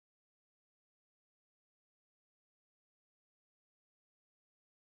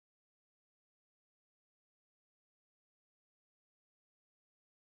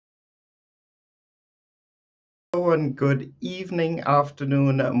Hello and good evening,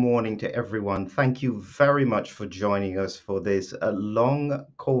 afternoon, morning to everyone. Thank you very much for joining us for this long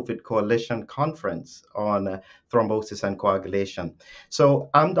COVID Coalition conference on thrombosis and coagulation. So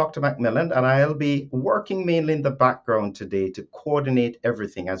I'm Dr. Macmillan, and I'll be working mainly in the background today to coordinate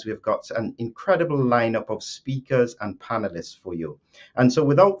everything, as we've got an incredible lineup of speakers and panelists for you. And so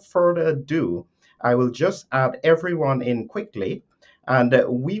without further ado, I will just add everyone in quickly, and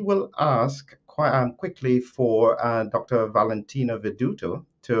we will ask quickly for Dr. Valentina Veduto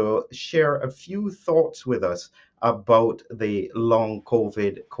to share a few thoughts with us about the Long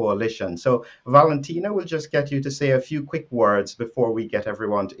COVID Coalition. So, Valentina, we'll just get you to say a few quick words before we get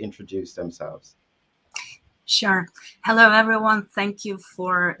everyone to introduce themselves. Sure. Hello, everyone. Thank you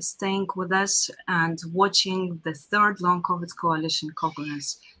for staying with us and watching the third Long COVID Coalition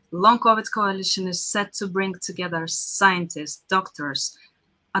conference. Long COVID Coalition is set to bring together scientists, doctors,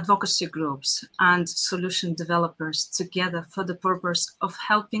 advocacy groups, and solution developers together for the purpose of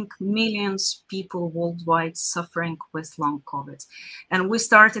helping millions of people worldwide suffering with long COVID. And we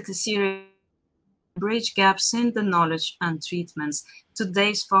started a series bridge gaps in the knowledge and treatments.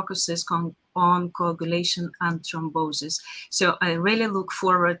 Today's focus is on coagulation and thrombosis. So I really look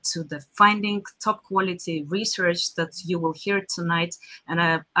forward to the finding top quality research that you will hear tonight. And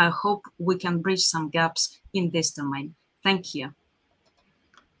I hope we can bridge some gaps in this domain. Thank you.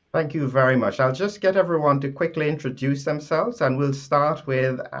 Thank you very much. I'll just get everyone to quickly introduce themselves, and we'll start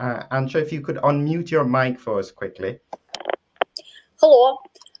with Antje, if you could unmute your mic for us quickly. Hello,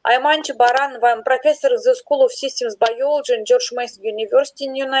 I'm Antje Baranova. I'm professor in the School of Systems Biology in George Mason University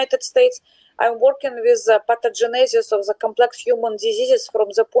in the United States. I'm working with the pathogenesis of the complex human diseases from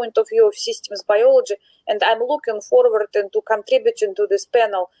the point of view of systems biology, and I'm looking forward to contributing to this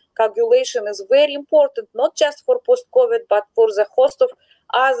panel. Coagulation is very important, not just for post-COVID, but for the host of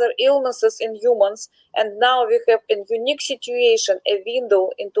other illnesses in humans. And now we have a unique situation, a window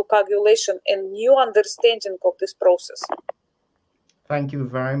into coagulation and new understanding of this process. Thank you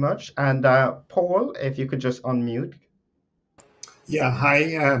very much. And Paul, if you could just unmute. Yeah,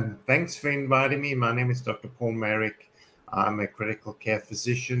 hi. Thanks for inviting me. My name is Dr. Paul Marik. I'm a critical care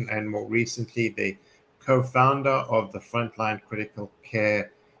physician and more recently the co-founder of the Frontline Critical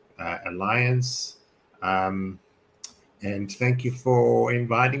Care Alliance. And thank you for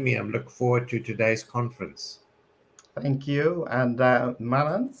inviting me. I'm looking forward to today's conference. Thank you. And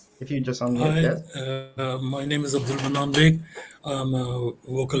Manan, if you just unmute. Hi, my name is Abdul Manan Beg. I'm a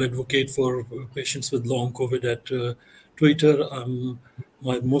vocal advocate for patients with long COVID at Twitter.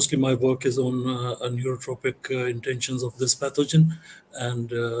 Mostly my work is on neurotropic intentions of this pathogen and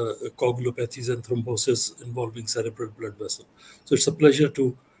coagulopathies and thrombosis involving cerebral blood vessel. So it's a pleasure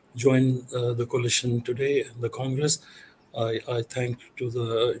to join the coalition today and the Congress. I thank to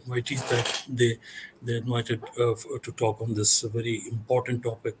the invitees that they invited to talk on this very important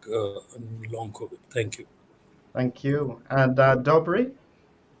topic on long COVID. Thank you. Thank you. And Dobry,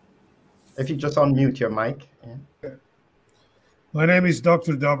 if you just unmute your mic. Yeah. My name is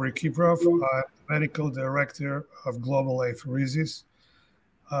Dr. Dobry Kiprov. I'm medical director of Global Apheresis.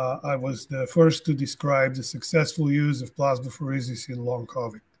 I was the first to describe the successful use of plasmapheresis in long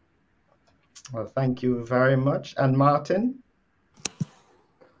COVID. Well, thank you very much. And Martin?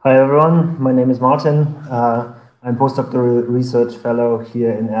 Hi, everyone. My name is Martin. I'm postdoctoral research fellow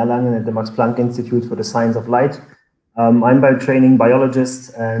here in Erlangen at the Max-Planck Institute for the Science of Light. I'm by training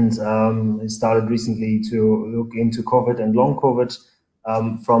biologist and started recently to look into COVID and long COVID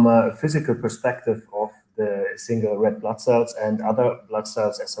from a physical perspective of the single red blood cells and other blood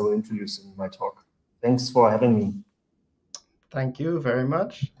cells, as I will introduce in my talk. Thanks for having me. Thank you very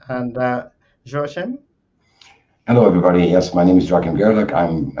much. And Joachim? Hello, everybody. Yes, my name is Joachim Gerlach.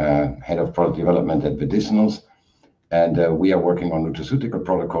 I'm head of product development at Vedicinals, and we are working on nutraceutical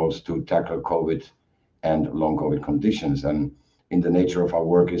protocols to tackle COVID and long COVID conditions. And in the nature of our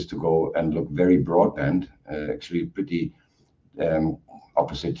work is to go and look very broadband, actually pretty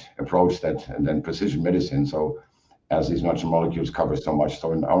opposite approach than precision medicine. So as these molecules cover so much,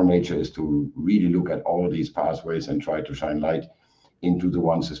 so in our nature is to really look at all these pathways and try to shine light into the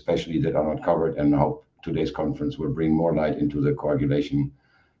ones especially that are not covered, and hope today's conference will bring more light into the coagulation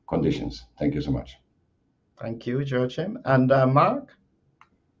conditions. Thank you so much. Thank you, Joachim. And Mark?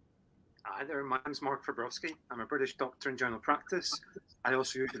 Hi there, my name's Mark Fabrowski. I'm a British doctor in general practice. I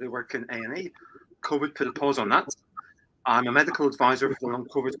also usually work in A&E. COVID put a pause on that. I'm a medical advisor for the Long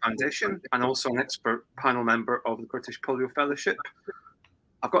COVID Foundation and also an expert panel member of the British Polio Fellowship.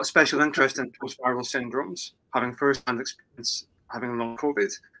 I've got a special interest in post-viral syndromes, having first-hand experience having long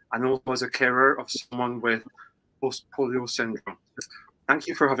COVID, and also as a carer of someone with post-polio syndrome. Thank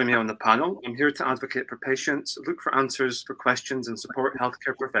you for having me on the panel. I'm here to advocate for patients, look for answers for questions, and support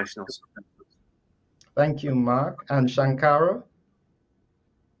healthcare professionals. Thank you, Mark. And Shankara?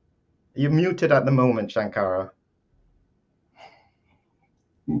 You're muted at the moment, Shankara.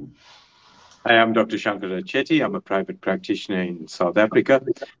 Hi, I'm Dr. Shankara Chetty. I'm a private practitioner in South Africa.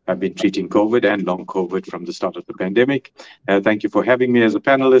 I've been treating COVID and long COVID from the start of the pandemic. Thank you for having me as a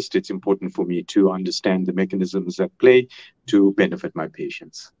panelist. It's important for me to understand the mechanisms at play to benefit my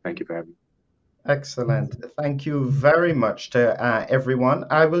patients. Thank you for having me. Excellent. Thank you very much to everyone.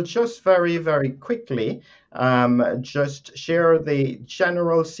 I will just very, very quickly just share the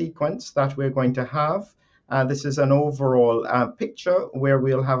general sequence that we're going to have. This is an overall picture where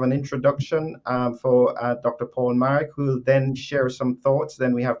we'll have an introduction for Dr. Paul Marik, who will then share some thoughts.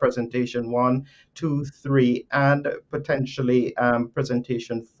 Then we have presentation 1, 2, 3, and potentially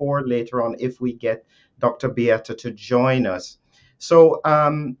presentation 4 later on if we get Dr. Beata to join us. So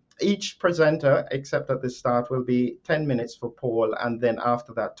each presenter, except at the start, will be 10 minutes for Paul, and then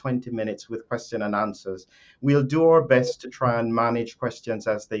after that, 20 minutes with question and answers. We'll do our best to try and manage questions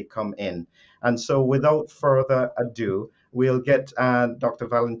as they come in. And so without further ado, we'll get Dr.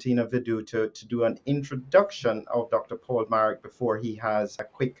 Valentina Vidu to do an introduction of Dr. Paul Marik before he has a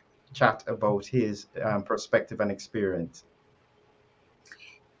quick chat about his perspective and experience.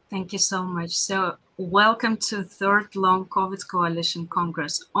 Thank you so much. So welcome to third Long COVID Coalition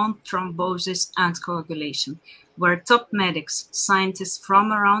Congress on Thrombosis and Coagulation, where top medics, scientists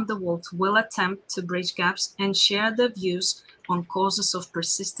from around the world will attempt to bridge gaps and share their views on causes of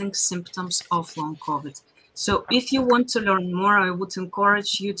persisting symptoms of long COVID. So if you want to learn more, I would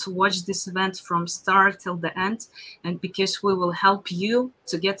encourage you to watch this event from start till the end, and because we will help you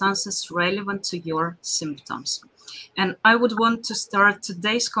to get answers relevant to your symptoms. And I would want to start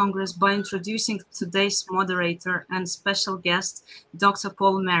today's Congress by introducing today's moderator and special guest, Dr.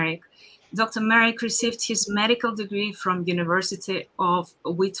 Paul Marik. Dr. Marik received his medical degree from University of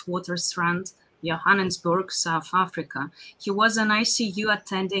Witwatersrand, Johannesburg, South Africa. He was an ICU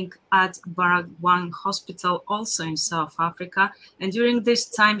attending at Baragwanath Hospital, also in South Africa. And during this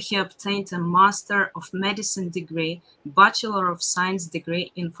time, he obtained a Master of Medicine degree, Bachelor of Science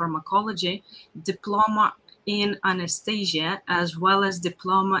degree in Pharmacology, Diploma in anesthesia, as well as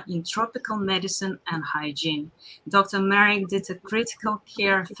diploma in tropical medicine and hygiene. Dr. Marik did a critical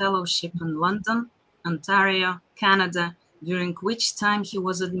care fellowship in London, Ontario, Canada, during which time he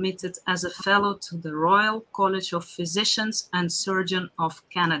was admitted as a fellow to the Royal College of Physicians and Surgeons of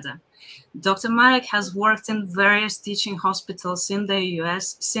Canada. Dr. Marik has worked in various teaching hospitals in the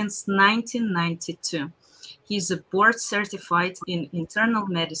US since 1992. He is board certified in internal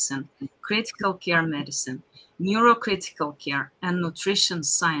medicine, critical care medicine, neurocritical care, and nutrition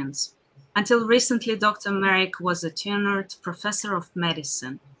science. Until recently, Dr. Marik was a tenured professor of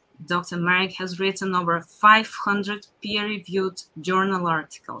medicine. Dr. Marik has written over 500 peer-reviewed journal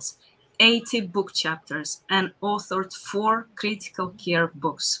articles, 80 book chapters, and authored 4 critical care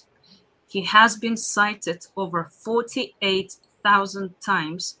books. He has been cited over 48,000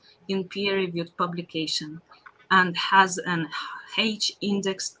 times in peer-reviewed publication and has an H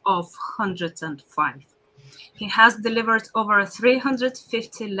index of 105. He has delivered over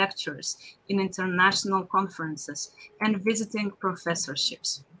 350 lectures in international conferences and visiting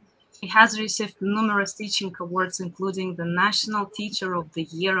professorships. He has received numerous teaching awards, including the National Teacher of the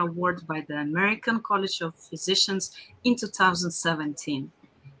Year Award by the American College of Physicians in 2017.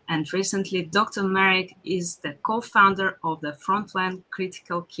 And recently, Dr. Marik is the co-founder of the Frontline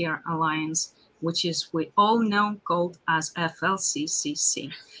Critical Care Alliance, which is we all know called as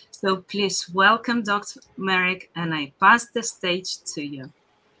FLCCC. So please welcome Dr. Marik, and I pass the stage to you.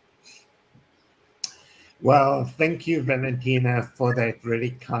 Well, thank you, Valentina, for that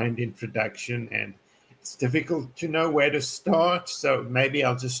really kind introduction. And it's difficult to know where to start, so maybe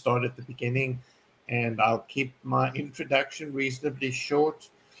I'll just start at the beginning, and I'll keep my introduction reasonably short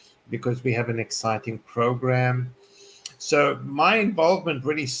because we have an exciting program. So my involvement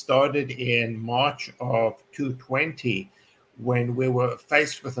really started in March of 2020 when we were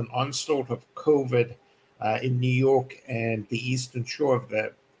faced with an onslaught of COVID in New York and the Eastern Shore of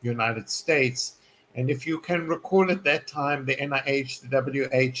the United States. And if you can recall at that time, the NIH, the WHO,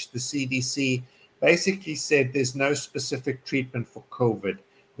 the CDC basically said there's no specific treatment for COVID.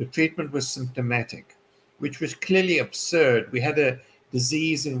 The treatment was symptomatic, which was clearly absurd. We had a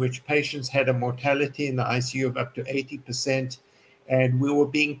disease in which patients had a mortality in the ICU of up to 80%, and we were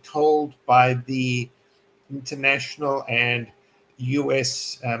being told by the international and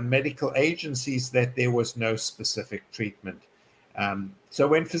US medical agencies that there was no specific treatment. So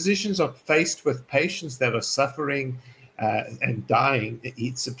when physicians are faced with patients that are suffering and dying,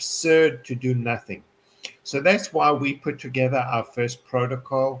 it's absurd to do nothing. So that's why we put together our first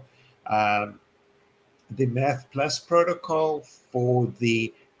protocol, the Math Plus protocol for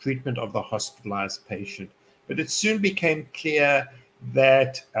the treatment of the hospitalized patient. But it soon became clear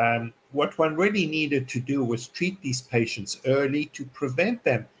that what one really needed to do was treat these patients early to prevent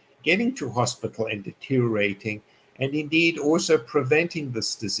them getting to hospital and deteriorating, and indeed also preventing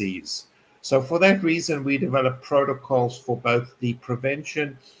this disease. So for that reason, we developed protocols for both the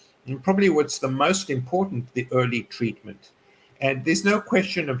prevention and probably what's the most important, the early treatment. And there's no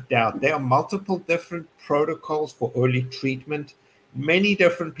question of doubt, there are multiple different protocols for early treatment, many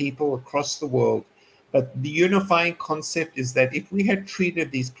different people across the world. But the unifying concept is that if we had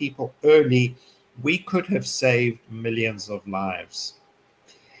treated these people early, we could have saved millions of lives.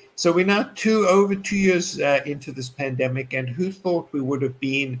 So we're now over 2 years into this pandemic, and who thought we would have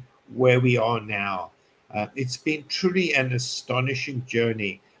been where we are now? It's been truly an astonishing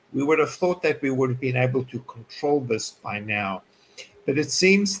journey. We would have thought that we would have been able to control this by now. But it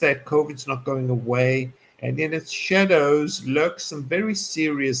seems that COVID's not going away, and in its shadows lurk some very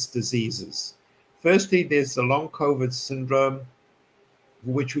serious diseases. Firstly, there's the long COVID syndrome,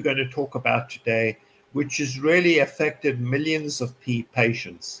 which we're going to talk about today, which has really affected millions of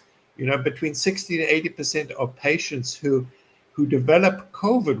patients. You know, between 60 to 80% of patients who develop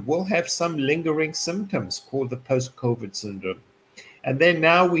COVID will have some lingering symptoms called the post-COVID syndrome. And then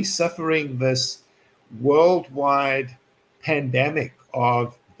now we're suffering this worldwide pandemic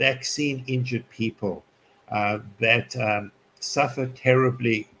of vaccine-injured people that suffer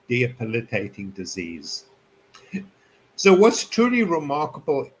terribly debilitating disease. So what's truly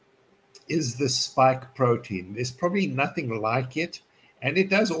remarkable is the spike protein. There's probably nothing like it, and it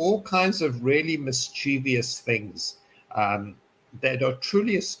does all kinds of really mischievous things that are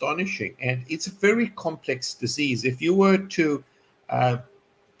truly astonishing. And it's a very complex disease. If you were to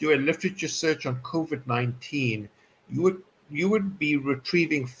do a literature search on COVID-19, you would be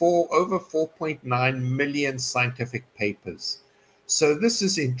retrieving over 4.9 million scientific papers. So this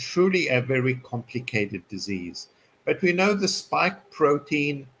is truly a very complicated disease. But we know the spike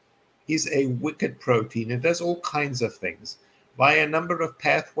protein is a wicked protein. It does all kinds of things. Via a number of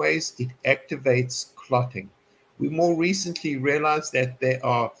pathways, it activates clotting. We more recently realized that there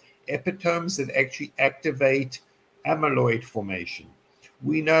are epitopes that actually activate amyloid formation.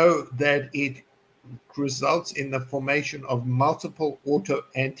 We know that it results in the formation of multiple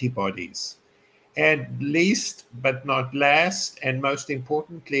autoantibodies. And least but not last, and most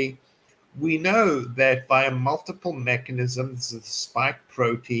importantly, we know that via multiple mechanisms, the spike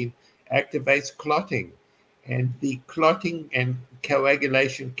protein activates clotting. And the clotting and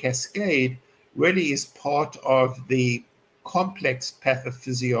coagulation cascade really is part of the complex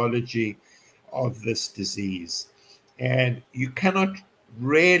pathophysiology of this disease. And you cannot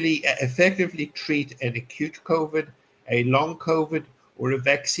really effectively treat an acute COVID, a long COVID, or a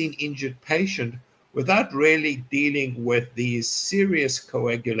vaccine-injured patient without really dealing with these serious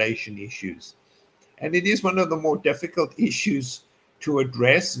coagulation issues. And it is one of the more difficult issues to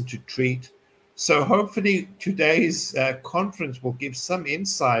address and to treat. So hopefully today's conference will give some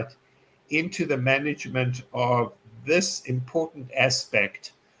insight into the management of this important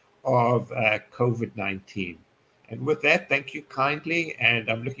aspect of COVID-19. And with that, thank you kindly, and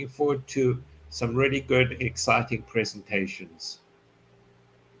I'm looking forward to some really good, exciting presentations.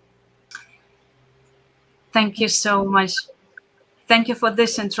 Thank you so much. Thank you for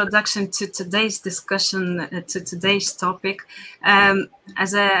this introduction to today's discussion, to today's topic.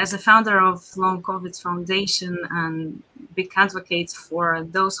 As a founder of Long COVID Foundation and big advocate for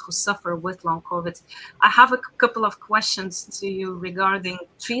those who suffer with long COVID, I have a couple of questions to you regarding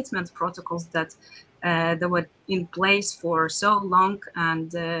treatment protocols that were in place for so long.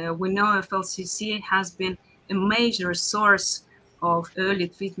 And we know FLCCC has been a major source of early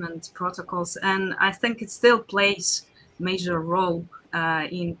treatment protocols, and I think it still plays a major role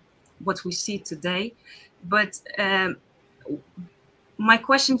in what we see today. But my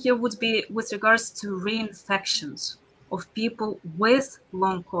question here would be with regards to reinfections of people with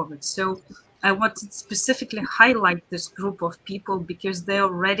long COVID. So I want to specifically highlight this group of people because they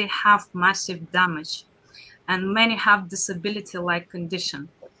already have massive damage and many have disability-like condition.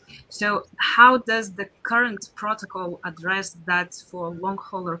 So how does the current protocol address that for long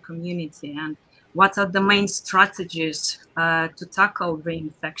hauler community, and what are the main strategies to tackle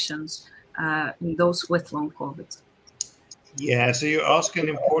reinfections in those with long COVID? Yeah, so you ask an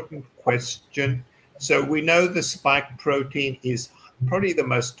important question. So we know the spike protein is probably the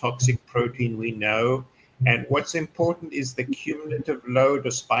most toxic protein we know. And what's important is the cumulative load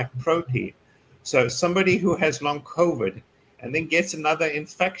of spike protein. So somebody who has long COVID and then gets another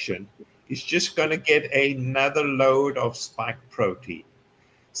infection is just going to get another load of spike protein.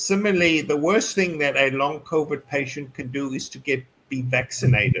 Similarly, the worst thing that a long COVID patient can do is to be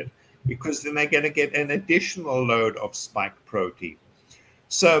vaccinated, because then they're going to get an additional load of spike protein.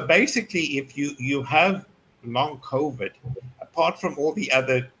 So basically, if you have long COVID, apart from all the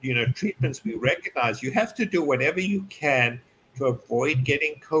other treatments we recognize, you have to do whatever you can to avoid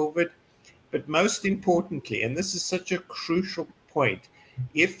getting COVID. But most importantly, and this is such a crucial point,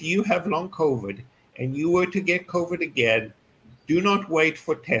 if you have long COVID and you were to get COVID again, do not wait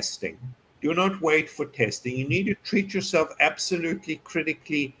for testing. Do not wait for testing. You need to treat yourself absolutely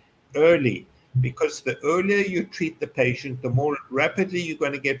critically early, because the earlier you treat the patient, the more rapidly you're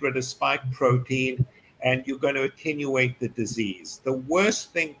going to get rid of spike protein and you're going to attenuate the disease. The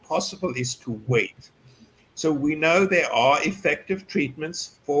worst thing possible is to wait. So we know there are effective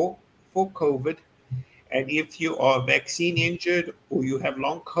treatments for COVID. And if you are vaccine injured or you have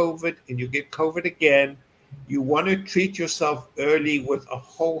long COVID and you get COVID again, you want to treat yourself early with a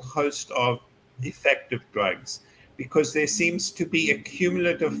whole host of effective drugs, because there seems to be a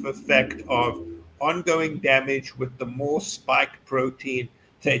cumulative effect of ongoing damage with the more spike protein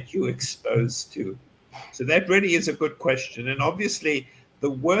that you're exposed to. So that really is a good question. And obviously, the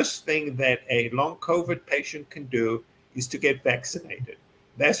worst thing that a long COVID patient can do is to get vaccinated.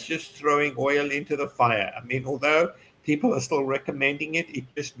 That's just throwing oil into the fire. I mean, although people are still recommending it, it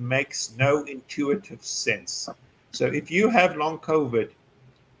just makes no intuitive sense. So if you have long COVID,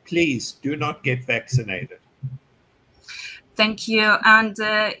 please do not get vaccinated. Thank you. And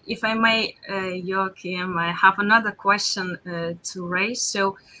if I may, Joachim, I have another question to raise.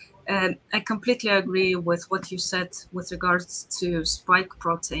 So I completely agree with what you said with regards to spike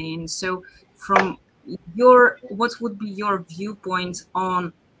protein. So from what would be your viewpoint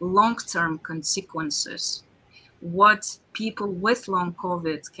on long-term consequences? What people with long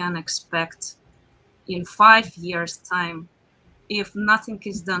COVID can expect in 5 years' time if nothing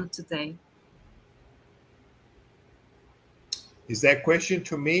is done today? Is that question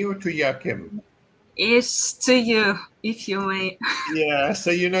to me or to Joachim? It's to you, if you may. Yeah,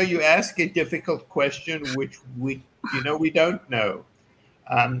 so you ask a difficult question, which we don't know.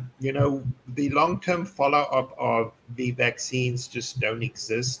 The long-term follow-up of the vaccines just don't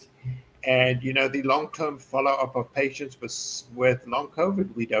exist. And, the long-term follow-up of patients with long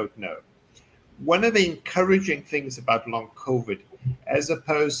COVID, we don't know. One of the encouraging things about long COVID, as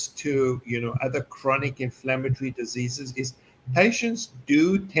opposed to, other chronic inflammatory diseases, is patients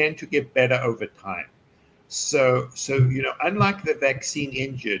do tend to get better over time. So unlike the vaccine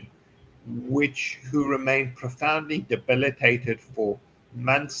injured, who remain profoundly debilitated for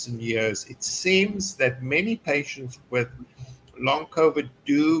months and years, it seems that many patients with long COVID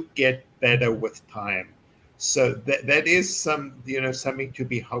do get better with time. So that is something to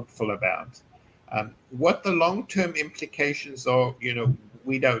be hopeful about. What the long-term implications are,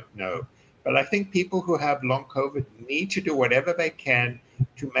 we don't know. But I think people who have long COVID need to do whatever they can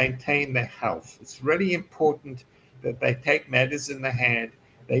to maintain their health. It's really important that they take matters in their hand.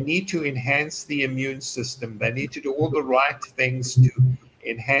 They need to enhance the immune system. They need to do all the right things to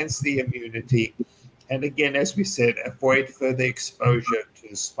enhance the immunity. And again, as we said, avoid further exposure to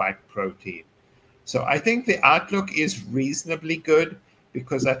the spike protein. So I think the outlook is reasonably good,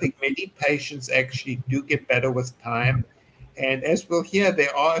 because I think many patients actually do get better with time. And as we'll hear,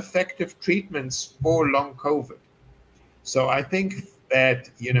 there are effective treatments for long COVID. So I think that,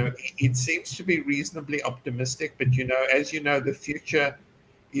 it seems to be reasonably optimistic, but, as you know, the future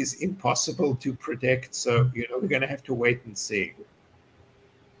is impossible to predict. So, we're going to have to wait and see.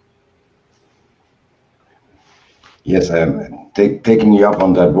 Yes, taking you up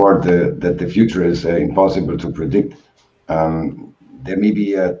on that word, that the future is impossible to predict. There may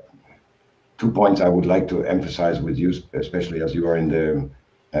be 2 points I would like to emphasize with you, especially as you are in the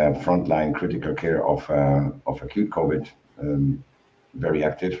frontline critical care of acute COVID, very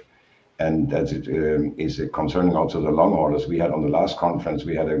active. And that it is concerning also the long haulers. We had on the last conference,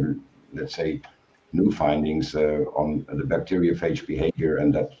 we had let's say, new findings on the bacteriophage behavior,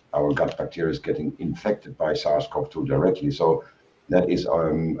 and that our gut bacteria is getting infected by SARS-CoV-2 directly. So that is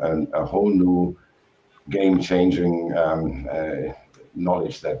a whole new game-changing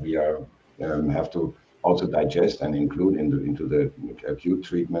knowledge that we have to also digest and include into the acute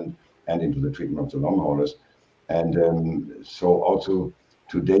treatment and into the treatment of the long haulers. And so also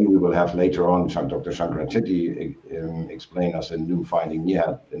today we will have later on Dr. Shankara Chetty explain us a new finding he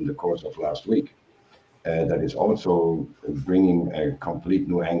had in the course of last week. That is also bringing a complete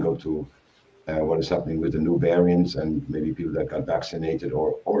new angle to what is happening with the new variants, and maybe people that got vaccinated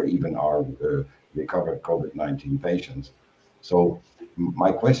or even are recovered COVID-19 patients. So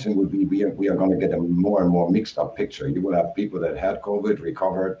my question would be, we are going to get a more and more mixed up picture. You will have people that had COVID,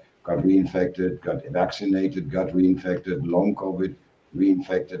 recovered, got reinfected, got vaccinated, got reinfected, long COVID,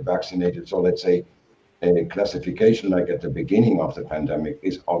 reinfected, vaccinated. So let's say a classification like at the beginning of the pandemic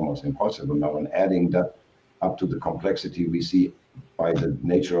is almost impossible now, and adding that up to the complexity we see by the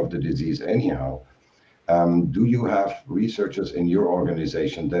nature of the disease anyhow. Do you have researchers in your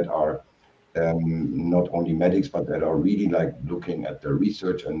organization that are not only medics, but that are really like looking at the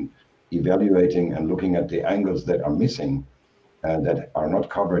research and evaluating and looking at the angles that are missing and that are not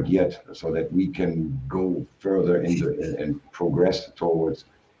covered yet, so that we can go further into and progress towards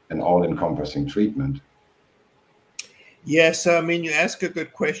an all-encompassing treatment? Yes, I mean, you ask a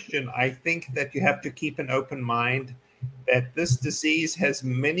good question. I think that you have to keep an open mind that this disease has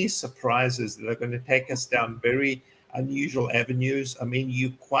many surprises that are going to take us down very unusual avenues. I mean,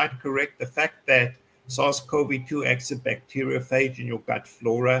 you're quite correct. The fact that SARS-CoV-2 acts as a bacteriophage in your gut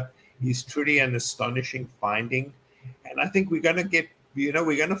flora is truly an astonishing finding. And I think we're going to get, we're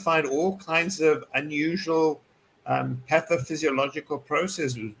going to find all kinds of unusual pathophysiological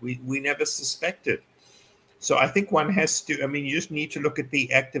processes we never suspected. So I think one has to, I mean, you just need to look at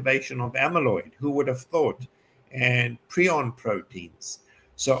the activation of amyloid, who would have thought, and prion proteins.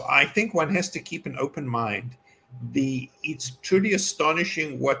 So I think one has to keep an open mind. It's truly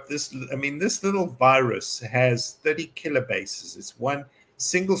astonishing what this, I mean, this little virus has 30 kilobases. It's one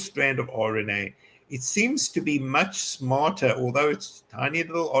single strand of RNA. It seems to be much smarter, although it's tiny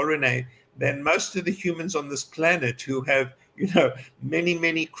little RNA, than most of the humans on this planet who have, many,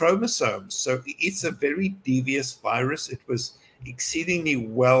 many chromosomes. So it's a very devious virus. It was exceedingly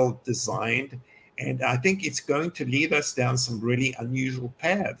well designed. And I think it's going to lead us down some really unusual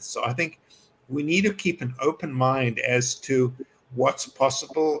paths. So I think we need to keep an open mind as to what's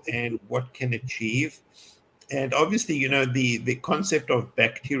possible and what can achieve. And obviously, the concept of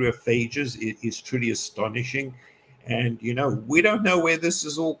bacteriophages is truly astonishing. And, we don't know where this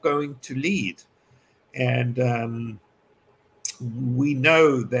is all going to lead. And we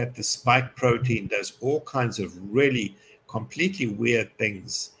know that the spike protein does all kinds of really completely weird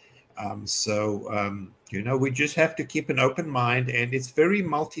things. We just have to keep an open mind, and it's very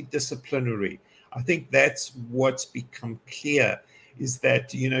multidisciplinary. I think that's what's become clear, is that,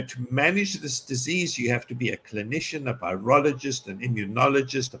 to manage this disease, you have to be a clinician, a virologist, an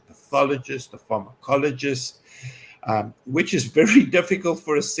immunologist, a pathologist, a pharmacologist, which is very difficult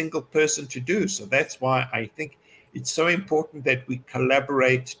for a single person to do. So that's why I think it's so important that we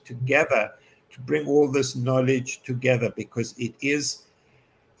collaborate together to bring all this knowledge together, because it is,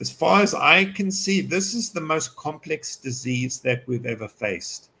 as far as I can see, this is the most complex disease that we've ever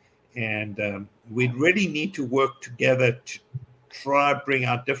faced. And we really need to work together to try to bring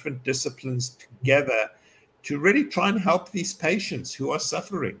our different disciplines together to really try and help these patients who are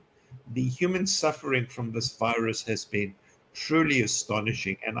suffering. The human suffering from this virus has been truly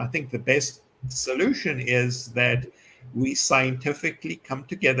astonishing. And I think the best solution is that we scientifically come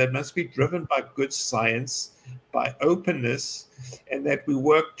together. It must be driven by good science, by openness, and that we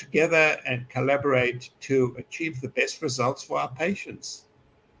work together and collaborate to achieve the best results for our patients.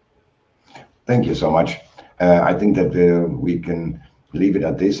 Thank you so much. I think that we can leave it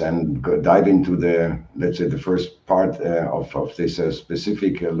at this and dive into the, let's say, the first part of this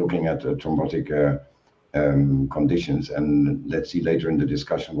specific looking at thrombotic conditions, and let's see later in the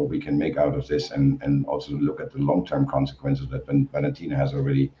discussion what we can make out of this, and also look at the long-term consequences that Valentina has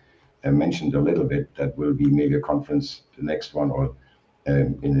already mentioned a little bit. That will be maybe a conference, the next one, or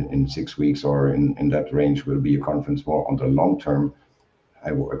in 6 weeks or in that range will be a conference more on the long-term,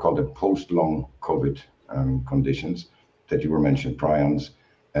 I call it post-long COVID conditions that you were mentioned, prions,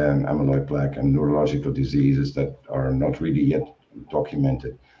 amyloid plaque, and neurological diseases that are not really yet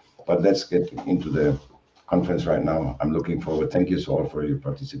documented. But let's get into the conference right now. I'm looking forward. Thank you so all for your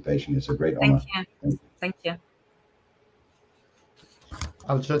participation. It's a great honor. Thank you.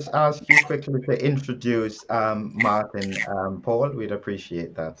 I'll just ask you quickly to introduce Martin. Paul, we'd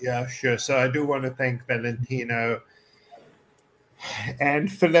appreciate that. Yeah, sure. So I do want to thank Valentino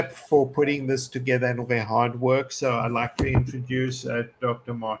and Philip for putting this together and all their hard work. So I'd like to introduce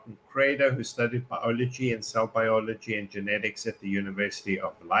Dr. Martin Kraeter, who studied biology and cell biology and genetics at the University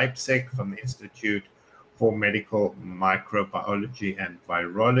of Leipzig from the Institute for Medical Microbiology and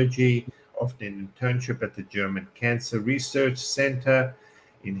Virology, often an internship at the German Cancer Research Center.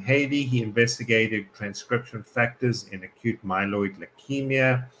 In Haiti, he investigated transcription factors in acute myeloid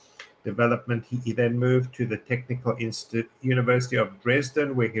leukemia. development. He then moved to the Technical University of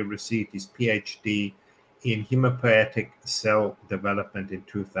Dresden, where he received his PhD in hematopoietic cell development in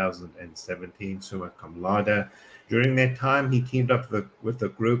 2017, summa cum laude. During that time, he teamed up with a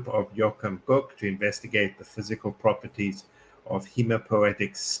group of Joachim Guck to investigate the physical properties of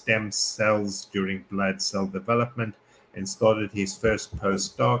hematopoietic stem cells during blood cell development, and started his first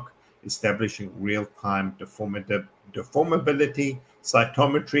postdoc, establishing real-time deformability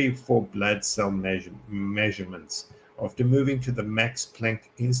cytometry for blood cell measurements. After moving to the Max-Planck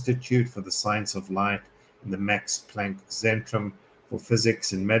Institute for the Science of Light and the Max-Planck-Zentrum for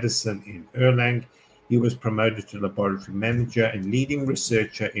Physics and Medicine in he was promoted to laboratory manager and leading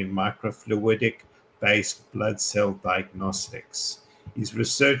researcher in microfluidic-based blood cell diagnostics. His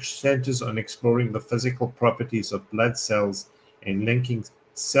research centers on exploring the physical properties of blood cells and linking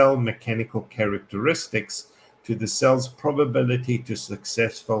cell mechanical characteristics to the cell's probability to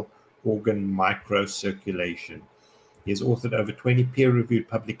successful organ microcirculation. He has authored over 20 peer-reviewed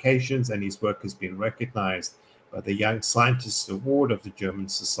publications, and his work has been recognized by the Young Scientist Award of the German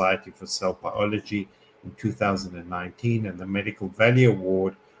Society for Cell Biology in 2019 and the Medical Value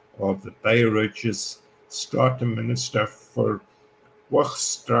Award of the Bayerisches Staatsminister for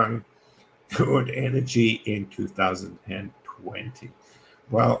Hochstrahlung und Energy in 2020.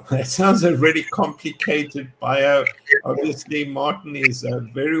 Well, that sounds a really complicated bio. Obviously, Martin is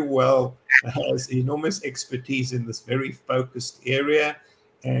has enormous expertise in this very focused area,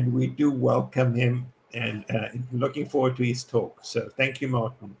 and we do welcome him and looking forward to his talk. So thank you,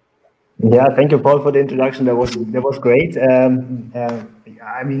 Martin. Yeah, thank you, Paul, for the introduction. That was great.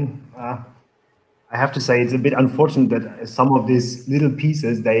 I have to say it's a bit unfortunate that some of these little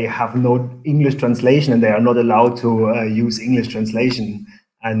pieces, they have no English translation and they are not allowed to use English translation.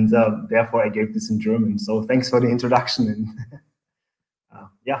 And therefore I gave this in German. So thanks for the introduction. And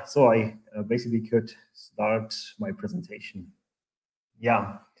yeah, so I basically could start my presentation.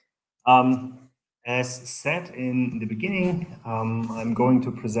 Yeah. As said in the beginning, I'm going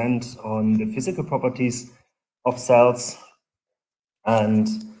to present on the physical properties of cells and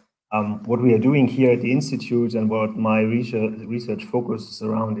what we are doing here at the Institute and what my research focuses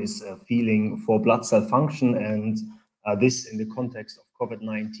around is feeling for blood cell function, and this in the context of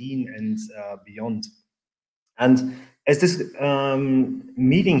COVID-19 and beyond. And as this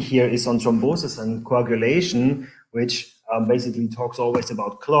meeting here is on thrombosis and coagulation, which basically talks always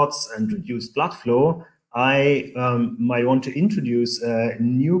about clots and reduced blood flow, I might want to introduce a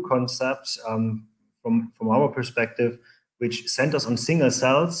new concept from our perspective, which centers on single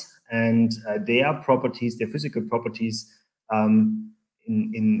cells and their properties, their physical properties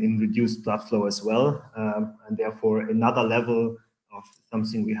in reduced blood flow as well, and therefore another level of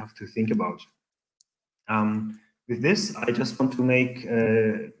something we have to think about. With this, I just want to make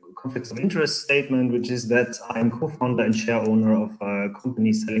a conflicts of interest statement, which is that I'm co-founder and share owner of a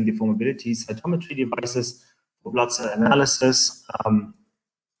company selling deformability cytometry devices for blood cell analysis.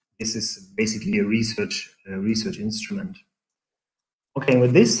 This is basically a research instrument. Okay,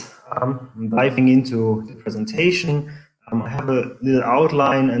 with this, I'm diving into the presentation. I have a little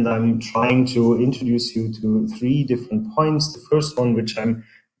outline and I'm trying to introduce you to 3 different points. The first one, which I'm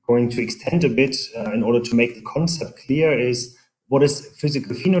going to extend a bit in order to make the concept clear, is what is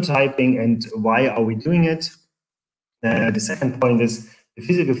physical phenotyping and why are we doing it? The second point is the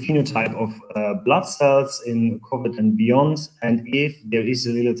physical phenotype of blood cells in COVID and beyond. And if there is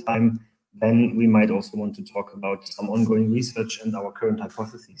a little time, then we might also want to talk about some ongoing research and our current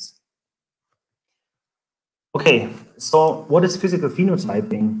hypotheses. Okay, so what is physical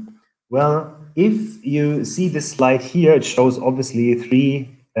phenotyping? Well, if you see this slide here, it shows obviously 3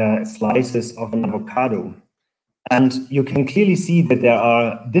 slices of an avocado. And you can clearly see that there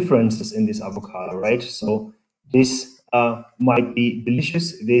are differences in this avocado, right? So this might be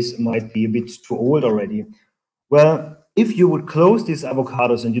delicious, this might be a bit too old already. Well, if you would close these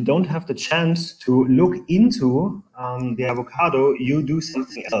avocados and you don't have the chance to look into the avocado, you do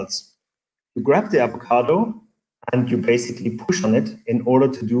something else. You grab the avocado and you basically push on it in order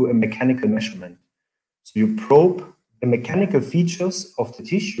to do a mechanical measurement. So you probe the mechanical features of the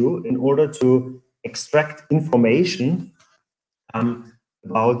tissue in order to extract information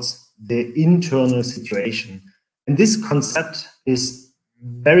about the internal situation. And this concept is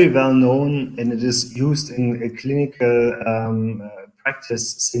very well known and it is used in a clinical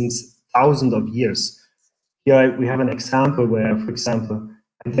practice since thousands of years. Here we have an example where, for example,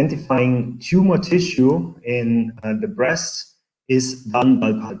 identifying tumor tissue in the breast is done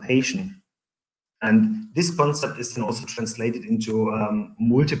by palpation. And this concept is then also translated into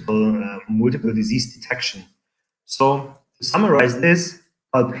multiple disease detection. So to summarize this,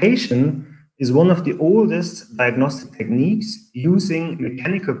 palpation is one of the oldest diagnostic techniques using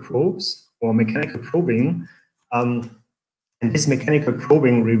mechanical probes or mechanical probing. And this mechanical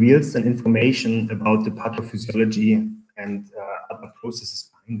probing reveals then information about the pathophysiology and other processes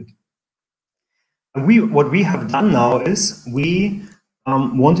behind it. What we have done now is we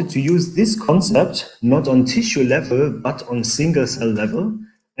wanted to use this concept not on tissue level, but on single cell level,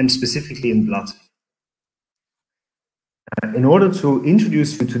 and specifically in blood. In order to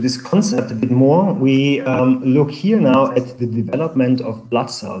introduce you to this concept a bit more, we look here now at the development of blood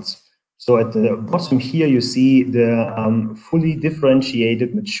cells. So at the bottom here, you see the fully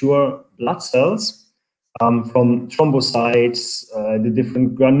differentiated mature blood cells from thrombocytes, the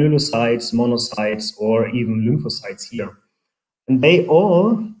different granulocytes, monocytes, or even lymphocytes here. And they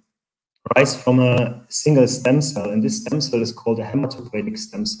all rise from a single stem cell, and this stem cell is called a hematopoietic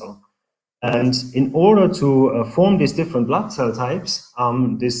stem cell. And in order to form these different blood cell types,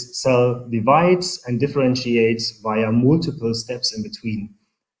 this cell divides and differentiates via multiple steps in between.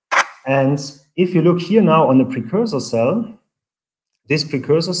 And if you look here now on the precursor cell, this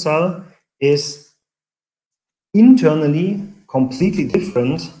precursor cell is internally completely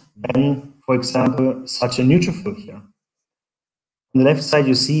different than, for example, such a neutrophil here. On the left side,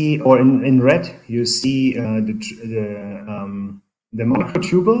 you see, or in red, you see the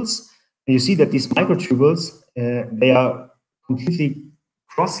microtubules. And you see that these microtubules, they are completely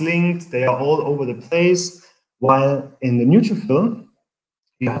cross-linked, they are all over the place, while in the neutrophil,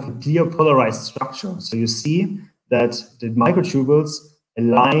 you have a clear polarized structure. So you see that the microtubules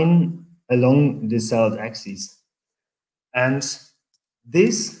align along the cell's axis. And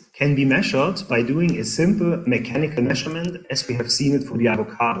this can be measured by doing a simple mechanical measurement, as we have seen it for the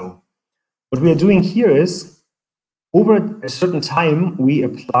avocado. What we are doing here is, over a certain time, we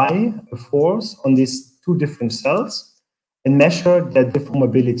apply a force on these two different cells and measure their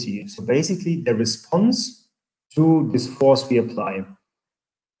deformability. So basically, their response to this force we apply.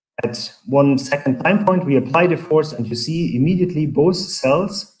 At 1 second time point, we apply the force, and you see immediately both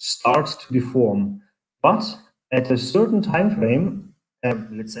cells start to deform. But at a certain time frame,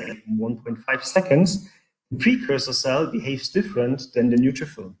 let's say 1.5 seconds, the precursor cell behaves different than the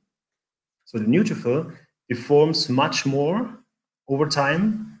neutrophil. So the neutrophil deforms much more over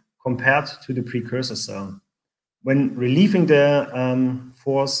time compared to the precursor cell. When relieving the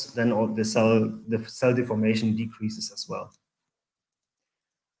force, then the cell deformation decreases as well.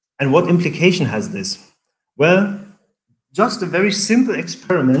 And what implication has this? Well, just a very simple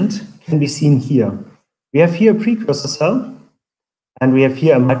experiment can be seen here. We have here a precursor cell, and we have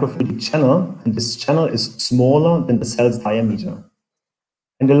here a microfluidic channel, and this channel is smaller than the cell's diameter.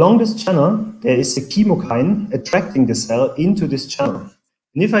 And along this channel, there is a chemokine attracting the cell into this channel.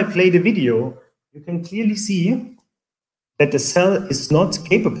 And if I play the video, you can clearly see that the cell is not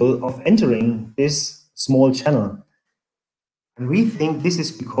capable of entering this small channel. And we think this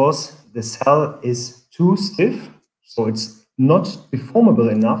is because the cell is too stiff, so it's not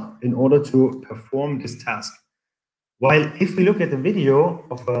deformable enough in order to perform this task. While if we look at the video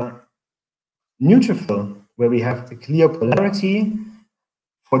of a neutrophil, where we have a clear polarity,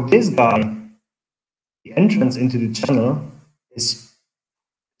 for this guy, the entrance into the channel is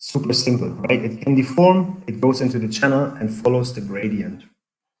super simple, right? It can deform, it goes into the channel and follows the gradient.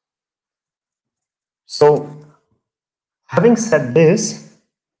 So, having said this,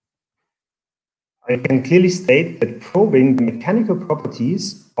 I can clearly state that probing the mechanical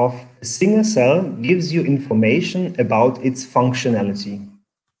properties of a single cell gives you information about its functionality.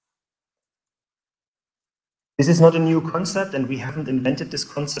 This is not a new concept, and we haven't invented this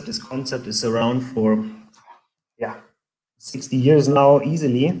concept. This concept is around for 60 years now,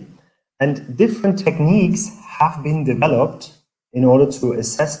 easily. And different techniques have been developed in order to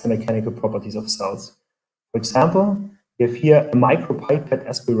assess the mechanical properties of cells. For example, we have here a micropipette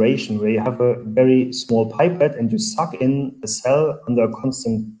aspiration, where you have a very small pipette and you suck in the cell under a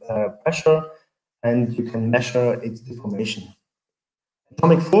constant pressure, and you can measure its deformation.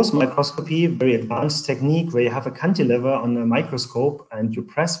 Atomic force microscopy, very advanced technique, where you have a cantilever on a microscope and you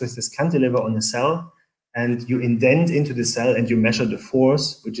press with this cantilever on a cell and you indent into the cell and you measure the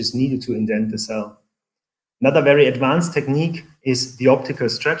force which is needed to indent the cell. Another very advanced technique is the optical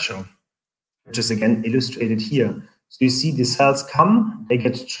stretcher, which is again illustrated here. So you see the cells come, they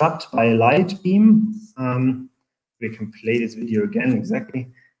get trapped by a light beam. We can play this video again,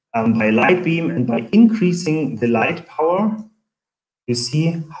 exactly. By a light beam, and by increasing the light power, you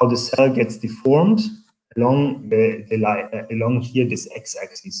see how the cell gets deformed along along here, this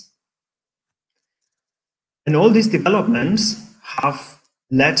x-axis. And all these developments have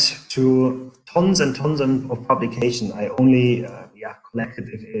led to tons and tons of publication. I only collected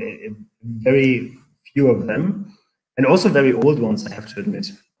very few of them, and also very old ones, I have to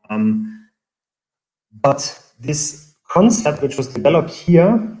admit. But this concept, which was developed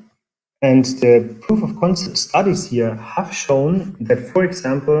here, and the proof of concept studies here have shown that, for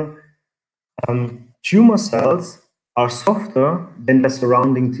example, tumor cells are softer than the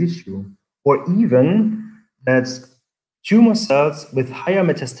surrounding tissue, or even that tumor cells with higher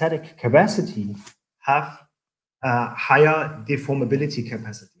metastatic capacity have higher deformability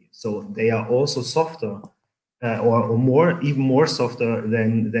capacity. So they are also softer, or even more softer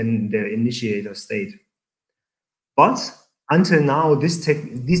than the initiator state. But until now, these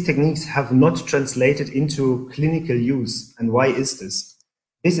techniques have not translated into clinical use. And why is this?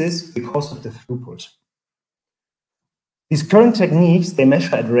 This is because of the throughput. These current techniques, they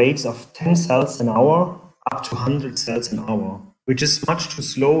measure at rates of 10 cells an hour up to 100 cells an hour, which is much too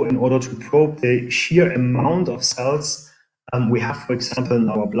slow in order to probe the sheer amount of cells we have, for example, in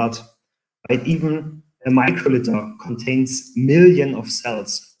our blood. Right? Even a microliter contains millions of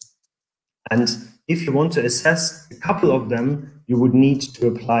cells. And if you want to assess a couple of them, you would need to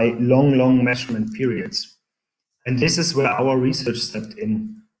apply long measurement periods. And this is where our research stepped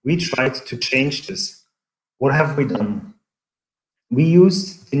in. We tried to change this. What have we done? We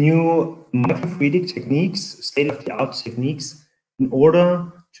used the new microfluidic techniques, state-of-the-art techniques, in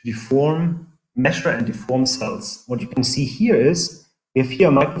order to measure and deform cells. What you can see here is, we have here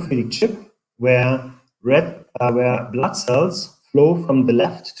a microfluidic chip where blood cells flow from the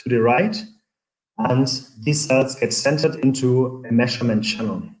left to the right, and these cells get centered into a measurement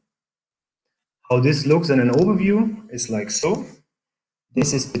channel. How this looks in an overview is like so.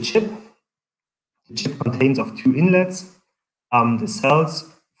 This is the chip. The chip contains of 2 inlets. The cells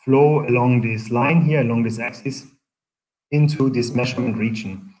flow along this line here, along this axis, into this measurement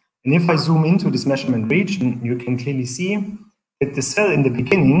region. And if I zoom into this measurement region, you can clearly see that the cell in the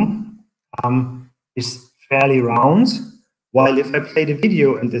beginning is fairly round, while if I play the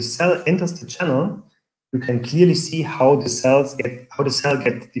video and the cell enters the channel, you can clearly see how the cell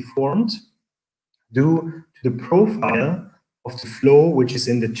gets deformed due to the profile of the flow which is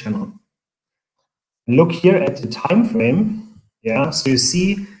in the channel. Look here at the time frame. Yeah, so you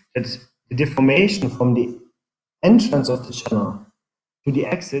see that the deformation from the entrance of the channel to the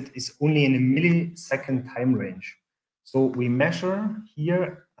exit is only in a millisecond time range. So we measure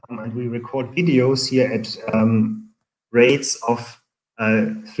here and we record videos here at rates of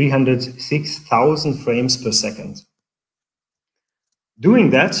 306,000 frames per second. Doing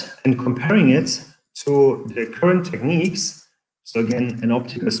that and comparing it to the current techniques, so again, an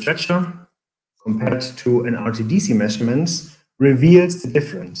optical stretcher compared to an RTDC measurements, reveals the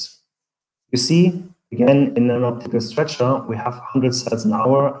difference. You see, again, in an optical stretcher, we have 100 cells an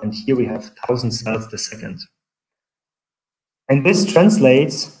hour, and here we have 1,000 cells per second. And this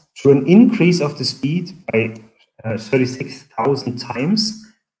translates to an increase of the speed by 36,000 times,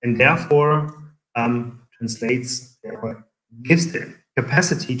 and therefore gives the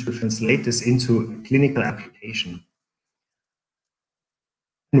capacity to translate this into a clinical application.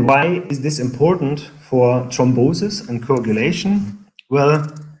 And why is this important for thrombosis and coagulation? Well,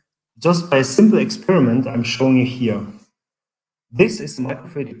 just by a simple experiment I'm showing you here. This is a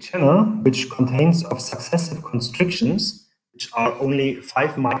microfluidic channel which contains of successive constrictions which are only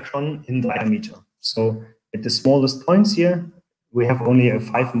 5 micron in diameter. So at the smallest points here, we have only a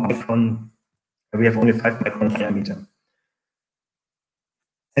 5 micron diameter.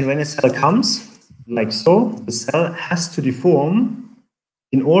 And when a cell comes, like so, the cell has to deform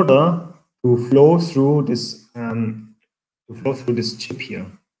in order to flow through this chip here.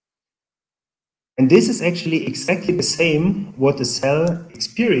 And this is actually exactly the same what the cell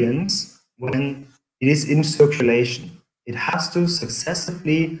experiences when it is in circulation. It has to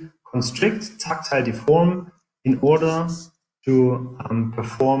successively constrict, tactile deform in order to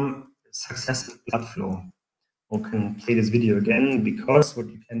perform successive blood flow. We can play this video again, because what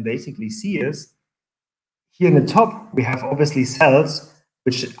you can basically see is here in the top, we have obviously cells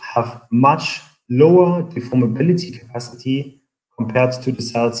which have much lower deformability capacity compared to the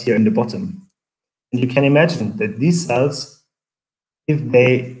cells here in the bottom. And you can imagine that these cells, if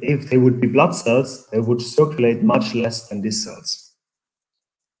they would be blood cells, they would circulate much less than these cells.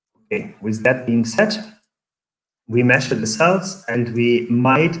 Okay, with that being said, we measure the cells and we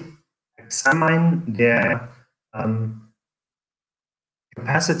might examine their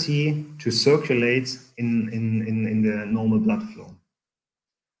capacity to circulate in the normal blood flow.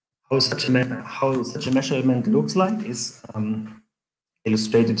 How such a measurement looks like is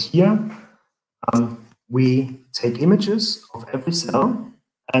illustrated here. We take images of every cell,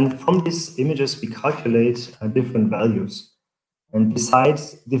 and from these images we calculate different values. And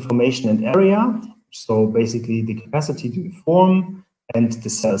besides deformation and area, so basically the capacity to deform and the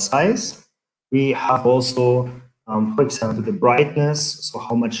cell size, we have also, for example, the brightness, so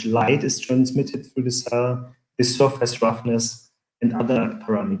how much light is transmitted through the cell, the surface roughness, and other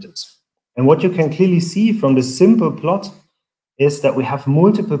parameters. And what you can clearly see from the simple plot is that we have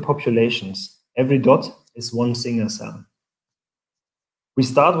multiple populations. Every dot is one single cell. We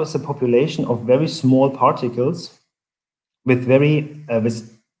start with a population of very small particles with various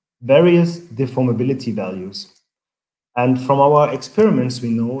deformability values. And from our experiments,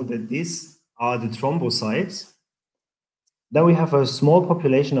 we know that these are the thrombocytes. Then we have a small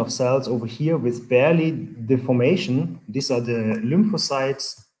population of cells over here with barely deformation. These are the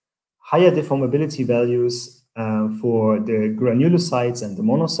lymphocytes, higher deformability values for the granulocytes and the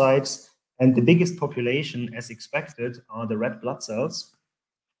monocytes. And the biggest population, as expected, are the red blood cells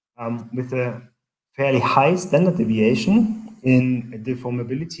with a fairly high standard deviation in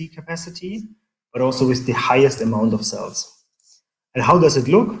deformability capacity, but also with the highest amount of cells. And how does it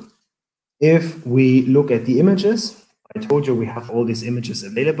look? If we look at the images, I told you we have all these images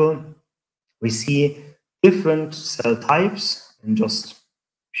available. We see different cell types in just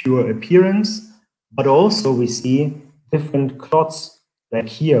pure appearance, but also we see different clots. Like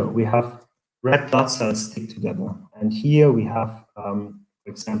here, we have red blood cells stick together. And here we have, for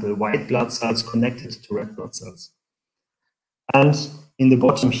example, white blood cells connected to red blood cells. And in the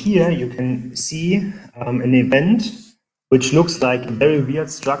bottom here, you can see an event which looks like a very weird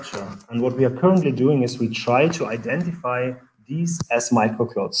structure. And what we are currently doing is we try to identify these as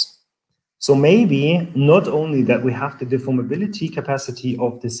microclots. So maybe not only that we have the deformability capacity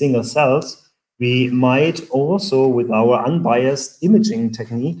of the single cells, we might also, with our unbiased imaging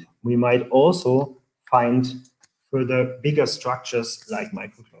technique, we might also find further bigger structures like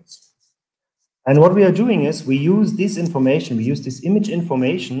microclots. And what we are doing is we use this information, we use this image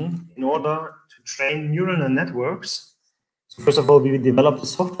information in order to train neural networks. So first of all, we developed the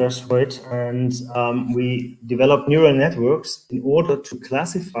softwares for it, and we developed neural networks in order to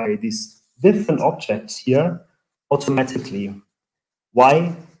classify these different objects here automatically.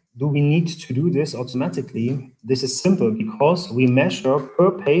 Why do we need to do this automatically? This is simple, because we measure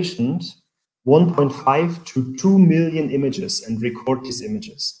per patient 1.5 to 2 million images and record these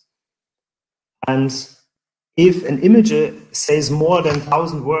images. And if an image says more than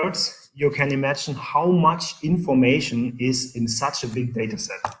 1,000 words, you can imagine how much information is in such a big data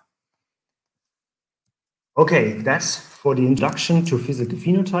set. Okay, that's for the introduction to physical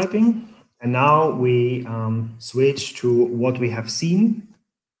phenotyping. And now we switch to what we have seen.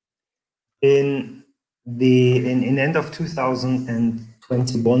 In end of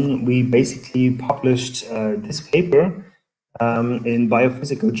 2021, we basically published this paper in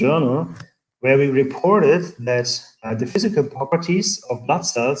Biophysical Journal, where we reported that the physical properties of blood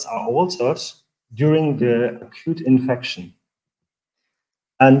cells are altered during the acute infection.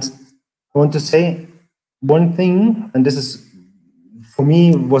 And I want to say one thing, and this is, for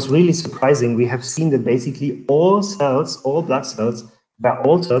me, was really surprising. We have seen that basically all cells, all blood cells, were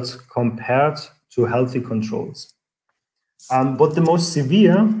altered compared to healthy controls. But the most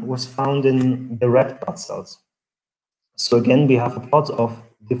severe was found in the red blood cells. So again, we have a plot of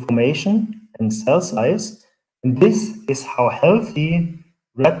deformation and cell size, and this is how healthy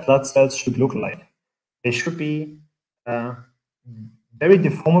red blood cells should look like. They should be very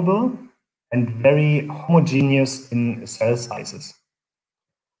deformable and very homogeneous in cell sizes.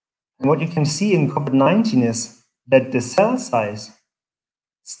 And what you can see in COVID-19 is that the cell size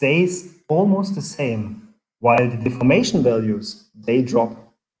stays almost the same, while the deformation values, they drop.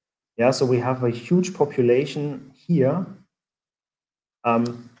 Yeah, so we have a huge population here,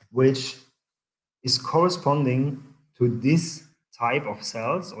 which is corresponding to this type of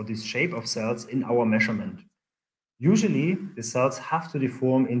cells or this shape of cells in our measurement. Usually, the cells have to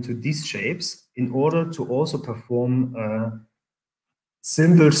deform into these shapes in order to also perform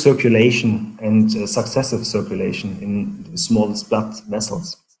simple circulation and successive circulation in the smallest blood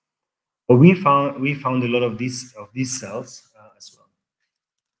vessels. But we found a lot of these cells as well.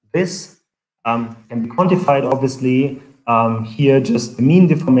 This can be quantified, obviously. Here, just the mean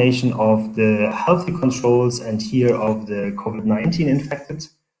deformation of the healthy controls, and here of the COVID-19 infected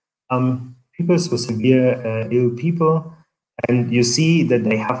people, so severe ill people. And you see that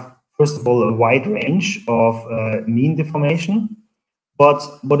they have, first of all, a wide range of mean deformation. But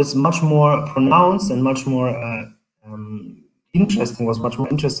what is much more pronounced and much more interesting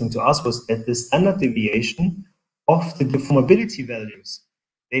to us was that the standard deviation of the deformability values,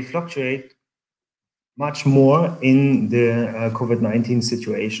 they fluctuate much more in the COVID-19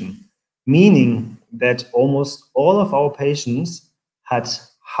 situation, meaning that almost all of our patients had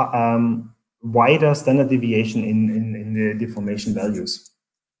wider standard deviation in the deformation values.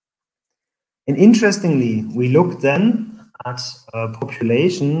 And interestingly, we looked then at a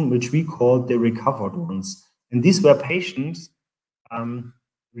population which we called the recovered ones. And these were patients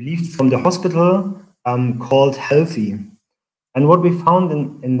relieved from the hospital called healthy. And what we found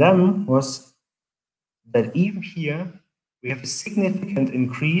in them was that even here, we have a significant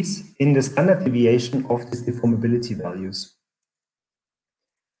increase in the standard deviation of these deformability values.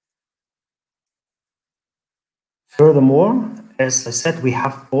 Furthermore, as I said, we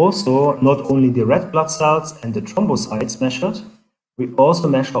have also not only the red blood cells and the thrombocytes measured, we also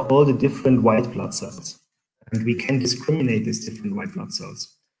measure all the different white blood cells. And we can discriminate these different white blood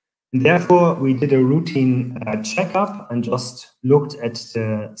cells. And therefore, we did a routine checkup and just looked at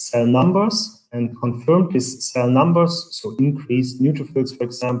the cell numbers and confirmed these cell numbers, so increased neutrophils, for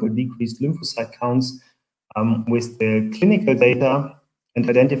example, decreased lymphocyte counts with the clinical data, and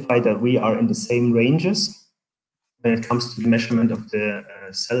identified that we are in the same ranges when it comes to the measurement of the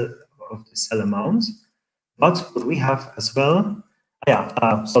cell amount. But what we have as well,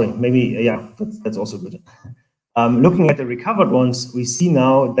 that's also good. Looking at the recovered ones, we see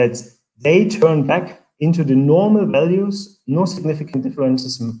now that they turn back into the normal values, no significant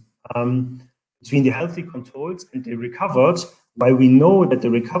differences between the healthy controls and the recovered, while we know that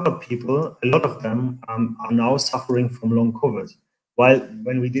the recovered people, a lot of them are now suffering from long COVID. While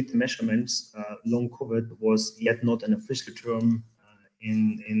when we did the measurements, long COVID was yet not an official term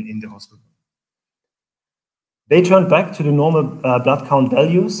in the hospital. They turned back to the normal blood count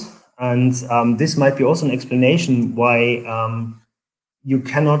values, and this might be also an explanation why you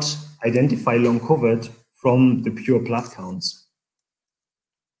cannot identify long COVID from the pure blood counts.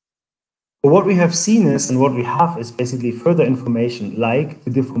 But what we have seen is, and what we have is basically further information like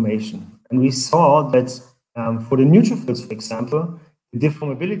the deformation. And we saw that for the neutrophils, for example, the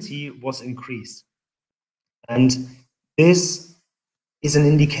deformability was increased. And this is an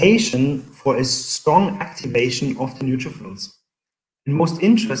indication for a strong activation of the neutrophils. And most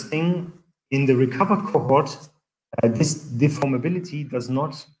interesting, in the recovered cohort, this deformability does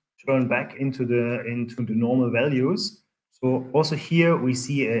not turn back into the normal values. So also here we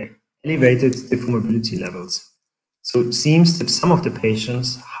see elevated deformability levels. So it seems that some of the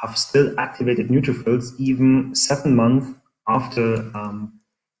patients have still activated neutrophils even 7 months after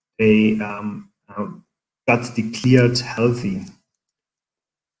they got declared healthy.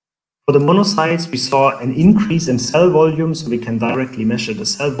 For the monocytes, we saw an increase in cell volume, so we can directly measure the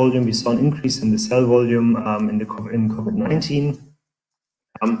cell volume. We saw an increase in the cell volume in COVID-19.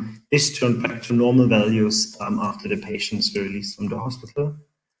 This turned back to normal values after the patients were released from the hospital.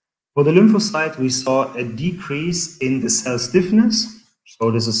 For the lymphocyte, we saw a decrease in the cell stiffness.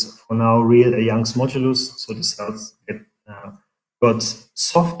 So this is for now a Young's modulus. So the cells got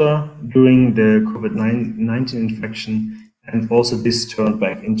softer during the COVID-19 infection, and also this turned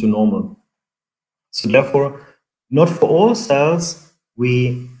back into normal. So therefore, not for all cells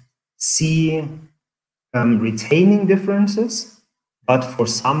we see retaining differences, but for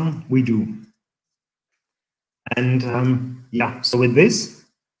some we do. And so with this,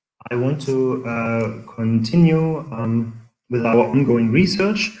 I want to continue with our ongoing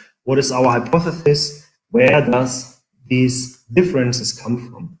research. What is our hypothesis? Where does these differences come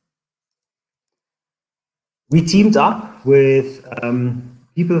from? We teamed up with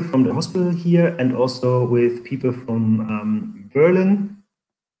people from the hospital here and also with people from Berlin.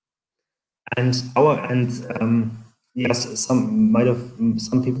 And some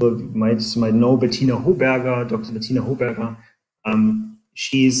people might know Bettina Hoberger, Dr. Bettina Hoberger.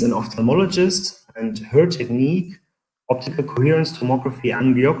 She's an ophthalmologist, and her technique, optical coherence tomography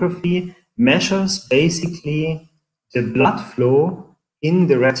angiography, measures basically the blood flow in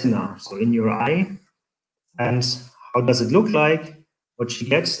the retina, so in your eye. And how does it look like? What she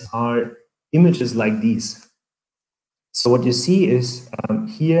gets are images like these. So what you see is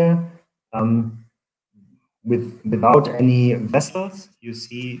here, without any vessels, you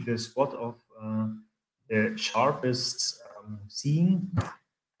see the spot of the sharpest seeing.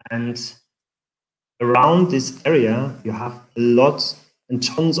 And around this area, you have a lot and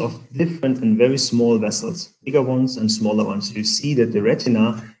tons of different and very small vessels, bigger ones and smaller ones. You see that the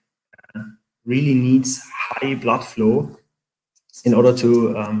retina really needs high blood flow in order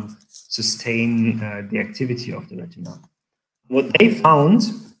to sustain the activity of the retina. What they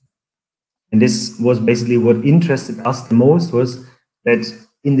found, and this was basically what interested us the most, was that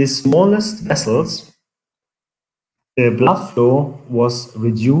in the smallest vessels, the blood flow was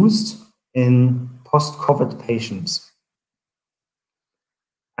reduced in post-COVID patients.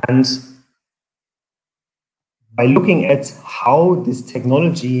 And by looking at how this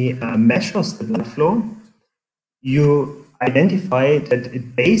technology measures the blood flow, you identify that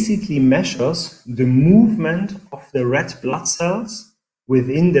it basically measures the movement of the red blood cells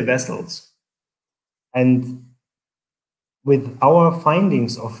within the vessels. And with our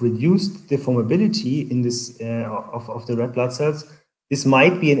findings of reduced deformability in this of the red blood cells, this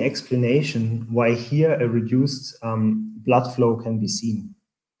might be an explanation why here a reduced blood flow can be seen.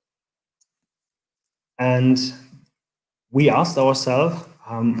 And we asked ourselves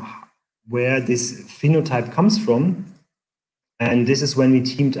where this phenotype comes from. And this is when we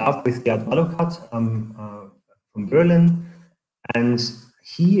teamed up with Gerd Wallokat from Berlin. And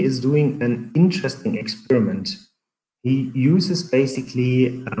he is doing an interesting experiment. He uses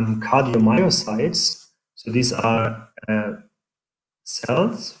basically cardiomyocytes. So these are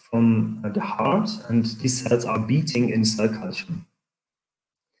cells from the heart, and these cells are beating in cell culture.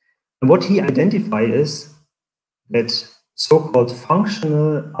 And what he identified is that so-called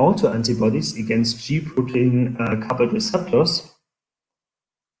functional autoantibodies against G protein coupled receptors,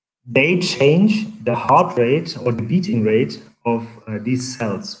 they change the heart rate or the beating rate of these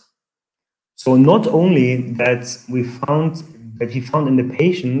cells. So not only that he found in the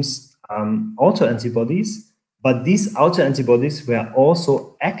patients autoantibodies, but these autoantibodies were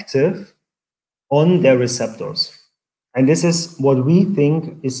also active on their receptors. And this is what we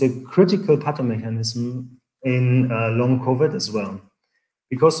think is a critical pathomechanism in long COVID as well,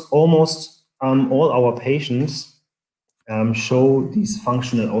 because almost all our patients show these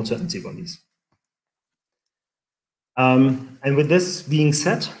functional autoantibodies. And with this being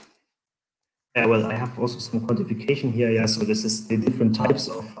said, well, I have also some quantification here. Yeah, so this is the different types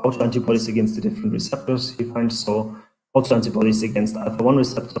of autoantibodies against the different receptors you find. So autoantibodies against alpha-1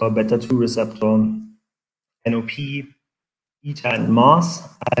 receptor, beta-2 receptor, NOP, eta, and MAS.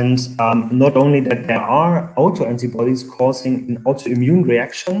 And not only that there are autoantibodies causing an autoimmune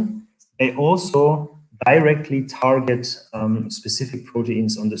reaction, they also directly target specific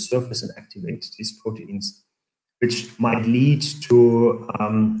proteins on the surface and activate these proteins, which might lead to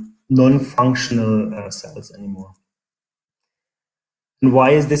non-functional cells anymore. And why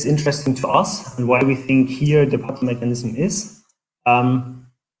is this interesting to us, and why we think here the pathomechanism is?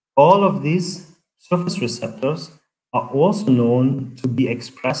 All of these surface receptors are also known to be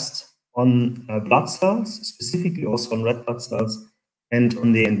expressed on blood cells, specifically also on red blood cells and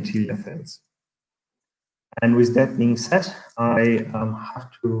on the endothelial cells. And with that being said, I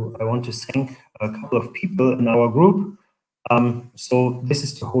want to thank a couple of people in our group. So this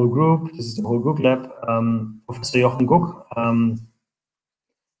is the whole group. This is the whole group lab. Professor Jochen Guck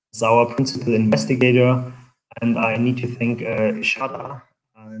is our principal investigator, and I need to thank Ishada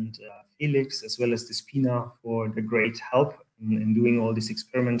and Felix, as well as Despina, for the great help in doing all these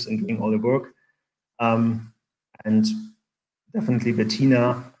experiments and doing all the work. And definitely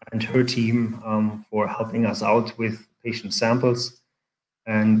Bettina and her team for helping us out with patient samples.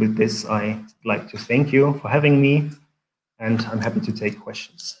 And with this, I'd like to thank you for having me, and I'm happy to take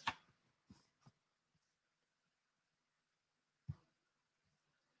questions.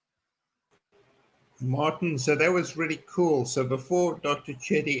 Martin, so that was really cool. So before Dr.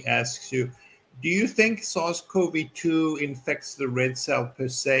 Chetty asks you, do you think SARS-CoV-2 infects the red cell per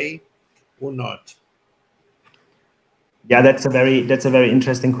se or not? Yeah, that's a very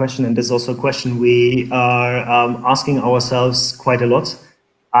interesting question, and this is also a question we are asking ourselves quite a lot.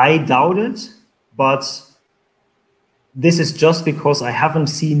 I doubt it, but this is just because I haven't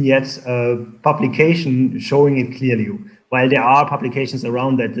seen yet a publication showing it clearly. While there are publications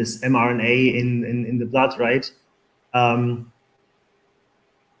around that, this mRNA in the blood, right?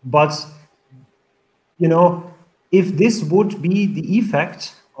 But you know, if this would be the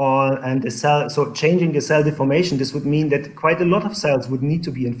effect and the cell, so changing the cell deformation, this would mean that quite a lot of cells would need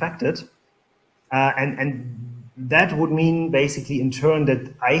to be infected, and that would mean basically in turn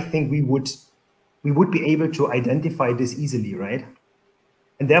that I think we would be able to identify this easily, right?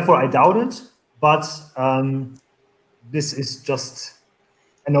 And therefore I doubt it, but this is just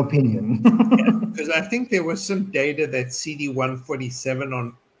an opinion. Because I think there was some data that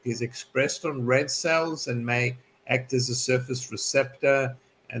CD147 is expressed on red cells and may act as a surface receptor,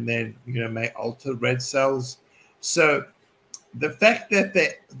 and then may alter red cells. So the fact that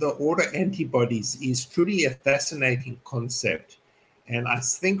the autoantibodies is truly a fascinating concept. And I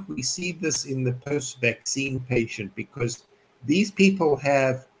think we see this in the post-vaccine patient, because these people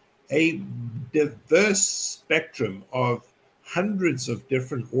have a diverse spectrum of hundreds of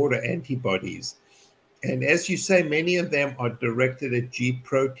different autoantibodies. And as you say, many of them are directed at G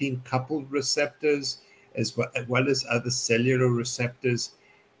protein coupled receptors, as well as other cellular receptors.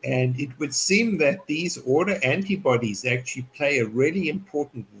 And it would seem that these autoantibodies actually play a really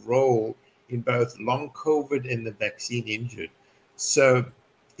important role in both long COVID and the vaccine injured. So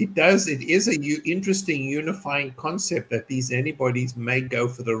it is a interesting unifying concept that these antibodies may go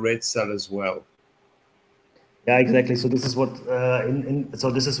for the red cell as well. Yeah, exactly. So this is what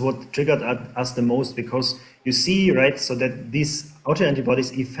this is what triggered us the most, because you see, right, so that these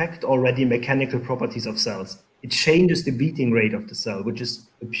autoantibodies affect already mechanical properties of cells. It changes the beating rate of the cell, which is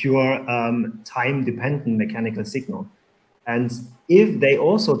a pure time-dependent mechanical signal. And if they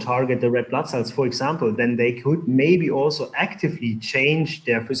also target the red blood cells, for example, then they could maybe also actively change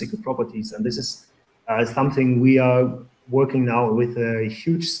their physical properties. And this is something we are working now with a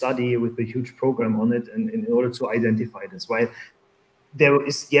huge study, with a huge program on it, and in order to identify this. While there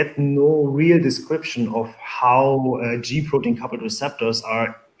is yet no real description of how G protein coupled receptors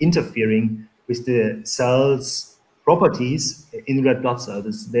are interfering with the cell's properties in red blood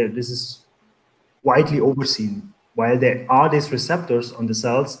cells. This is widely overseen. While there are these receptors on the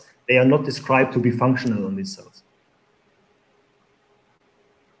cells, they are not described to be functional on these cells.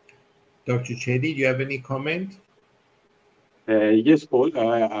 Dr. Chetty, do you have any comment? Yes, Paul.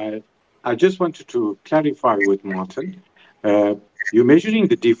 I just wanted to clarify with Martin. You're measuring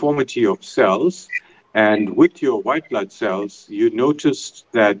the deformity of cells, and with your white blood cells, you noticed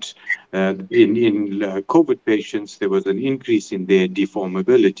that in COVID patients, there was an increase in their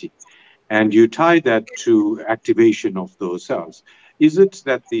deformability. And you tie that to activation of those cells. Is it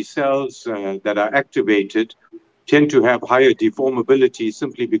that the cells that are activated tend to have higher deformability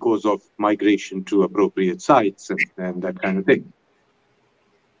simply because of migration to appropriate sites and that kind of thing?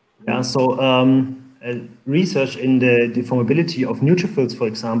 Yeah, so research in the deformability of neutrophils, for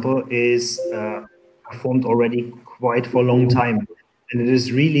example, is performed already quite for a long time. And it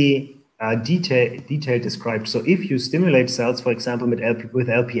is really detailed described. So if you stimulate cells, for example, with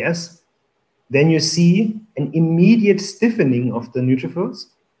LPS, then you see an immediate stiffening of the neutrophils,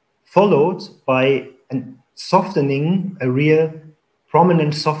 followed by a softening, a real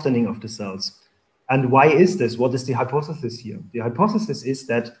prominent softening of the cells. And why is this? What is the hypothesis here? The hypothesis is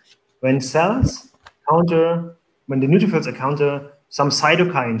that when the neutrophils encounter some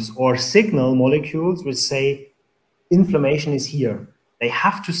cytokines or signal molecules which say inflammation is here, they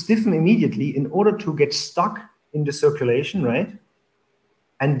have to stiffen immediately in order to get stuck in the circulation, right?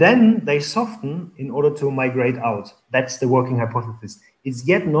 And then they soften in order to migrate out. That's the working hypothesis. It's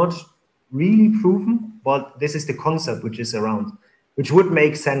yet not really proven, but this is the concept which is around, which would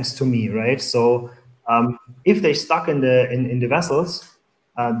make sense to me, right? So if they stuck in the vessels,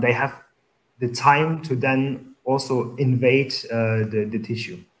 they have the time to then also invade the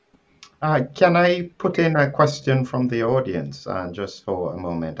tissue. Can I put in a question from the audience just for a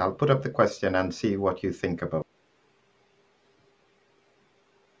moment? I'll put up the question and see what you think about it.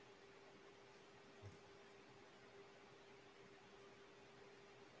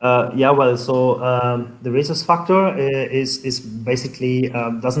 Yeah, well, so the rhesus factor is basically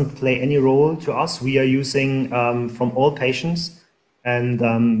doesn't play any role to us. We are using from all patients, and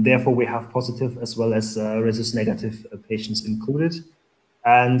therefore we have positive as well as rhesus negative patients included.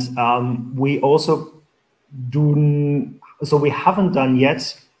 And we also we haven't done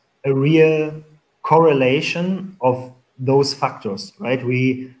yet a real correlation of those factors, right?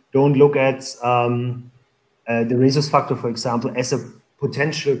 We don't look at the rhesus factor, for example, as a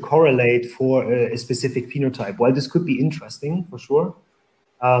potential correlate for a specific phenotype. While this could be interesting for sure,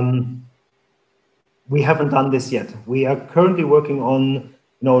 we haven't done this yet. We are currently working on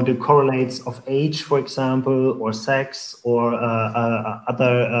the correlates of age, for example, or sex, or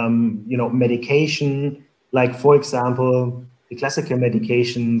other medication, like for example the classical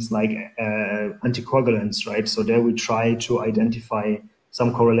medications like anticoagulants, right? So there we try to identify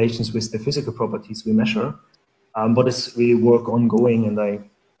some correlations with the physical properties we measure. But it's really work ongoing, and I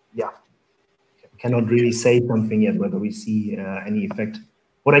cannot really say something yet whether we see any effect.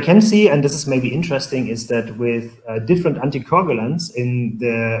 What I can see, and this is maybe interesting, is that with different anticoagulants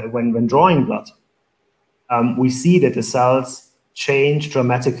when drawing blood, we see that the cells change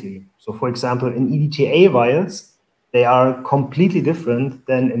dramatically. So, for example, in EDTA vials, they are completely different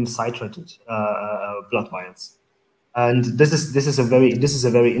than in citrated blood vials, and this is a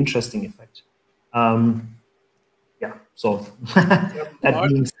very interesting effect. Yeah, so that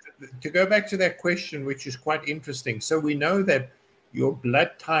means to go back to that question, which is quite interesting. So we know that your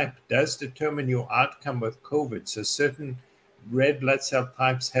blood type does determine your outcome with COVID. So certain red blood cell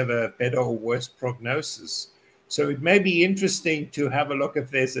types have a better or worse prognosis. So it may be interesting to have a look if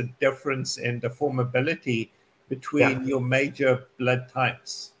there's a difference in deformability between your major blood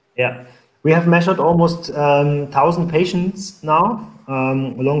types. Yeah. We have measured almost 1,000 patients now,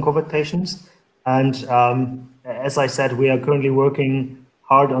 long COVID patients, and as I said, we are currently working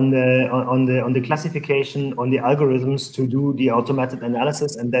hard on the classification, on the algorithms to do the automated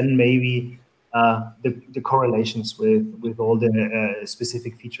analysis, and then maybe the correlations with all the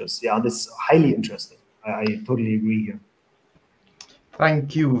specific features. Yeah, this is highly interesting. I totally agree here.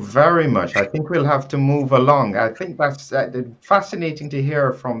 Thank you very much. I think we'll have to move along. I think that's fascinating to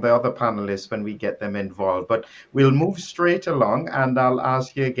hear from the other panelists when we get them involved. But we'll move straight along, and I'll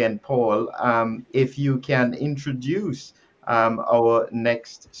ask you again, Paul, if you can introduce our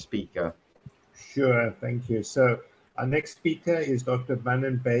next speaker. Sure, thank you. So our next speaker is Dr.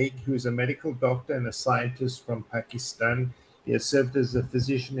 Banan Baig, who is a medical doctor and a scientist from Pakistan. He has served as a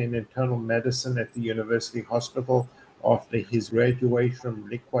physician in internal medicine at the University Hospital after his graduation from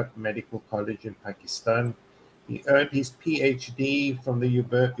Liquid Medical College in Pakistan. He earned his PhD from the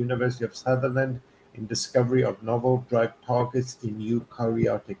University of Sutherland in discovery of novel drug targets in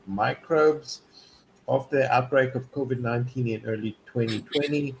eukaryotic microbes. After the outbreak of COVID-19 in early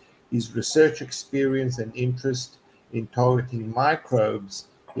 2020, his research experience and interest in targeting microbes,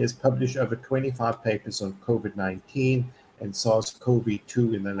 he has published over 25 papers on COVID-19 and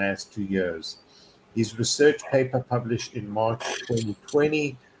SARS-CoV-2 in the last 2 years. His research paper published in March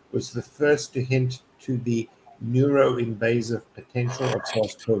 2020 was the first to hint to the neuroinvasive potential of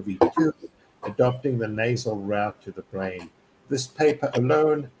SARS-CoV-2, adopting the nasal route to the brain. This paper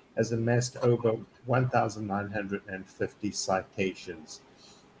alone has amassed over 1,950 citations.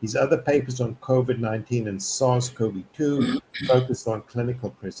 His other papers on COVID-19 and SARS-CoV-2 focused on clinical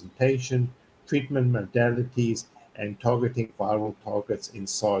presentation, treatment modalities, and targeting viral targets in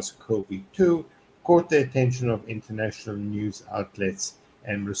SARS-CoV-2, caught the attention of international news outlets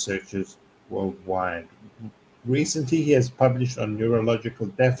and researchers worldwide. Recently, he has published on neurological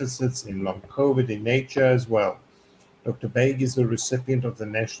deficits in long COVID in Nature as well. Dr. Baig is the recipient of the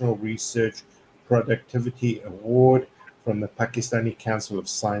National Research Productivity Award from the Pakistani Council of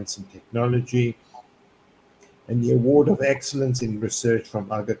Science and Technology and the Award of Excellence in Research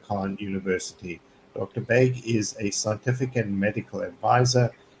from Aga Khan University. Dr. Baig is a scientific and medical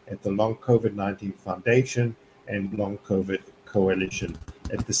advisor at the Long COVID-19 Foundation and Long COVID Coalition.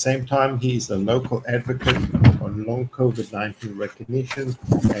 At the same time, he is a local advocate on long COVID-19 recognition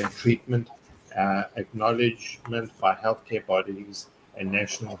and treatment, acknowledgement by healthcare bodies and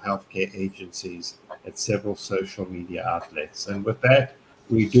national healthcare agencies at several social media outlets. And with that,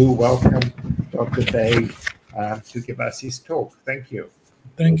 we do welcome Dr. Baig to give us his talk. Thank you.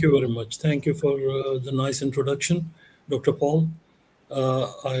 Thank you very much. Thank you for the nice introduction, Dr. Paul.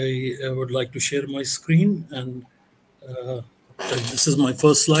 I would like to share my screen, and this is my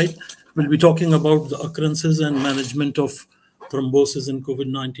first slide. We'll be talking about the occurrences and management of thrombosis in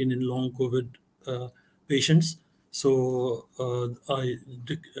COVID-19 in long COVID patients. So I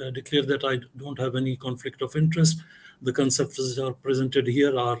declare that I don't have any conflict of interest. The concepts that are presented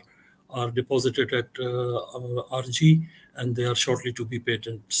here are deposited at RG, and they are shortly to be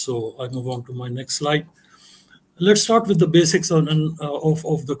patented. So I move on to my next slide. Let's start with the basics of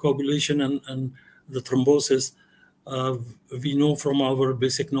the coagulation and the thrombosis. We know from our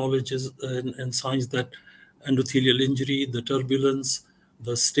basic knowledge in science that endothelial injury, the turbulence,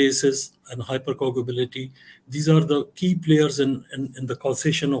 the stasis, and hypercoagulability, these are the key players in the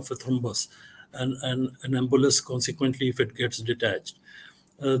causation of a thrombus and an embolus, consequently, if it gets detached.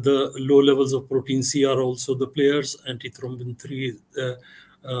 The low levels of protein C are also the players, antithrombin 3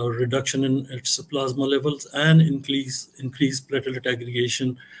 reduction in its plasma levels, and increased platelet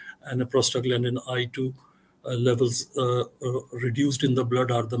aggregation and prostaglandin I2 levels reduced in the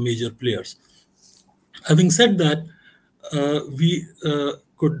blood are the major players. Having said that, we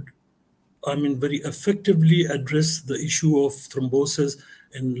could, very effectively address the issue of thrombosis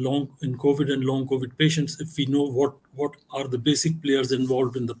in COVID and long COVID patients if we know what are the basic players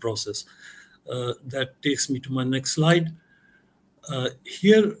involved in the process. That takes me to my next slide.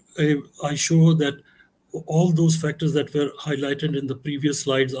 Here I show that all those factors that were highlighted in the previous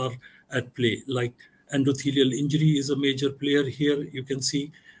slides are at play, like endothelial injury is a major player here, you can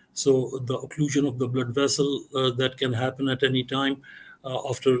see. So the occlusion of the blood vessel that can happen at any time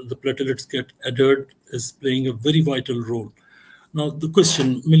after the platelets get adhered is playing a very vital role. Now the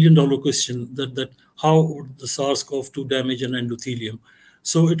question, million-dollar question, that how would the SARS-CoV-2 damage an endothelium?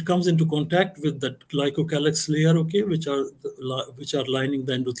 So it comes into contact with that glycocalyx layer, okay, which are lining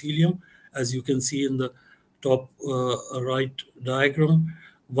the endothelium, as you can see in the top right diagram.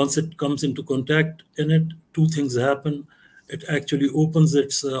 Once it comes into contact in it, two things happen. It actually opens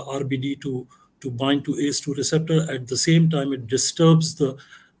its RBD to bind to ACE2 receptor. At the same time, it disturbs the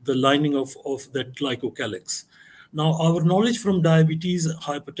the lining of that glycocalyx. Now, our knowledge from diabetes,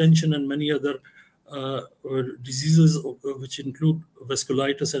 hypertension, and many other diseases, which include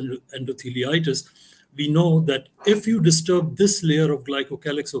vasculitis and endotheliitis, we know that if you disturb this layer of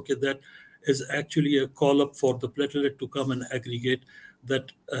glycocalyx, okay, that is actually a call-up for the platelet to come and aggregate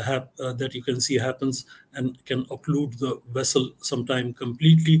that that you can see happens and can occlude the vessel sometime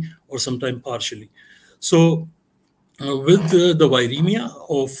completely or sometime partially. So with the viremia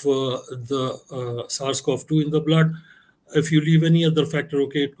of the SARS-CoV-2 in the blood, if you leave any other factor,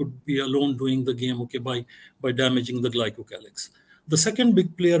 okay, it could be alone doing the game, okay, by damaging the glycocalyx. The second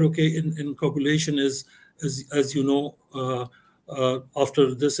big player, okay, in coagulation is as you know,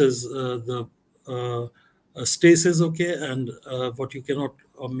 after this is the stasis, okay, and what you cannot,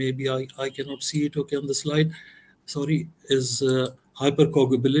 or maybe I cannot see it, okay, on the slide, sorry, is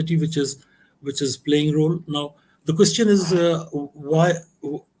hypercoagulability, which is playing role. Now, the question is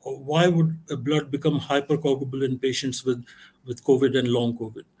why would blood become hypercoagulable in patients with COVID and long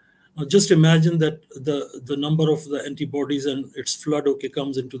COVID? Now, just imagine that the number of the antibodies and its flood, okay,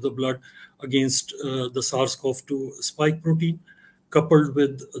 comes into the blood against the SARS-CoV-2 spike protein, coupled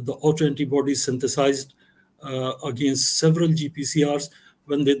with the autoantibodies synthesized against several GPCRs.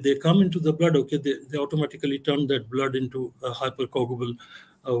 When they come into the blood, okay, they automatically turn that blood into a hypercoagulable,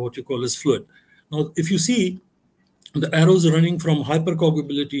 what you call as fluid. Now, if you see the arrows running from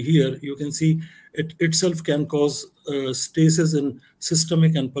hypercoagulability here, you can see it itself can cause stasis in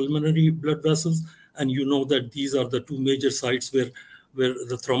systemic and pulmonary blood vessels, and you know that these are the two major sites where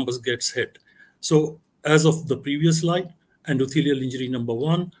the thrombus gets hit. So as of the previous slide, endothelial injury number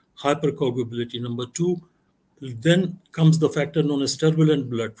 1, hypercoagulability number 2, then comes the factor known as turbulent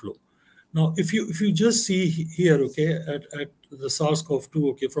blood flow. Now, if you just see here, okay, at the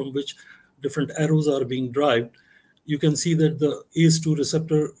SARS-CoV-2, okay, from which different arrows are being derived, you can see that the ACE2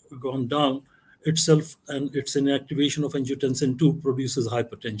 receptor gone down itself, and its inactivation of angiotensin 2 produces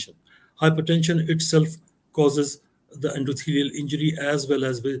hypertension. Hypertension itself causes the endothelial injury as well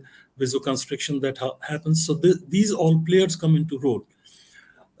as vasoconstriction that happens. So these all players come into role.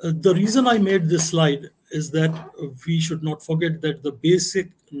 The reason I made this slide is that we should not forget that the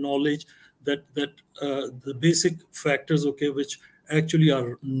basic knowledge, that the basic factors, okay, which actually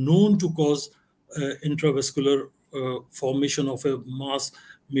are known to cause intravascular formation of a mass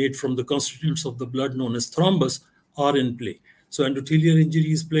made from the constituents of the blood known as thrombus are in play. So endothelial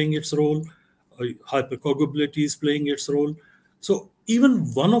injury is playing its role, hypercoagulability is playing its role. So even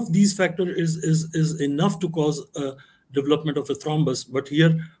one of these factors is enough to cause development of a thrombus, but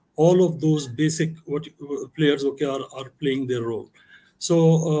here all of those basic players, okay, are playing their role.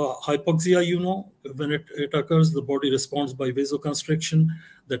 So hypoxia, you know, when it occurs, the body responds by vasoconstriction.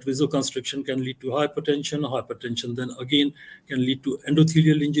 That vasoconstriction can lead to hypertension. Hypertension then again can lead to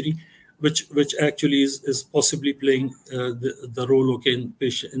endothelial injury, which actually is possibly playing the role, okay,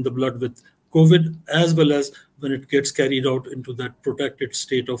 in the blood with COVID, as well as when it gets carried out into that protected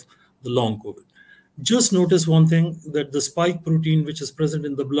state of the long COVID. Just notice one thing, that the spike protein which is present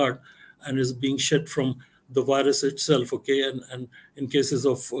in the blood and is being shed from the virus itself, okay, and in cases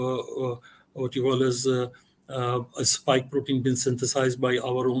of what you call as a spike protein being synthesized by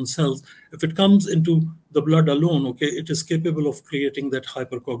our own cells, if it comes into the blood alone, okay, it is capable of creating that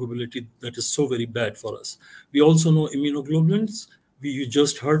hypercoagulability that is so very bad for us. We also know immunoglobulins, you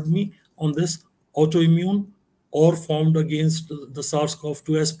just heard me on this, autoimmune or formed against the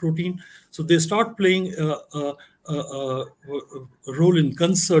SARS-CoV-2 S protein. So they start playing a role in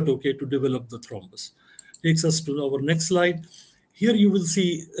concert, okay, to develop the thrombus. Takes us to our next slide. Here you will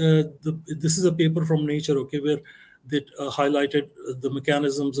see, this is a paper from Nature, okay, where they highlighted the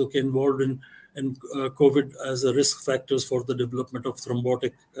mechanisms, okay, involved in COVID as a risk factors for the development of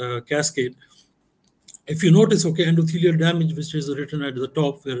thrombotic cascade. If you notice, okay, endothelial damage, which is written at the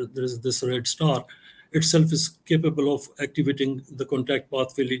top where there is this red star, itself is capable of activating the contact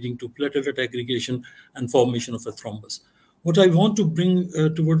pathway leading to platelet aggregation and formation of a thrombus. What I want to bring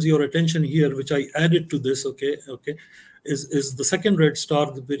towards your attention here, which I added to this, okay, is the second red star,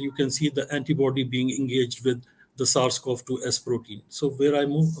 where you can see the antibody being engaged with the SARS-CoV-2 S protein. So where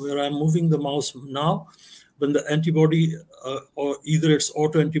I'm moving the mouse now, when the antibody, or either it's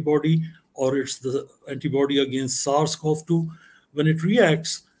autoantibody or it's the antibody against SARS-CoV-2, when it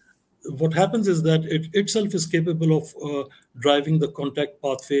reacts, what happens is that it itself is capable of driving the contact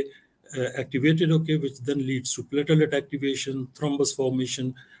pathway activated, okay, which then leads to platelet activation, thrombus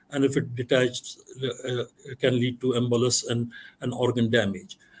formation, and if it detached, can lead to embolus and organ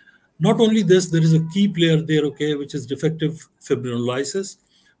damage. Not only this, there is a key player there, okay, which is defective fibrinolysis.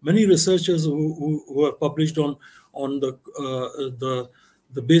 Many researchers who have published on the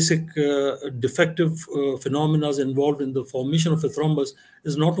the basic defective phenomena involved in the formation of a thrombus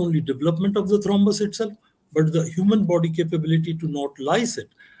is not only development of the thrombus itself, but the human body capability to not lyse it.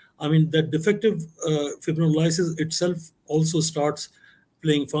 I mean, that defective fibrinolysis itself also starts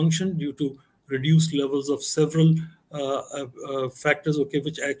playing function due to reduced levels of several factors, okay,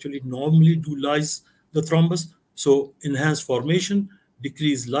 which actually normally do lyse the thrombus. So enhanced formation,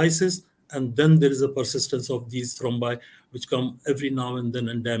 decreased lysis, and then there is a persistence of these thrombi, which come every now and then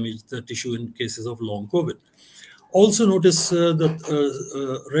and damage the tissue in cases of long COVID. Also notice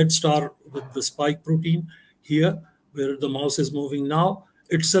the red star with the spike protein here, where the mouse is moving now,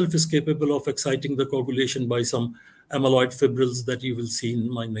 itself is capable of exciting the coagulation by some amyloid fibrils that you will see in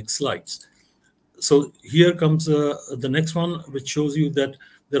my next slides. So here comes the next one, which shows you that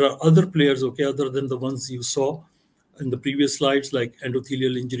there are other players, okay, other than the ones you saw in the previous slides, like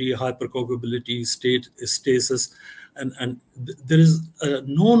endothelial injury, hypercoagulability, stasis, and there is a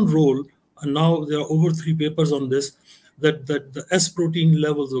known role, and now there are over 3 papers on this, that the S protein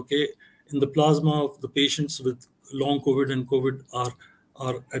levels, okay, in the plasma of the patients with long COVID and COVID are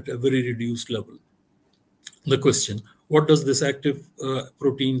at a very reduced level. The question, what does this active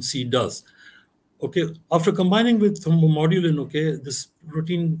protein C does? Okay, after combining with thrombomodulin, okay, this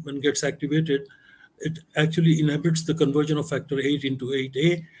protein, when it gets activated, it actually inhibits the conversion of factor 8 into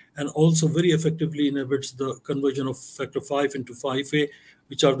 8A, and also very effectively inhibits the conversion of factor 5 into 5A,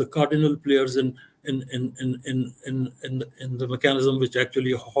 which are the cardinal players in the mechanism which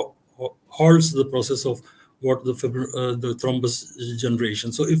actually halts the process of what the thrombus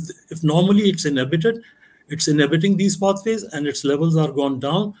generation. So if normally it's inhibiting these pathways and its levels are gone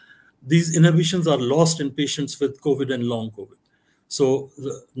down, these inhibitions are lost in patients with COVID and long COVID. So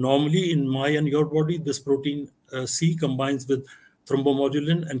normally in my and your body, this protein C combines with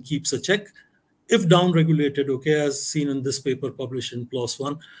thrombomodulin and keeps a check. If downregulated, okay, as seen in this paper published in PLOS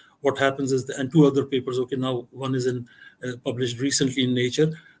One, what happens is, and 2 other papers, okay, now one is published recently in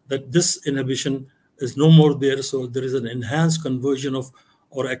Nature, that this inhibition is no more there. So there is an enhanced conversion of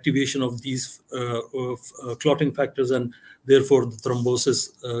or activation of these clotting factors, and therefore the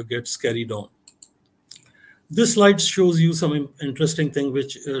thrombosis gets carried on. This slide shows you some interesting thing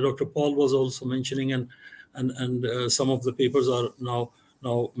which Dr. Paul was also mentioning, and some of the papers are now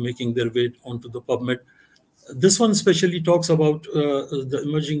making their way onto the PubMed. This one especially talks about the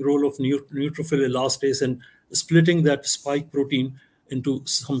emerging role of neutrophil elastase and splitting that spike protein into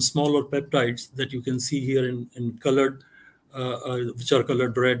some smaller peptides that you can see here in colored, which are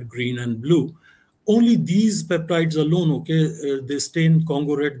colored red, green, and blue. Only these peptides alone, okay, they stain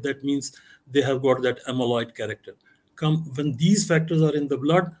Congo red. That means they have got that amyloid character. When these factors are in the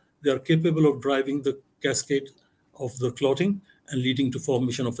blood, they are capable of driving the cascade of the clotting and leading to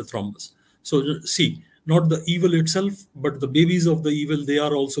formation of a thrombus. So see, not the evil itself, but the babies of the evil, they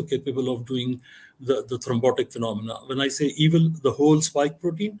are also capable of doing the thrombotic phenomena. When I say evil, the whole spike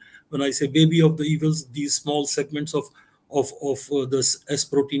protein. When I say baby of the evils, these small segments of this S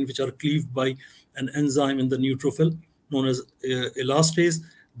protein, which are cleaved by an enzyme in the neutrophil known as elastase,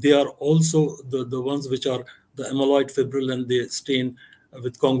 they are also the ones which are the amyloid fibril, and they stain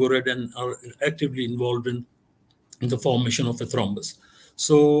with Congo red and are actively involved in the formation of a thrombus.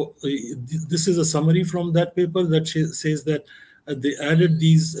 So this is a summary from that paper that says that they added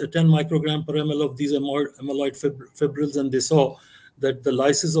these 10 microgram per ml of these amyloid fibrils, and they saw that the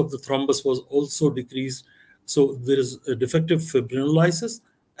lysis of the thrombus was also decreased. So there is a defective fibrinolysis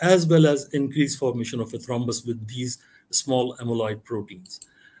as well as increased formation of a thrombus with these small amyloid proteins.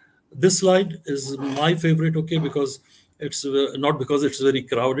 This slide is my favorite, okay, because it's not because it's very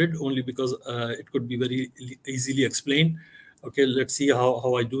crowded, only because it could be very easily explained. Okay, let's see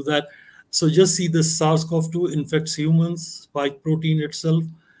how I do that. So just see this SARS-CoV-2 infects humans, spike protein itself.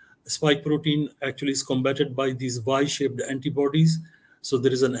 Spike protein actually is combated by these Y-shaped antibodies. So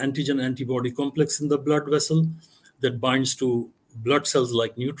there is an antigen-antibody complex in the blood vessel that binds to blood cells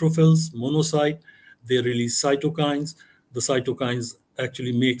like neutrophils, monocyte. They release cytokines. The cytokines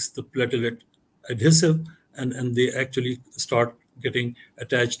actually makes the platelet adhesive, and they actually start getting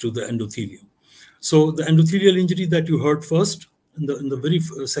attached to the endothelium. So the endothelial injury that you heard first in the very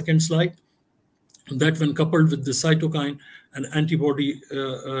second slide, that when coupled with the cytokine and antibody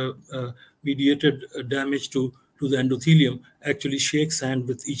mediated damage to the endothelium, actually shakes hand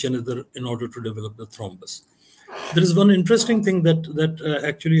with each another in order to develop the thrombus. There is one interesting thing that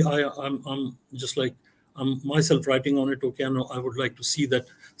actually I'm just like I'm myself writing on it. Okay, I would like to see that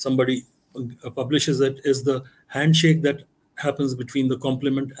somebody publishes it. Is the handshake that happens between the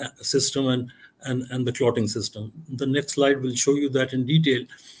complement system and the clotting system. The next slide will show you that in detail.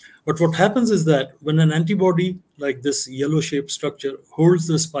 But what happens is that when an antibody like this yellow-shaped structure holds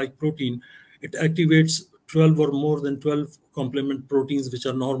the spike protein, it activates 12 or more than 12 complement proteins which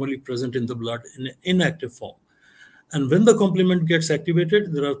are normally present in the blood in an inactive form. And when the complement gets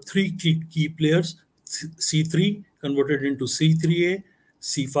activated, there are three key players: C3 converted into C3A,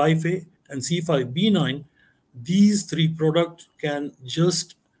 C5A, and C5B9. These three products can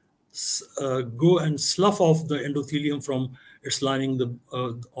just go and slough off the endothelium from its lining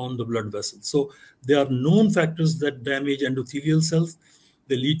on the blood vessels. So they are known factors that damage endothelial cells.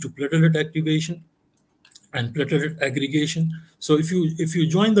 They lead to platelet activation and platelet aggregation. So if you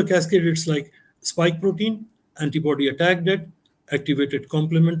join the cascade, it's like spike protein, antibody attacked it, activated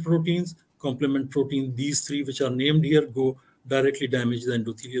complement proteins, these three which are named here go directly damage the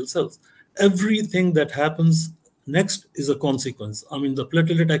endothelial cells. Everything that happens next is a consequence. I mean, the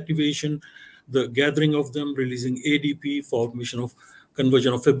platelet activation, the gathering of them, releasing ADP, formation of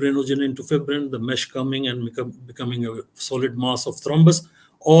conversion of fibrinogen into fibrin, the mesh coming and becoming a solid mass of thrombus,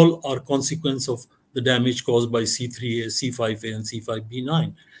 all are consequence of the damage caused by C3A, C5A, and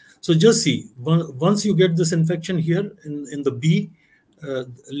C5B9. So just see, once you get this infection here in the B,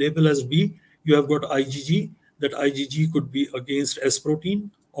 label as B, you have got IgG. That IgG could be against S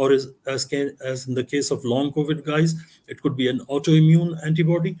protein, or as in the case of long COVID guys, it could be an autoimmune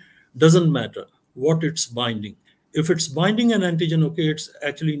antibody. Doesn't matter what it's binding. If it's binding an antigen, okay, it's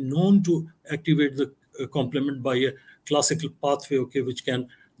actually known to activate the complement by a classical pathway, okay, which can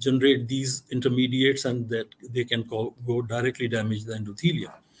generate these intermediates and that they can go directly damage the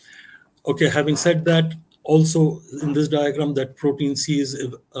endothelium. Okay, having said that, also in this diagram, that protein C is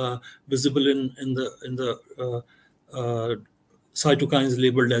visible in the cytokines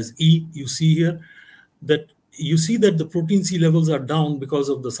labeled as E. You see here that the protein C levels are down because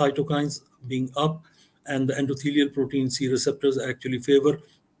of the cytokines being up, and the endothelial protein C receptors actually favor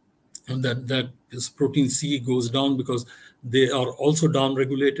that this protein C goes down because they are also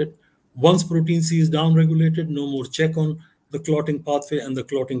down-regulated. Once protein C is down-regulated, no more check on the clotting pathway, and the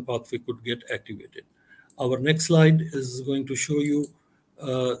clotting pathway could get activated. Our next slide is going to show you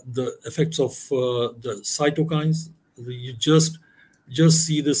the effects of the cytokines. You just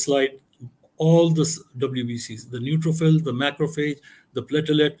see this slide. All the WBCs, the neutrophil, the macrophage, the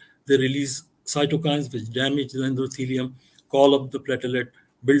platelet, they release cytokines which damage the endothelium, call up the platelet,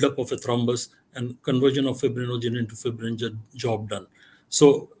 build up of a thrombus, and conversion of fibrinogen into fibrin, job done.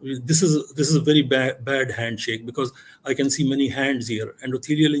 So this is a very bad handshake, because I can see many hands here.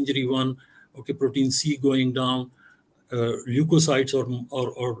 Endothelial injury 1, okay, protein C going down, leukocytes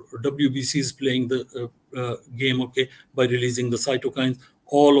or WBCs playing the game, okay, by releasing the cytokines.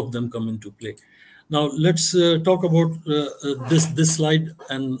 All of them come into play. Now let's talk about this slide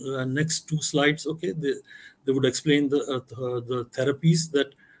and next two slides. Okay, they would explain the therapies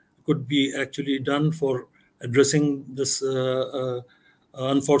that could be actually done for addressing this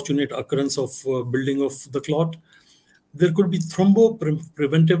unfortunate occurrence of building of the clot. There could be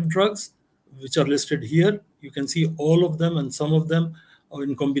thrombopreventive drugs, which are listed here. You can see all of them, and some of them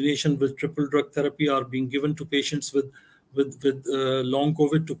in combination with triple drug therapy are being given to patients with long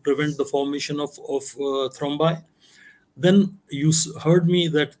COVID to prevent the formation of thrombi. Then you heard me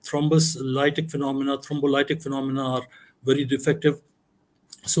that thrombolytic phenomena are very defective.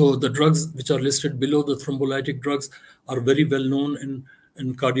 So the drugs which are listed below, the thrombolytic drugs, are very well known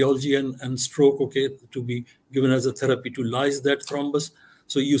in cardiology and stroke, okay, to be given as a therapy to lyse that thrombus.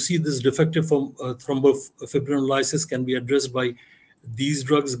 So you see this defective thrombofibrinolysis can be addressed by these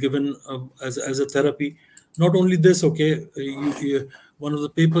drugs given as a therapy. Not only this, okay, one of the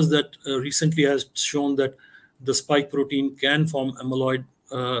papers that recently has shown that the spike protein can form amyloid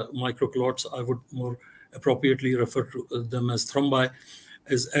microclots, I would more appropriately refer to them as thrombi,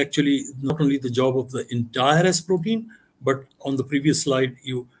 is actually not only the job of the entire S protein, but on the previous slide,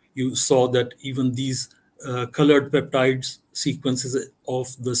 you saw that even these colored peptides sequences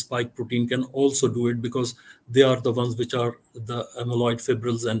of the spike protein can also do it, because they are the ones which are the amyloid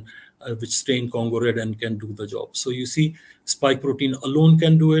fibrils and which stain Congo red and can do the job. So you see, spike protein alone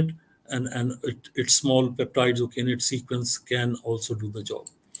can do it, and its small peptides, okay, in its sequence can also do the job.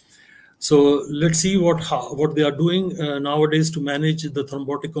 So let's see what they are doing nowadays to manage the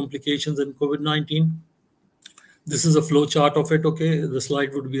thrombotic complications in COVID-19. This is a flow chart of it, okay. The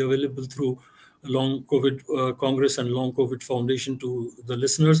slide would be available through Long COVID Congress and Long COVID Foundation to the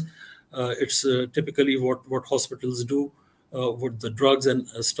listeners. It's typically what hospitals do with the drugs and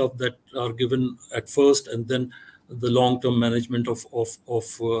stuff that are given at first, and then the long-term management of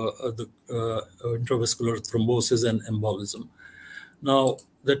the intravascular thrombosis and embolism. Now,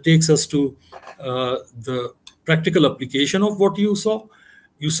 that takes us to the practical application of what you saw.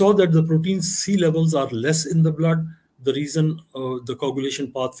 you saw that the protein C levels are less in the blood. The reason the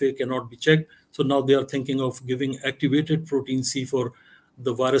coagulation pathway cannot be checked. So now they are thinking of giving activated protein C for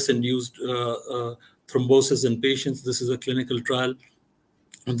the virus-induced thrombosis in patients. This is a clinical trial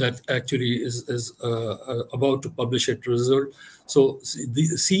that actually is about to publish its result. So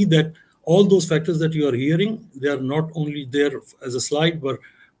see that all those factors that you are hearing, they are not only there as a slide, but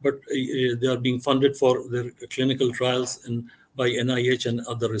they are being funded for their clinical trials by NIH and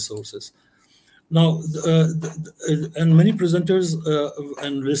other resources. Now, and many presenters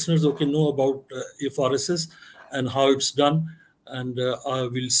and listeners know about apheresis and how it's done, and I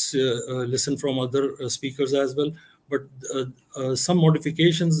will listen from other speakers as well. But some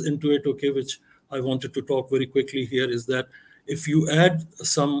modifications into it, which I wanted to talk very quickly here, is that if you add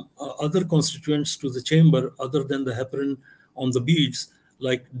some other constituents to the chamber other than the heparin on the beads,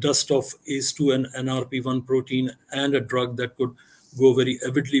 like dust of ACE2 and NRP1 protein and a drug that could go very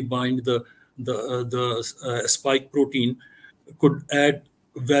avidly bind the spike protein, could add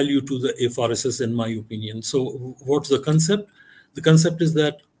value to the apheresis, in my opinion. So what's the concept? The concept is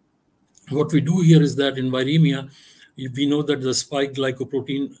that what we do here is that in viremia, we know that the spike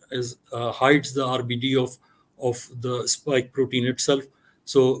glycoprotein hides the RBD of the spike protein itself.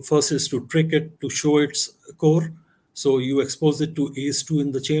 So first is to trick it to show its core. So you expose it to ACE2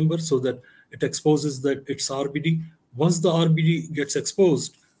 in the chamber so that it exposes that its RBD. Once the RBD gets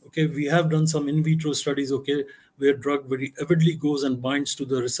exposed, we have done some in vitro studies, where drug very avidly goes and binds to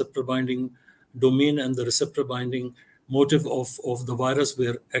the receptor binding domain and the receptor binding motif of the virus,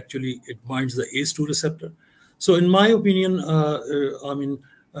 where actually it binds the ACE2 receptor. So in my opinion,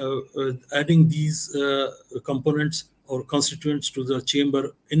 adding these components or constituents to the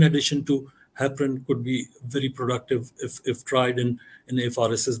chamber in addition to heparin could be very productive if tried in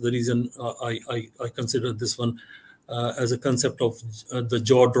apheresis. The reason I consider this one as a concept of the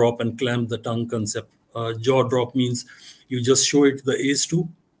jaw drop and clamp the tongue concept. Jaw drop means you just show it the ACE2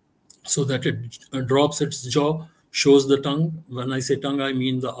 so that it drops its jaw, shows the tongue. When I say tongue, I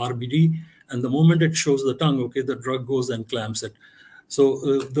mean the RBD. And the moment it shows the tongue, the drug goes and clamps it.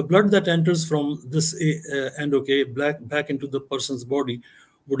 So the blood that enters from this end, back into the person's body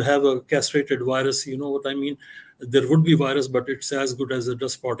would have a castrated virus. You know what I mean? There would be virus, but it's as good as a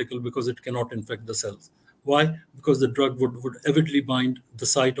dust particle because it cannot infect the cells. Why? Because the drug would avidly bind the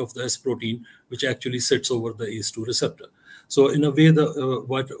site of the S protein, which actually sits over the ACE2 receptor. So in a way,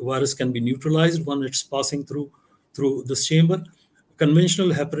 the virus can be neutralized when it's passing through this chamber. Conventional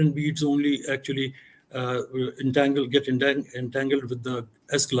heparin beads only actually get entangled with the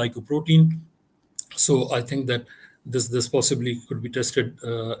S glycoprotein. So I think that this possibly could be tested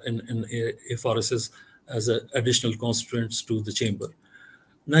in apheresis as additional constituents to the chamber.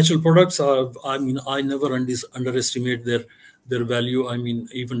 Natural products are, I never underestimate their value.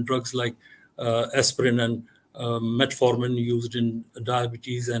 Even drugs like aspirin and metformin used in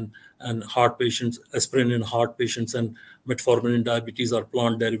diabetes and heart patients, aspirin in heart patients and metformin in diabetes are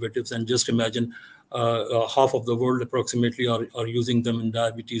plant derivatives. And just imagine half of the world approximately are using them in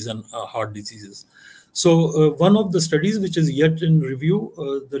diabetes and heart diseases. So one of the studies which is yet in review,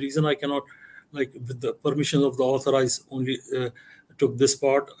 the reason I cannot, with the permission of the author, I only took this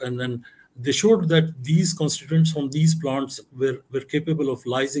part, and then they showed that these constituents from these plants were capable of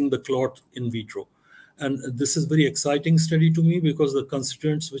lysing the clot in vitro. And this is very exciting study to me because the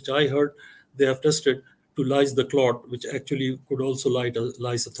constituents which I heard they have tested to lyse the clot, which actually could also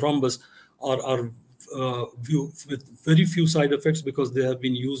lyse a thrombus, are with very few side effects because they have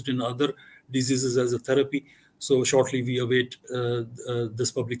been used in other diseases as a therapy. So shortly we await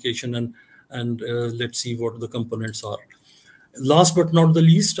this publication and let's see what the components are. Last but not the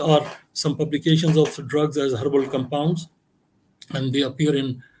least are some publications of drugs as herbal compounds, and they appear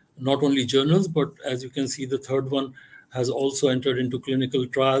in not only journals, but as you can see, the third one has also entered into clinical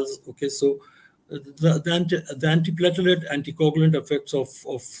trials. So the antiplatelet, anticoagulant effects of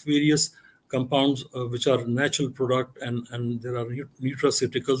various compounds which are natural product and there are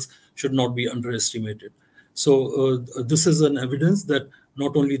nutraceuticals should not be underestimated. So this is an evidence that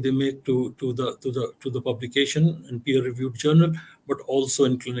not only they make to the publication in peer-reviewed journal, but also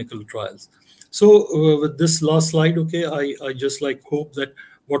in clinical trials. So with this last slide, I just hope that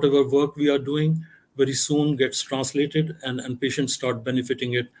whatever work we are doing very soon gets translated and patients start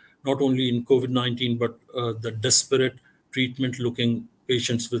benefiting it, not only in COVID-19, but the desperate treatment-looking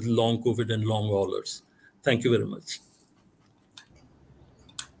patients with long COVID and long haulers. Thank you very much.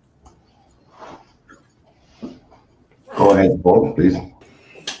 Go ahead, Paul, please.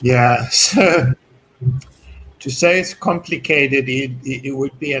 Yeah, so to say it's complicated, it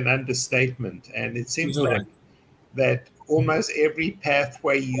would be an understatement. And it seems like that almost every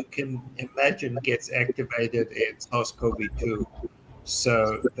pathway you can imagine gets activated in SARS-CoV-2,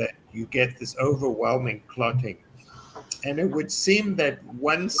 so that you get this overwhelming clotting. And it would seem that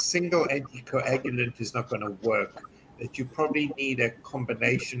one single anticoagulant is not going to work, that you probably need a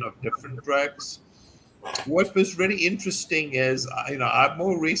combination of different drugs. What was really interesting is, I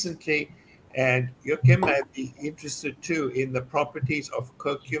more recently, and Joachim may be interested too, in the properties of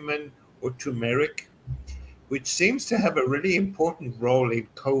curcumin or turmeric, which seems to have a really important role in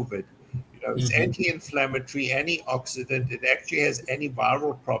COVID. It's anti-inflammatory, antioxidant. It actually has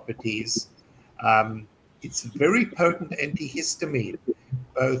antiviral properties. It's a very potent antihistamine.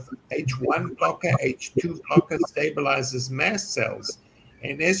 Both H1 blocker, H2 blocker stabilizes mast cells.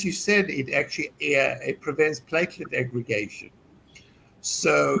 And as you said, it actually it prevents platelet aggregation.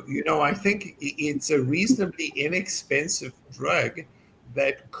 So, I think it's a reasonably inexpensive drug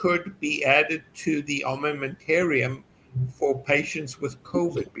that could be added to the armamentarium for patients with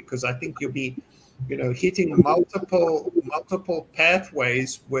COVID, because I think you'll be, hitting multiple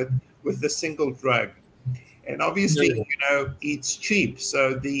pathways with the single drug. And obviously, it's cheap.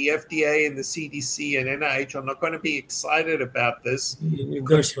 So the FDA and the CDC and NIH are not going to be excited about this.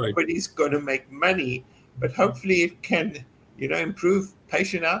 That's right. Everybody's going to make money, but hopefully it can, improve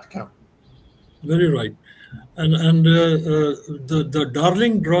patient outcome. Very right. And the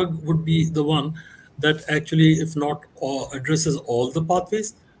darling drug would be the one that actually, if not addresses all the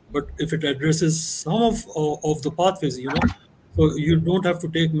pathways, but if it addresses some of the pathways, so you don't have to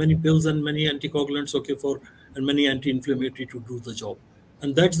take many pills and many anticoagulants, and many anti-inflammatory to do the job.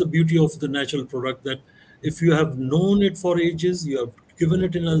 And that's the beauty of the natural product, that if you have known it for ages, you have given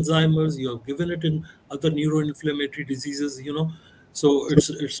it in Alzheimer's, you have given it in other neuroinflammatory diseases, so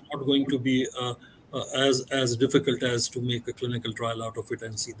it's not going to be as difficult as to make a clinical trial out of it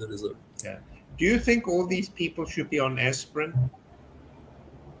and see the result. Yeah. Do you think all these people should be on aspirin?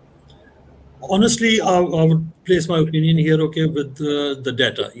 Honestly, I would place my opinion here, with the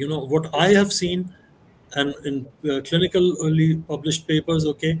data. What I have seen, and in clinical early published papers,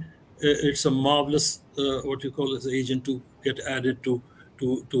 it's a marvelous what you call as agent to get added to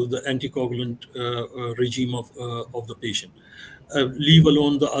the anticoagulant regime of the patient. Leave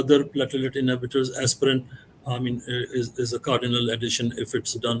alone the other platelet inhibitors. Aspirin, is a cardinal addition if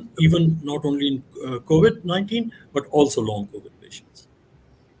it's done, even not only in COVID-19, but also long COVID patients.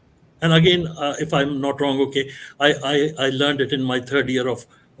 And again, if I'm not wrong, I learned it in my third year of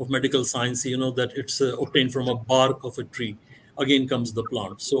medical science, that it's obtained from a bark of a tree. Again comes the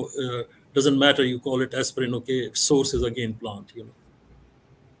plant. So doesn't matter, you call it aspirin, its source is again plant,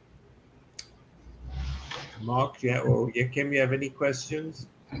 Mark, or Joachim, you have any questions?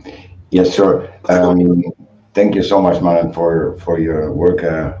 Yes, sure. Thank you so much, Martin, for your work.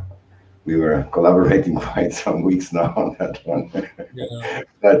 We were collaborating quite some weeks now on that one. Yeah.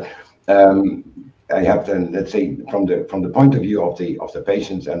 But I have to, let's say, from the point of view of the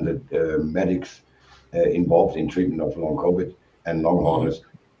patients and the medics involved in treatment of long COVID and long haulers,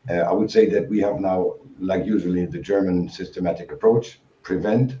 I would say that we have now, like usually the German systematic approach,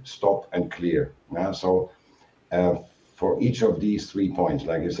 prevent, stop, and clear. So for each of these 3 points,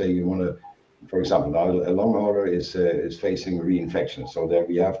 like you say, you want to, for example, now a long hauler is facing reinfection. So there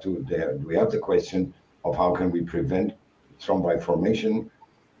we have the question of how can we prevent thrombi formation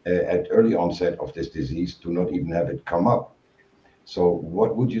at early onset of this disease, to not even have it come up. So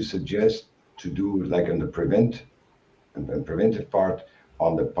what would you suggest to do, like in the preventive part,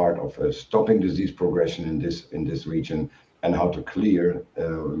 on the part of stopping disease progression in this region, and how to clear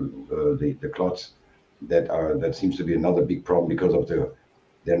the clots that seems to be another big problem, because of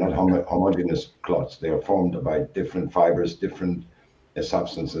they're not homogeneous clots. They are formed by different fibers, different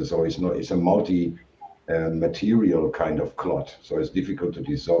substances. So it's a multi material kind of clot, so it's difficult to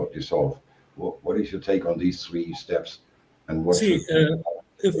dissolve. What is your take on these 3 steps, and what? See,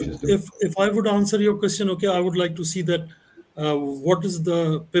 if I would answer your question, I would like to see that what is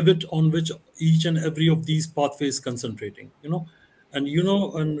the pivot on which each and every of these pathways concentrating, and and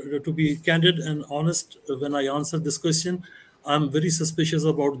to be candid and honest, when I answer this question, I'm very suspicious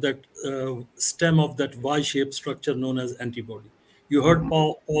about that stem of that Y-shaped structure known as antibody. You heard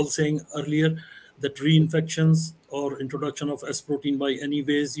Paul saying earlier that reinfections or introduction of S protein by any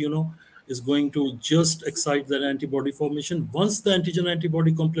ways, is going to just excite that antibody formation. Once the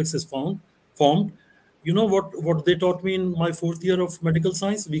antigen-antibody complex is formed, what they taught me in my 4th year of medical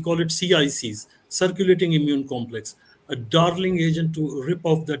science, we call it CICs, circulating immune complex, a darling agent to rip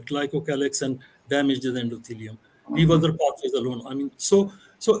off that glycocalyx and damage the endothelium. Leave other pathways alone. So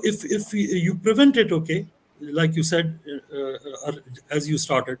if you prevent it, like you said, as you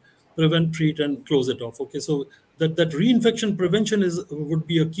started, prevent, treat, and close it off. So that reinfection prevention would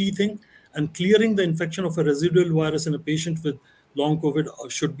be a key thing, and clearing the infection of a residual virus in a patient with long COVID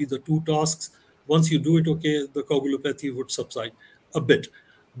should be the two tasks. Once you do it, okay, the coagulopathy would subside a bit.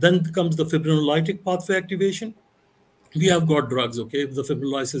 Then comes the fibrinolytic pathway activation. We have got drugs, okay, if the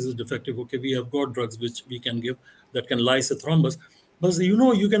fibrinolysis is defective, okay, we have got drugs which we can give that can lyse a thrombus. But you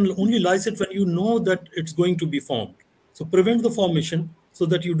know, you can only lyse it when you know that it's going to be formed. So prevent the formation so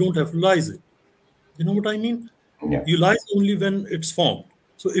that you don't have to lyse it. You know what I mean? Yeah. You lyse only when it's formed.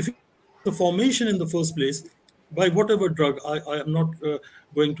 So if the formation in the first place, by whatever drug, I am not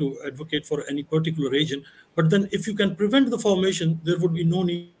going to advocate for any particular agent, but then if you can prevent the formation, there would be no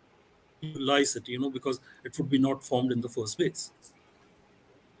need to lyse it, you know, because it would be not formed in the first place.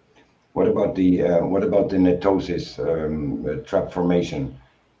 What about the netosis trap formation?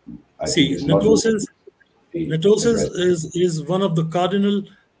 Netosis is one of the cardinal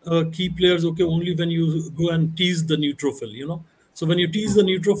key players, okay, only when you go and tease the neutrophil, you know. So when you tease the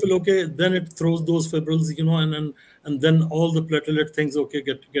neutrophil, okay, then it throws those fibrils, you know, and then all the platelet things, okay,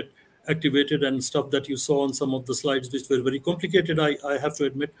 get activated and stuff that you saw on some of the slides, which were very complicated, I have to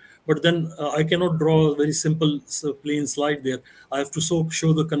admit. But then I cannot draw a very simple, plain slide there. I have to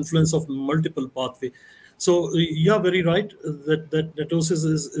show the confluence of multiple pathway. So yeah, very right, that netosis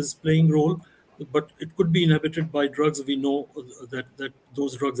is playing role, but it could be inhibited by drugs. We know that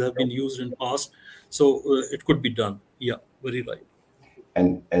those drugs have been used in past, so it could be done. Yeah, very right.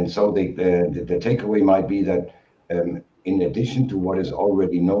 And so the takeaway might be that in addition to what is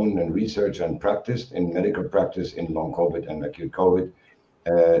already known and researched and practiced in medical practice in long COVID and acute COVID,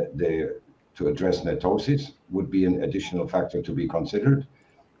 to address netosis would be an additional factor to be considered.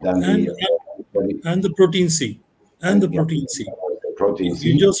 And the protein C. And the protein C. Protein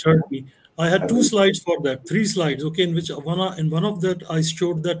C. You just heard me. I had 2 slides for that, 3 slides, okay, in which in one of that I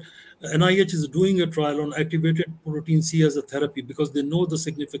showed that NIH is doing a trial on activated protein C as a therapy because they know the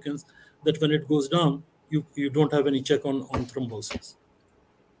significance that when it goes down, you don't have any check on thrombosis.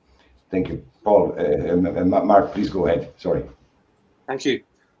 Thank you. Paul, Mark, please go ahead. Sorry. Thank you.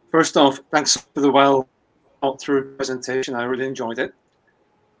 First off, thanks for the well thought through presentation. I really enjoyed it.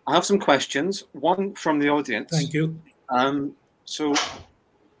 I have some questions, one from the audience. Thank you. So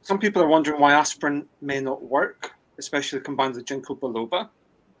some people are wondering why aspirin may not work, especially combined with ginkgo biloba.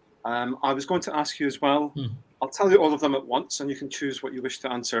 I was going to ask you as well. I'll tell you all of them at once, and you can choose what you wish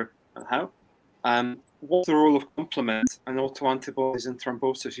to answer and how. What's the role of complement and autoantibodies in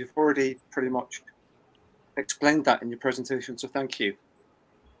thrombosis? You've already pretty much explained that in your presentation, so thank you.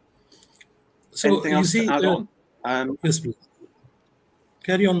 So anything else to add on? Yes, please.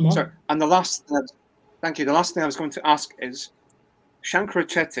 Carry on, Mark. Sorry. And the last, thank you. The last thing I was going to ask is, Shankara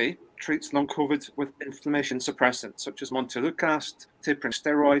Chetty treats long COVID with inflammation suppressants such as montelukast, tapering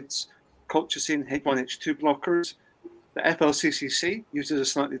steroids, colchicine, H1H2 blockers. The FLCCC uses a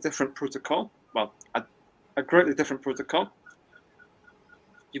slightly different protocol. Well, a greatly different protocol.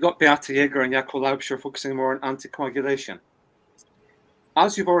 You've got Beate Jäger and Jakob Laubscher focusing more on anticoagulation.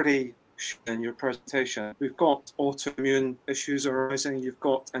 As you've already shown in your presentation, we've got autoimmune issues arising. You've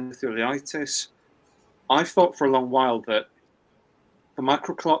got endotheliitis. I've thought for a long while that the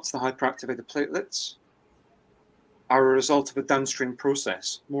microclots, the hyperactivated platelets, are a result of a downstream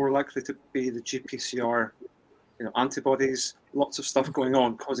process, more likely to be the GPCR, antibodies, lots of stuff going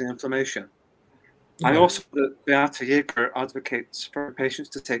on causing inflammation. Yeah. I also, Beate Jäger advocates for patients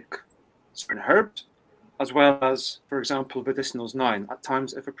to take certain herbs, as well as, for example, Vedicinals9 at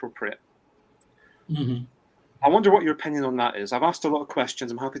times if appropriate. I wonder what your opinion on that is. I've asked a lot of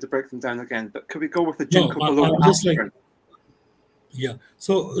questions. I'm happy to break them down again, but could we go with the ginkgo biloba aspirin? Yeah.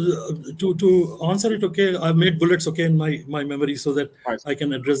 So to answer it, okay, I've made bullets, okay, in my memory so that I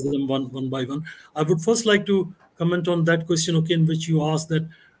can address them one by one. I would first like to comment on that question, okay, in which you asked that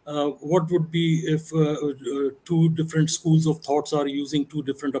what would be if 2 different schools of thoughts are using 2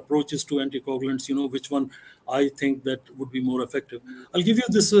 different approaches to anticoagulants, which one I think that would be more effective. I'll give you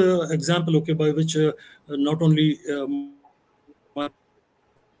this example, okay, by which not only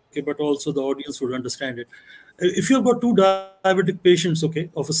but also the audience would understand it. If you've got 2 diabetic patients, okay,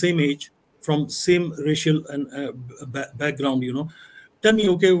 of the same age, from same racial and background, tell me,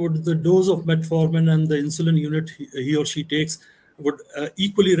 okay, would the dose of metformin and the insulin unit he or she takes would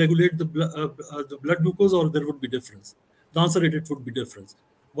equally regulate the blood glucose, or there would be difference? The answer is it would be difference.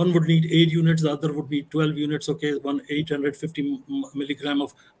 One would need 8 units, the other would need 12 units, okay, one 850 milligram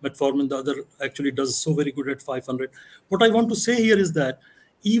of metformin, the other actually does so very good at 500. What I want to say here is that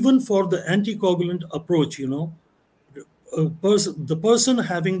even for the anticoagulant approach, the person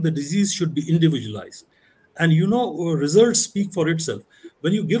having the disease should be individualized. And, results speak for itself.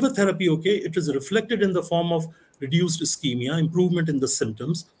 When you give a therapy, okay, it is reflected in the form of reduced ischemia, improvement in the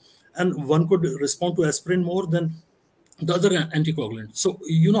symptoms, and one could respond to aspirin more than the other anticoagulant. So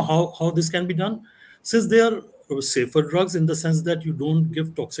you know how this can be done? Since they are safer drugs in the sense that you don't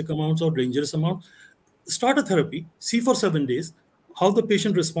give toxic amounts or dangerous amounts, start a therapy, see for 7 days how the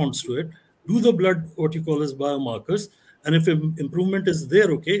patient responds to it, do the blood, what you call as biomarkers, and if improvement is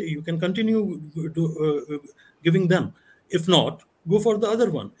there, okay, you can continue giving them. If not, go for the other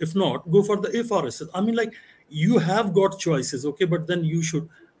one. If not, go for the apheresis. I mean, like, you have got choices, okay, but then you should,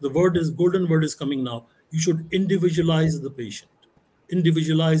 the golden word is coming now, you should individualize the patient,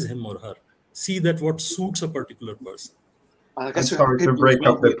 individualize him or her, see that what suits a particular person. I I'm sorry to break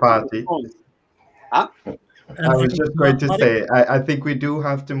up the party. I was just going to say, I think we do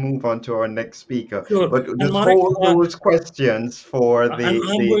have to move on to our next speaker. Sure. But just Marik, hold those questions for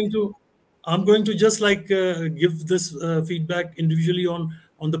I'm going to just like give this feedback individually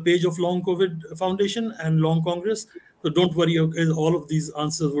on the page of Long COVID Foundation and Long Congress. So don't worry, okay, all of these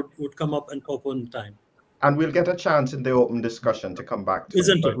answers would come up and pop on time. And we'll get a chance in the open discussion to come back to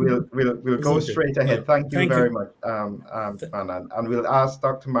Isn't it. But we'll go straight ahead. Thank you very much, Manan. And we'll ask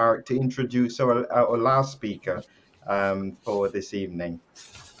Dr. Marik to introduce our last speaker for this evening.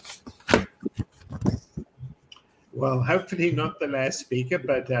 Well, hopefully not the last speaker,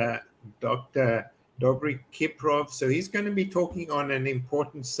 but Dr. Dobry Kiprov. So he's going to be talking on an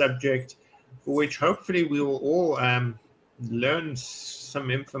important subject for which hopefully we will all learn some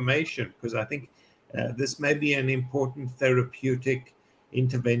information, because I think this may be an important therapeutic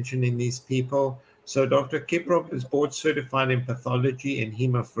intervention in these people. So Dr. Kiprov is board certified in pathology and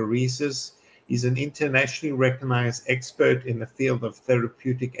hemopheresis. He's an internationally recognized expert in the field of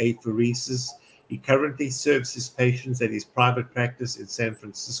therapeutic apheresis. He currently serves his patients at his private practice in San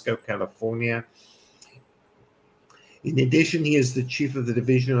Francisco, California. In addition, he is the chief of the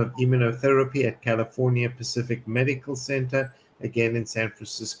Division of Immunotherapy at California Pacific Medical Center, again in San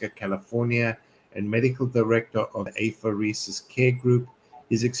Francisco, California, and medical director of the Apheresis Care Group.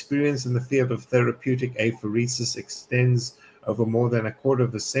 His experience in the field of therapeutic apheresis extends over more than a quarter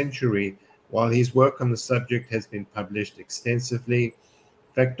of a century, while his work on the subject has been published extensively. In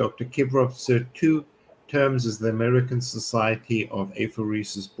fact, Dr. Kiprov served 2 terms as the American Society of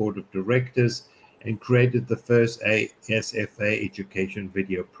Apheresis Board of Directors and created the first ASFA education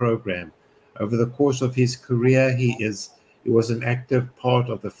video program. Over the course of his career, he was an active part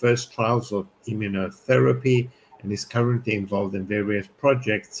of the first trials of immunotherapy and is currently involved in various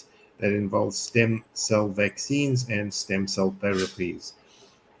projects that involve stem cell vaccines and stem cell therapies.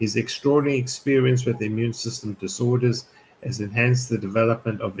 His extraordinary experience with immune system disorders has enhanced the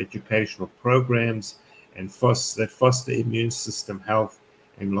development of educational programs and that foster immune system health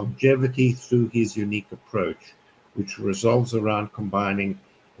and longevity through his unique approach, which revolves around combining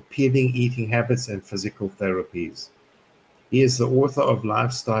appealing eating habits and physical therapies. He is the author of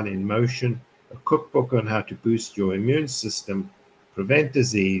Lifestyle in Motion, a cookbook on how to boost your immune system, prevent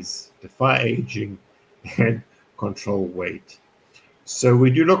disease, defy aging, and control weight. So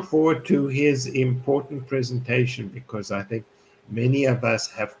we do look forward to his important presentation, because I think many of us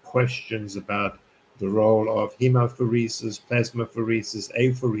have questions about the role of hemopheresis, plasmapheresis,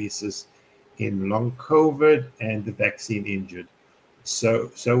 apheresis in long COVID and the vaccine injured. So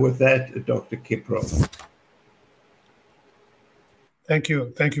with that, Dr. Kiprov. Thank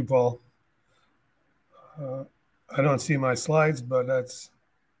you, Paul. I don't see my slides, but that's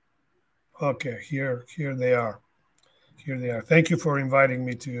okay. Here they are. Here they are. Thank you for inviting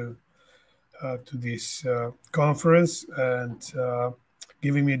me to this conference and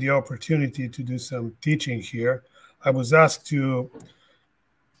giving me the opportunity to do some teaching here. I was asked to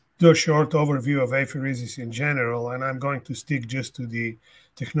do a short overview of apheresis in general, and I'm going to stick just to the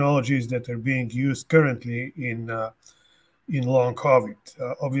technologies that are being used currently in long COVID.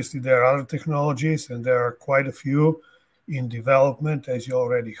 Obviously, there are other technologies, and there are quite a few in development, as you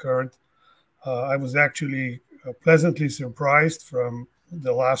already heard. I was actually pleasantly surprised from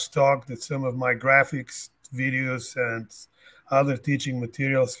the last talk that some of my graphics, videos, and other teaching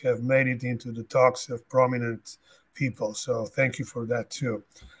materials have made it into the talks of prominent people. So thank you for that too.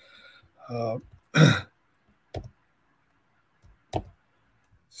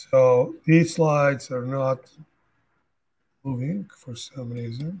 So these slides are not moving for some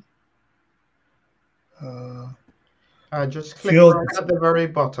reason. Just click right at the very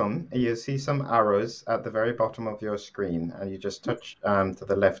bottom. You see some arrows at the very bottom of your screen, and you just touch to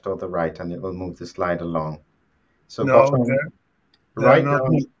the left or the right, and it will move the slide along. So no, bottom, they're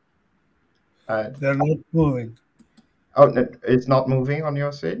not moving. Oh, no, it's not moving on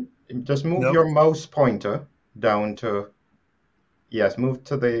your side? Just move your mouse pointer down to, yes, move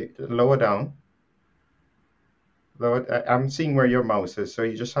to the lower down. Though I'm seeing where your mouse is, so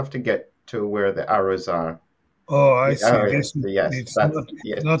you just have to get to where the arrows are. Oh, I see. Oh, This is, yes, it's that's not,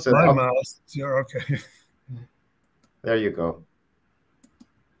 yes. not So my up, mouse. You're okay. there you go.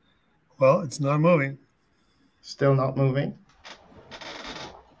 Well, it's not moving. Still not moving.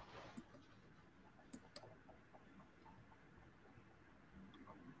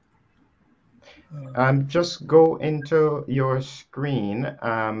 Just go into your screen.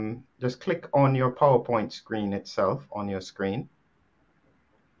 Just click on your PowerPoint screen itself on your screen.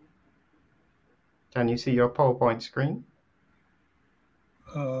 Can you see your PowerPoint screen?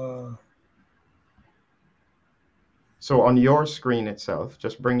 So on your screen itself,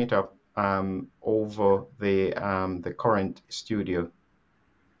 just bring it up over the current studio.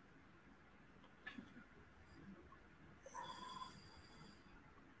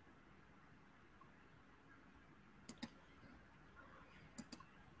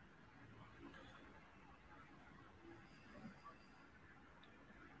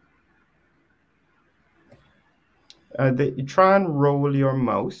 Try and roll your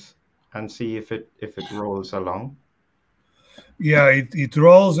mouse and see if it rolls along. Yeah, it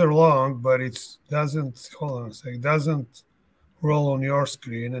rolls along, but it doesn't. Hold on a second. It doesn't roll on your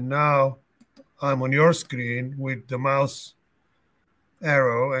screen. And now I'm on your screen with the mouse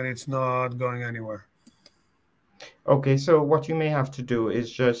arrow, and it's not going anywhere. Okay, so what you may have to do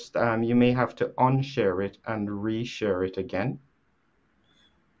is just you may have to unshare it and reshare it again.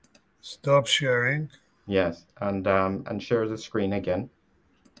 Stop sharing. Yes, and share the screen again.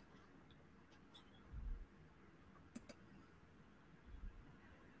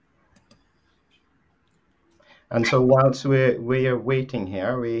 And so whilst we are waiting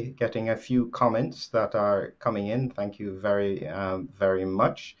here, we're getting a few comments that are coming in. Thank you very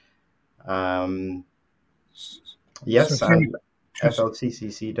much. Yes, So and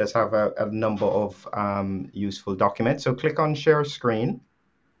FLCCC does have a number of useful documents. So click on share screen,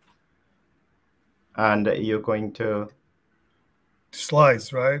 and you're going to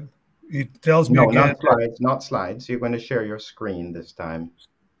slides, right? It tells me no, again. not slides. You're going to share your screen this time.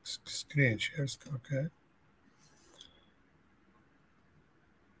 Screen shares, okay.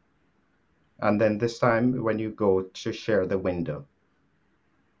 And then this time, when you go to share the window.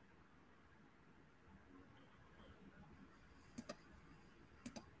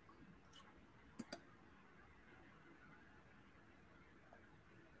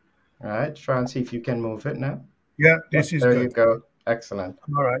 All right, try and see if you can move it now. Yeah, this is there good. There you go. Excellent.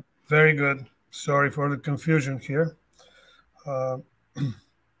 All right, very good. Sorry for the confusion here.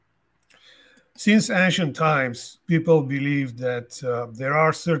 Since ancient times, people believed that there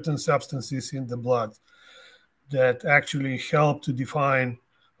are certain substances in the blood that actually help to define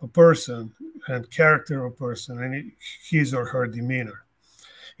a person and character of a person and his or her demeanor.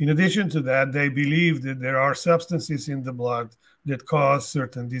 In addition to that, they believe that there are substances in the blood that cause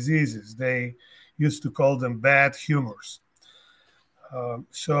certain diseases. They used to call them bad humors.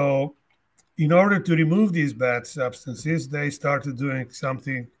 So in order to remove these bad substances, they started doing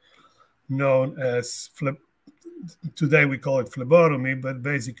something known as, today we call it phlebotomy, but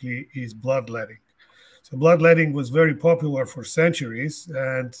basically is bloodletting. So bloodletting was very popular for centuries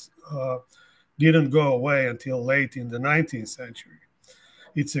and didn't go away until late in the 19th century.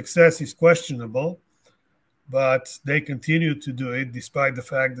 Its success is questionable, but they continued to do it despite the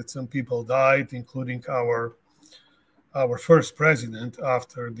fact that some people died, including our first president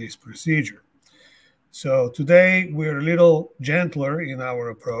after this procedure. So today we're a little gentler in our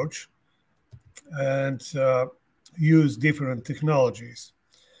approach and use different technologies.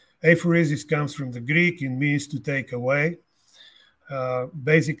 Apheresis comes from the Greek and means to take away.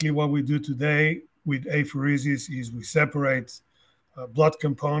 Basically what we do today with apheresis is we separate blood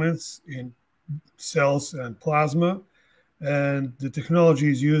components in cells and plasma, and the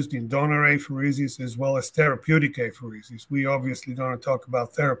technology is used in donor apheresis as well as therapeutic apheresis. We obviously going to talk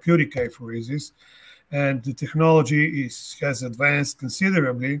about therapeutic apheresis, and the technology has advanced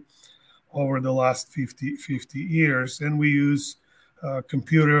considerably over the last 50 years, and we use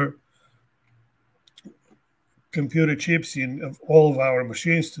computer chips in all of our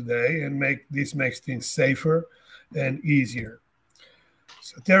machines today, and this makes things safer and easier.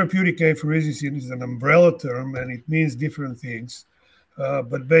 So therapeutic apheresis is an umbrella term, and it means different things.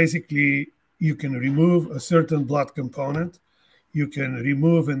 But basically, you can remove a certain blood component, you can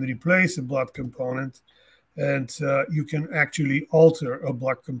remove and replace a blood component, and you can actually alter a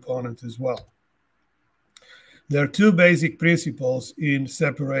blood component as well. There are two basic principles in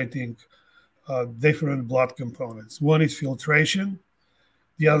separating different blood components. One is filtration,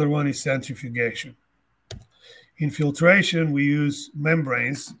 the other one is centrifugation. In filtration, we use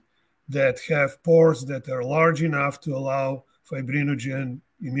membranes that have pores that are large enough to allow fibrinogen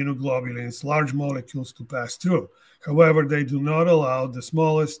immunoglobulins, large molecules, to pass through. However, they do not allow the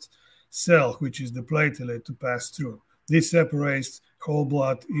smallest cell, which is the platelet, to pass through. This separates whole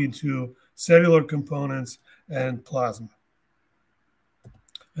blood into cellular components and plasma.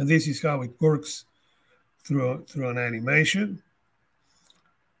 And this is how it works through an animation.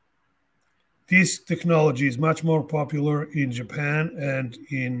 This technology is much more popular in Japan and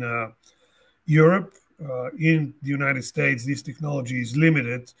in Europe. In the United States, this technology is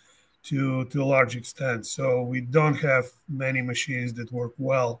limited to a large extent. So we don't have many machines that work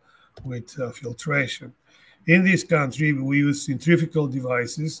well with filtration. In this country, we use centrifugal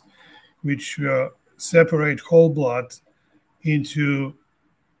devices which separate whole blood into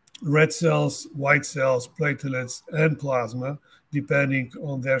red cells, white cells, platelets, and plasma, depending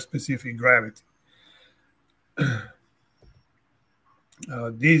on their specific gravity.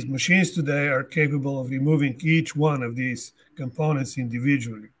 These machines today are capable of removing each one of these components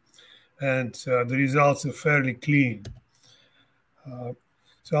individually, and the results are fairly clean.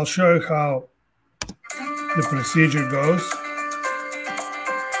 So I'll show you how the procedure goes.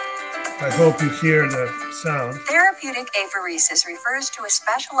 I hope you hear the sound. Therapeutic apheresis refers to a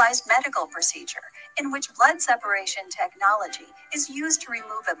specialized medical procedure in which blood separation technology is used to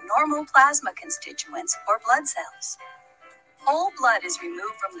remove abnormal plasma constituents or blood cells. Whole blood is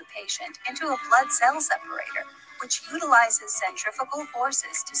removed from the patient into a blood cell separator, which utilizes centrifugal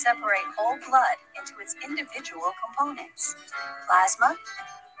forces to separate whole blood into its individual components: plasma,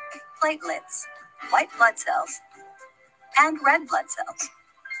 platelets, white blood cells, and red blood cells.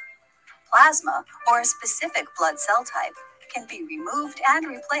 Plasma, or a specific blood cell type, can be removed and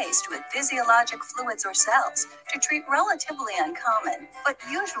replaced with physiologic fluids or cells to treat relatively uncommon, but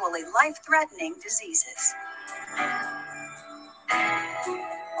usually life-threatening diseases.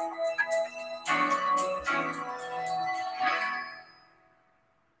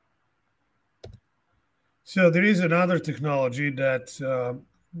 So there is another technology that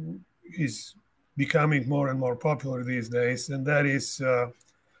is becoming more and more popular these days, and that is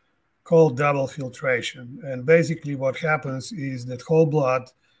called double filtration. And basically what happens is that whole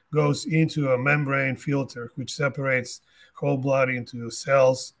blood goes into a membrane filter, which separates whole blood into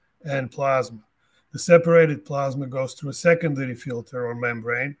cells and plasma. The separated plasma goes through a secondary filter or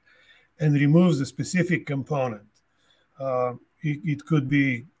membrane and removes a specific component. It could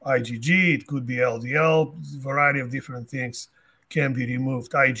be IgG, it could be LDL, a variety of different things can be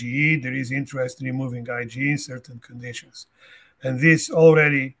removed. IgE, there is interest in removing IgE in certain conditions. And this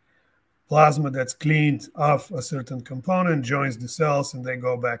already plasma that's cleaned off a certain component joins the cells and they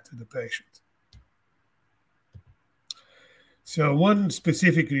go back to the patient. So one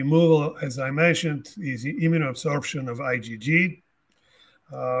specific removal, as I mentioned, is the immunoabsorption of IgG.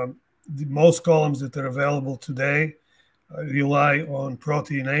 Most columns that are available today rely on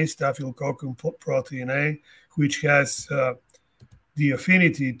protein A, staphylococcus protein A, which has the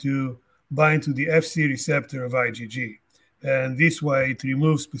affinity to bind to the Fc receptor of IgG. And this way it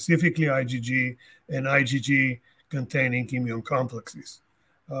removes specifically IgG and IgG containing immune complexes.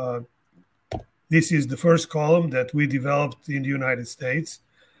 This is the first column that we developed in the United States.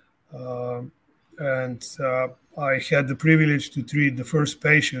 I had the privilege to treat the first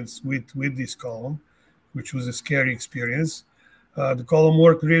patients with this column, which was a scary experience. The column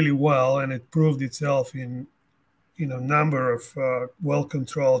worked really well, and it proved itself in a number of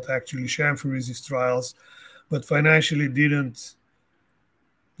well-controlled, actually, sham-resist trials, but financially didn't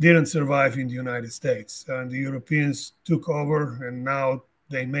survive in the United States. And the Europeans took over, and now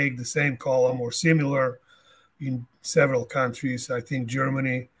they make the same column or similar in several countries. I think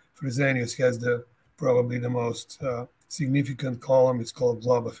Germany, Fresenius, has probably the most significant column. It's called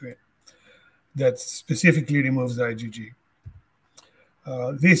Globafin, that specifically removes IgG.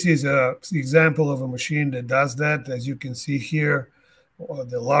 This is an example of a machine that does that. As you can see here,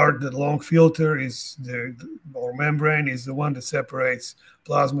 the long filter is or membrane is the one that separates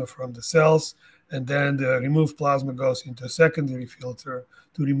plasma from the cells, and then the removed plasma goes into a secondary filter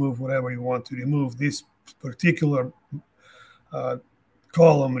to remove whatever you want to remove. This particular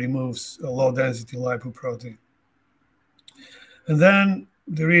column removes a low-density lipoprotein. And then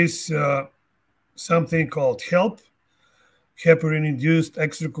there is something called HELP, heparin-induced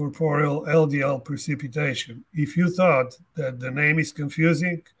extracorporeal LDL precipitation. If you thought that the name is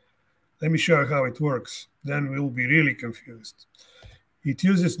confusing, let me show you how it works. Then we'll be really confused. It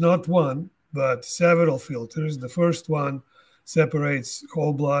uses not one, but several filters. The first one separates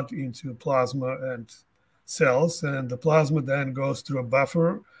whole blood into plasma and cells, and the plasma then goes through a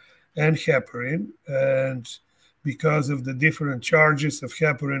buffer and heparin, and because of the different charges of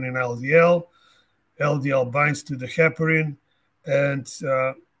heparin and LDL. LDL binds to the heparin, and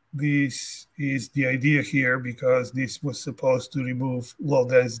this is the idea here because this was supposed to remove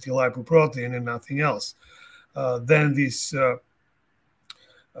low-density lipoprotein and nothing else. Then these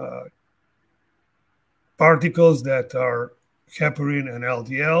particles that are heparin and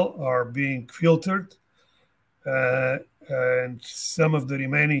LDL are being filtered, and some of the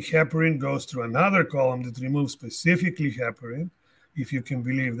remaining heparin goes through another column that removes specifically heparin, if you can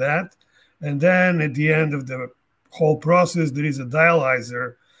believe that. And then at the end of the whole process, there is a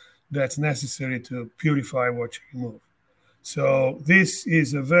dialyzer that's necessary to purify what you remove. So this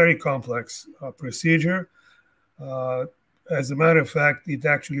is a very complex procedure. As a matter of fact, it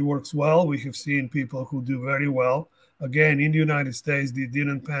actually works well. We have seen people who do very well. Again, in the United States, it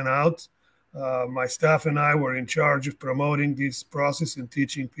didn't pan out. My staff and I were in charge of promoting this process and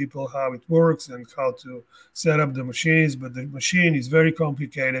teaching people how it works and how to set up the machines. But the machine is very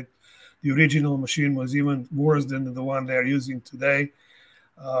complicated. The original machine was even worse than the one they're using today.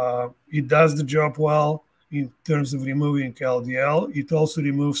 It does the job well in terms of removing LDL. It also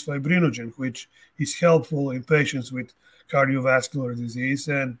removes fibrinogen, which is helpful in patients with cardiovascular disease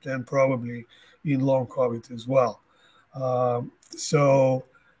and probably in long COVID as well. So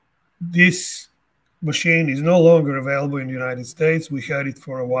this machine is no longer available in the United States. We had it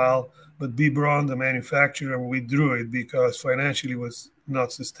for a while, but B. Braun, the manufacturer, withdrew it because financially it was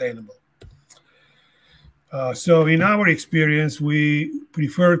not sustainable. So in our experience, we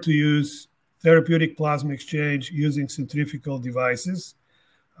prefer to use therapeutic plasma exchange using centrifugal devices.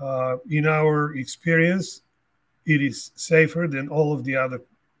 In our experience, it is safer than all of the other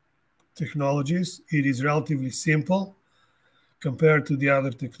technologies. It is relatively simple compared to the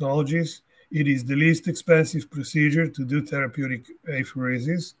other technologies. It is the least expensive procedure to do therapeutic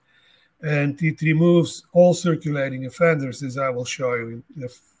apheresis, and it removes all circulating offenders, as I will show you in a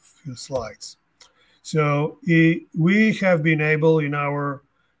few slides. So we have been able, in our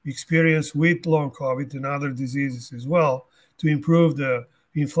experience with long COVID and other diseases as well, to improve the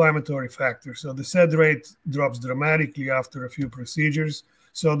inflammatory factor. So the SED rate drops dramatically after a few procedures.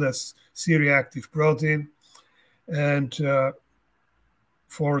 So does C-reactive protein. And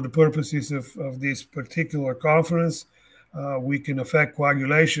for the purposes of this particular conference, we can affect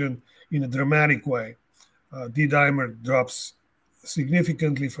coagulation in a dramatic way. D-dimer drops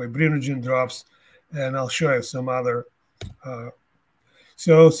significantly, fibrinogen drops, and I'll show you some other.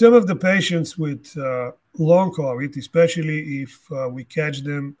 So some of the patients with long COVID, especially if we catch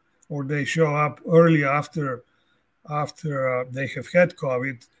them or they show up early after they have had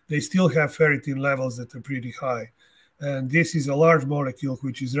COVID, they still have ferritin levels that are pretty high. And this is a large molecule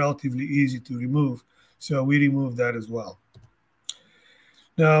which is relatively easy to remove. So we remove that as well.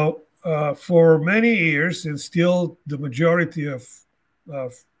 Now, for many years, and still the majority of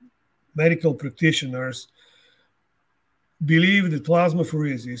medical practitioners believe that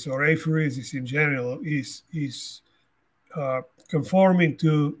plasmapheresis or apheresis in general is conforming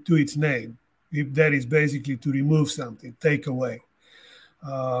to its name. That is basically to remove something, take away.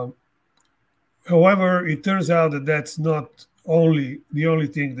 However, it turns out that that's not the only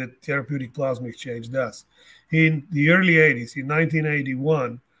thing that therapeutic plasma exchange does. In the early 80s, in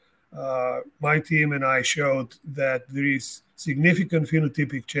 1981, my team and I showed that there is significant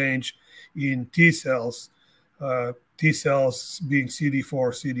phenotypic change in T cells being CD4,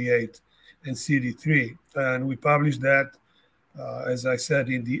 CD8, and CD3. And we published that, as I said,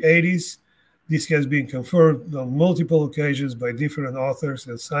 in the 80s. This has been confirmed on multiple occasions by different authors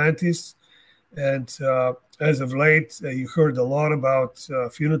and scientists. And as of late, you heard a lot about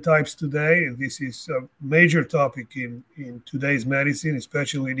phenotypes today. And this is a major topic in today's medicine,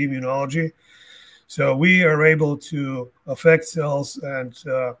 especially in immunology. So we are able to affect cells and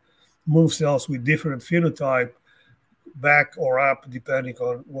move cells with different phenotype back or up, depending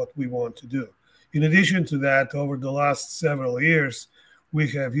on what we want to do. In addition to that, over the last several years, we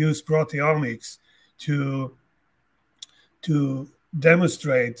have used proteomics to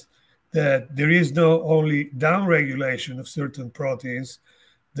demonstrate that there is not only downregulation of certain proteins,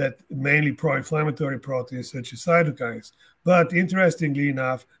 that mainly pro-inflammatory proteins such as cytokines, but interestingly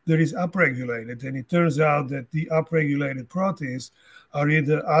enough, there is upregulated, and it turns out that the upregulated proteins are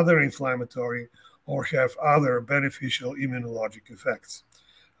either other inflammatory or have other beneficial immunologic effects.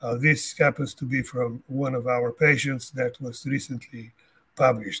 This happens to be from one of our patients that was recently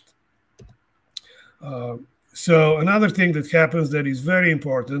published. So another thing that happens that is very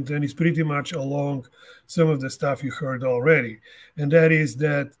important and is pretty much along some of the stuff you heard already, and that is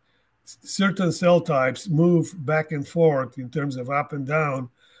that certain cell types move back and forth in terms of up and down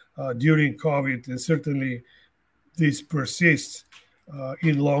during COVID, and certainly this persists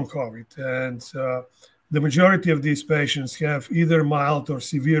in long COVID. And the majority of these patients have either mild or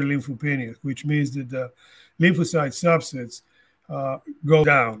severe lymphopenia, which means that the lymphocyte subsets go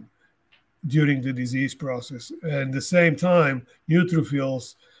down during the disease process. And at the same time,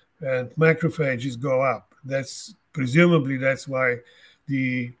 neutrophils and macrophages go up. Presumably that's why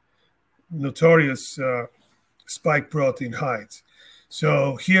the notorious spike protein hides.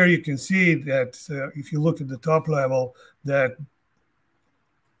 So here you can see that if you look at the top level, that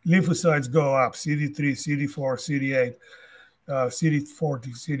lymphocytes go up, CD3, CD4, CD8,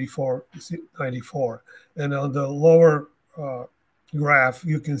 CD40, CD4, CD94. And on the lower graph,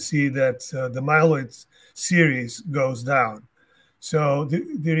 you can see that the myeloid series goes down. So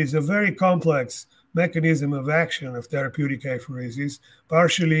there is a very complex mechanism of action of therapeutic apheresis.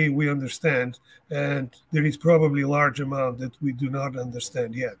 Partially we understand, and there is probably a large amount that we do not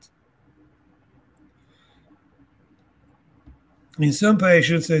understand yet. In some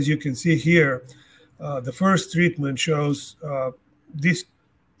patients, as you can see here, the first treatment shows the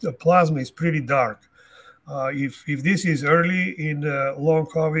plasma is pretty dark. If this is early in long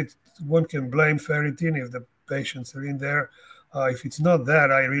COVID, one can blame ferritin if the patients are in there. If it's not that,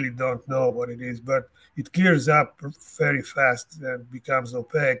 I really don't know what it is, but it clears up very fast and becomes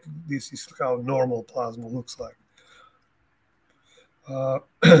opaque. This is how normal plasma looks like.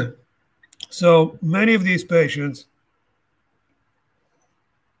 So many of these patients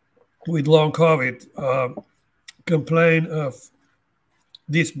with long COVID complain of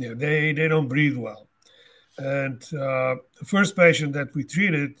dyspnea. They don't breathe well. And the first patient that we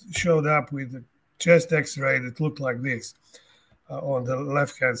treated showed up with a chest X-ray that looked like this. On the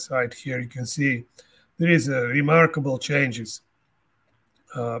left-hand side here, you can see there is remarkable changes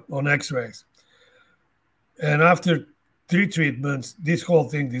on X-rays. And after 3 treatments, this whole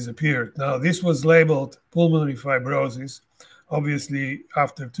thing disappeared. Now, this was labeled pulmonary fibrosis. Obviously,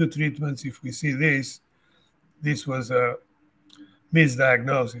 after 2 treatments, if we see this was a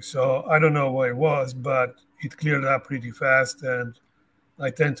misdiagnosis. So I don't know what it was, but it cleared up pretty fast. And I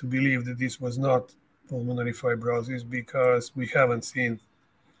tend to believe that this was not pulmonary fibrosis because we haven't seen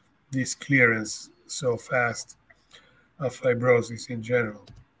this clearance so fast of fibrosis in general.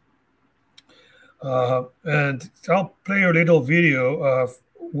 And I'll play a little video of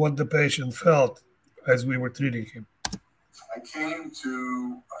what the patient felt as we were treating him. I came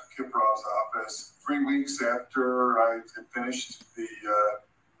to Kiprov's office 3 weeks after I had finished the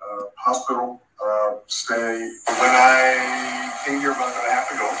hospital stay. When I came here about a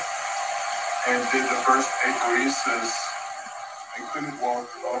half ago and did the first apheresis, I couldn't walk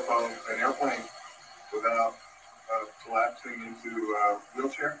off of an airplane without collapsing into a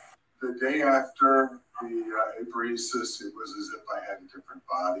wheelchair. The day after the apheresis, it was as if I had a different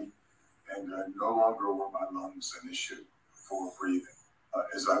body, and no longer were my lungs an issue for breathing,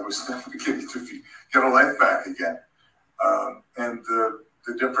 as I was beginning to get a life back again. And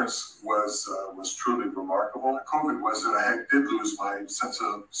the difference was truly remarkable. COVID was that I did lose my sense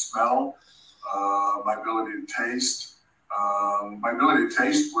of smell, my ability to taste. My ability to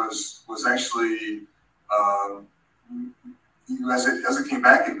taste was actually, as it came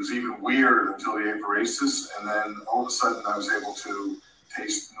back, it was even weird until the apheresis, and then all of a sudden I was able to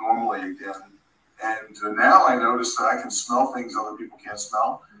taste normally again. And now I notice that I can smell things other people can't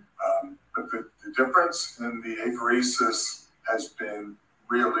smell. But the difference in the apheresis has been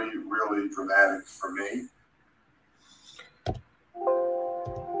really, really dramatic for me.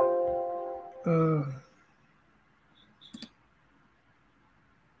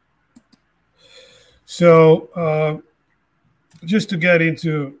 So just to get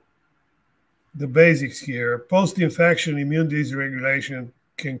into the basics here, post-infection immune dysregulation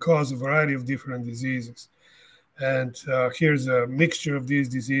can cause a variety of different diseases. And here's a mixture of these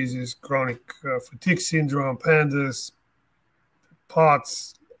diseases: chronic fatigue syndrome, PANDAS,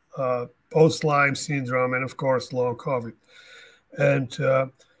 POTS, post-Lyme syndrome, and of course, long COVID. And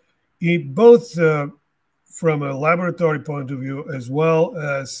both from a laboratory point of view as well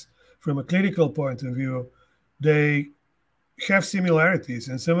as from a clinical point of view, they have similarities,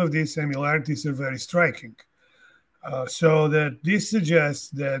 and some of these similarities are very striking. So that this suggests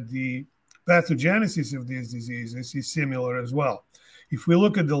that the pathogenesis of these diseases is similar as well. If we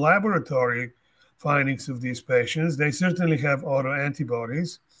look at the laboratory findings of these patients, they certainly have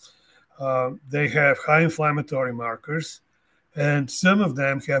autoantibodies. They have high inflammatory markers, and some of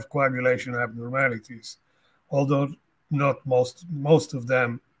them have coagulation abnormalities, although not most of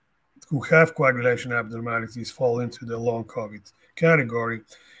them who have coagulation abnormalities fall into the long COVID category,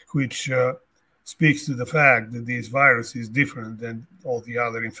 which speaks to the fact that this virus is different than all the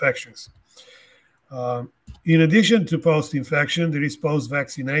other infections. In addition to post-infection, there is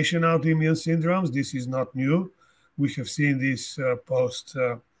post-vaccination autoimmune syndromes. This is not new. We have seen this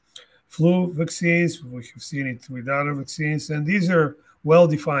post-flu vaccines. We have seen it with other vaccines. And these are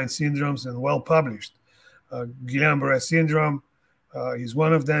well-defined syndromes and well-published. Guillain-Barré syndrome is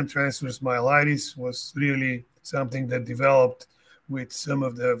one of them. Transverse myelitis was really something that developed with some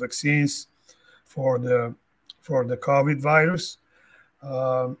of the vaccines for the COVID virus.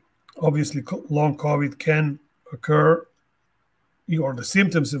 Obviously, long COVID can occur, or the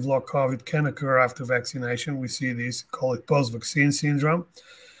symptoms of long COVID can occur after vaccination. We see this, call it post-vaccine syndrome.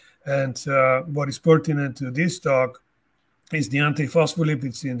 And what is pertinent to this talk is the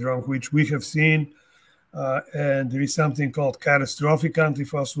antiphospholipid syndrome, which we have seen. And there is something called catastrophic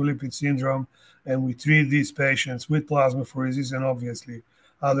antiphospholipid syndrome. And we treat these patients with plasmapheresis and obviously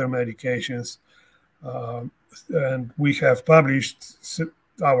other medications. And we have published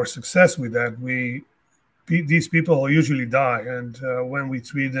our success with that. These people usually die, and when we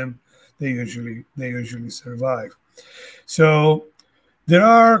treat them, they usually survive. So there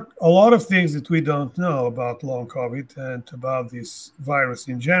are a lot of things that we don't know about long COVID and about this virus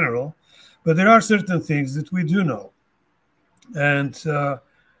in general, but there are certain things that we do know. And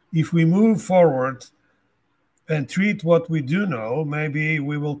if we move forward and treat what we do know, maybe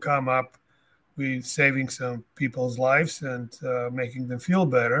we will come up with saving some people's lives and making them feel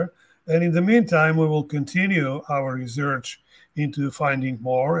better. And in the meantime, we will continue our research into finding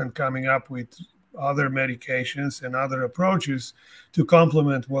more and coming up with other medications and other approaches to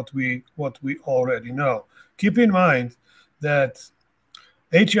complement what we already know. Keep in mind that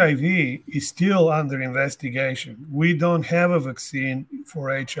HIV is still under investigation. We don't have a vaccine for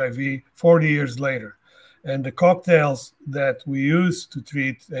HIV 40 years later. And the cocktails that we use to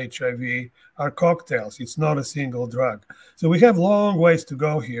treat HIV are cocktails. It's not a single drug. So we have long ways to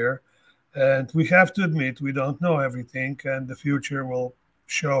go here. And we have to admit we don't know everything. And the future will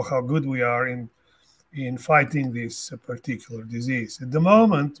show how good we are in fighting this particular disease. At the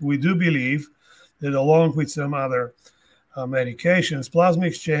moment, we do believe that along with some other medications, plasma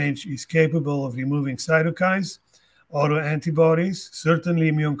exchange is capable of removing cytokines, autoantibodies, certainly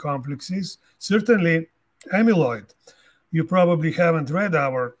immune complexes, certainly amyloid. You probably haven't read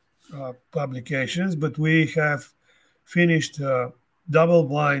our publications, but we have finished a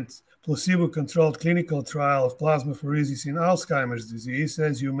double-blind, placebo-controlled clinical trial of plasmapheresis in Alzheimer's disease.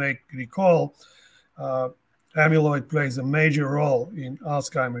 As you may recall, amyloid plays a major role in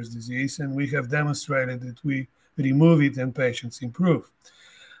Alzheimer's disease, and we have demonstrated that we remove it and patients improve.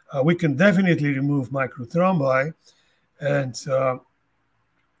 We can definitely remove microthrombi and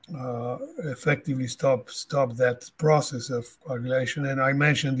effectively stop that process of coagulation. And I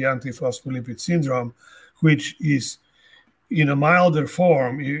mentioned the antiphospholipid syndrome, which is in a milder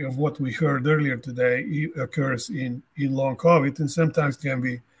form of what we heard earlier today. It occurs in long COVID and sometimes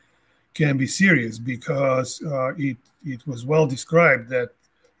can be serious because it was well described that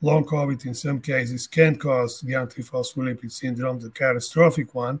long COVID in some cases can cause the antiphospholipid syndrome, the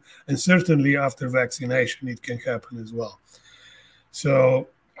catastrophic one, and certainly after vaccination it can happen as well. So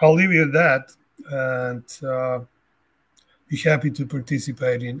I'll leave you at that and be happy to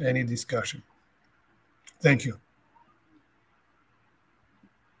participate in any discussion. Thank you.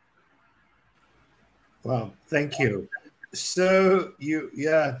 Well, thank you. So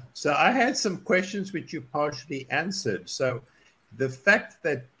so I had some questions which you partially answered. So the fact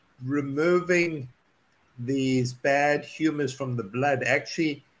that removing these bad humors from the blood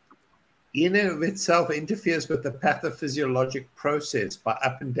actually in and of itself interferes with the pathophysiologic process by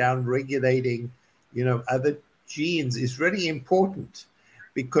up and down regulating, other genes is really important,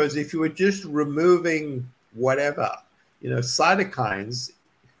 because if you were just removing whatever, cytokines,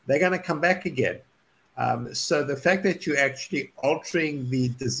 they're going to come back again. So the fact that you're actually altering the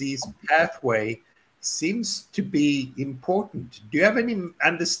disease pathway seems to be important. Do you have any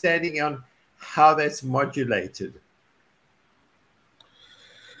understanding on how that's modulated?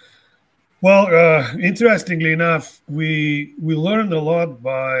 Well, interestingly enough, we learned a lot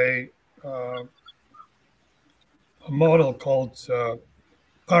by a model called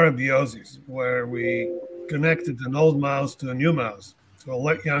parabiosis, where we connected an old mouse to a new mouse, to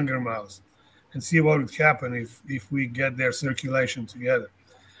a younger mouse, and see what would happen if we get their circulation together.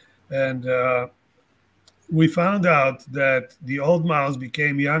 And we found out that the old mouse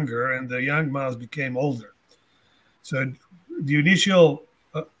became younger and the young mouse became older. So the initial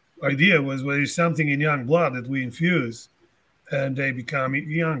idea was, well, there's something in young blood that we infuse and they become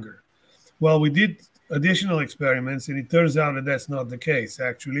younger. Well, we did additional experiments and it turns out that that's not the case,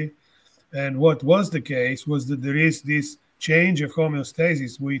 actually. And what was the case was that there is this change of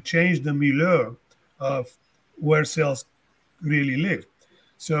homeostasis. We changed the milieu of where cells really live.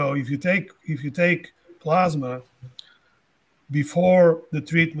 So if you take plasma before the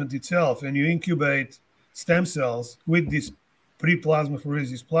treatment itself and you incubate stem cells with this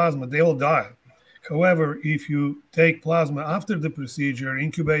pre-plasmapheresis plasma, they all die. However, if you take plasma after the procedure,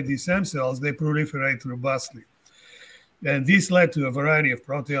 incubate these stem cells, they proliferate robustly. And this led to a variety of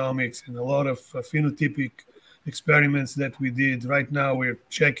proteomics and a lot of phenotypic experiments that we did. Right now, we're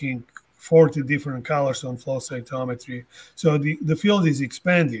checking 40 different colors on flow cytometry. So the field is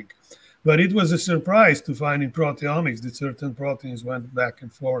expanding. But it was a surprise to find in proteomics that certain proteins went back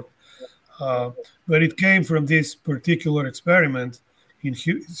and forth. But it came from this particular experiment.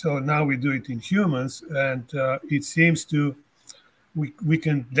 So now we do it in humans, and it seems we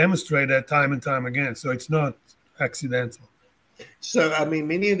can demonstrate that time and time again. So it's not accidental. So, I mean,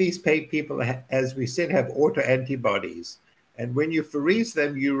 many of these people, as we said, have autoantibodies. And when you pherese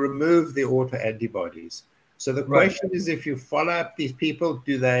them, you remove the autoantibodies. So the question is, if you follow up these people,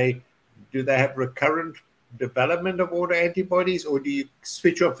 do they have recurrent development of autoantibodies, or do you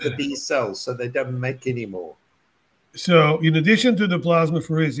switch off the B cells so they don't make any more? So in addition to the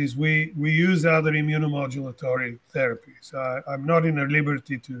plasmapheresis, we use other immunomodulatory therapies. I'm not in a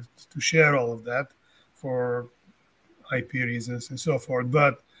liberty to share all of that for IP reasons and so forth.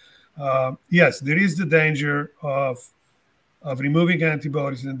 But yes, there is the danger of removing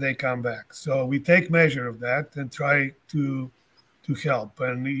antibodies and they come back. So we take measure of that and try to help.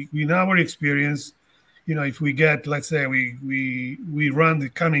 And in our experience, if we get, let's say we run the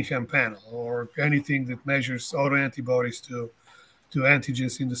Cunningham panel or anything that measures autoantibodies to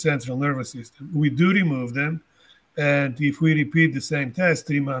antigens in the central nervous system, we do remove them. And if we repeat the same test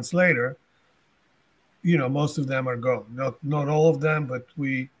 3 months later, most of them are gone. Not all of them, but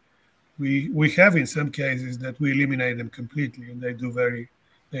we have in some cases that we eliminate them completely, and they do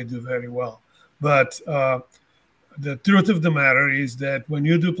very well. But the truth of the matter is that when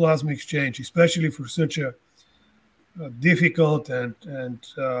you do plasma exchange, especially for such a difficult and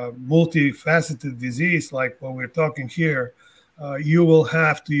multifaceted disease like what we're talking here, you will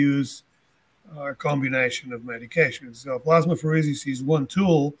have to use a combination of medications. So plasmapheresis is one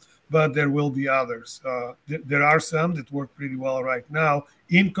tool, but there will be others. There are some that work pretty well right now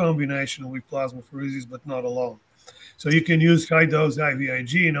in combination with plasmapheresis, but not alone. So you can use high-dose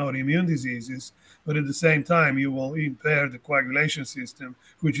IVIG in autoimmune diseases, but at the same time, you will impair the coagulation system,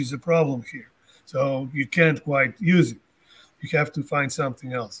 which is a problem here. So you can't quite use it. You have to find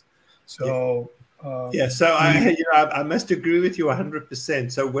something else. So so I must agree with you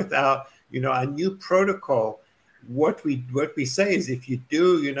 100%. So with our new protocol, what we say is if you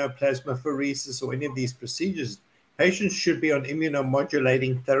do plasmapheresis or any of these procedures, patients should be on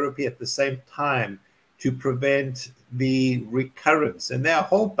immunomodulating therapy at the same time to prevent the recurrence. And there are a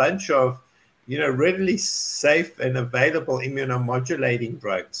whole bunch of readily safe and available immunomodulating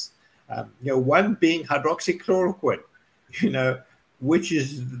drugs. One being hydroxychloroquine, which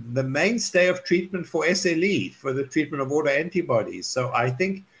is the mainstay of treatment for SLE, for the treatment of autoantibodies. So I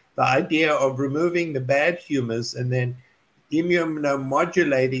think the idea of removing the bad humors and then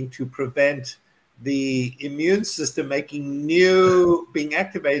immunomodulating to prevent the immune system being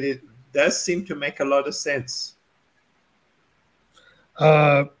activated does seem to make a lot of sense.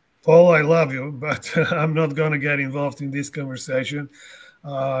 Paul, I love you, but I'm not going to get involved in this conversation.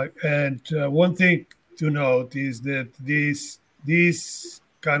 And one thing to note is that these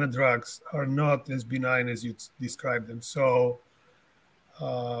kind of drugs are not as benign as you describe them. So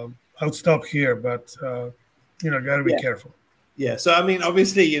I'll stop here, but got to be careful. Yeah. So I mean,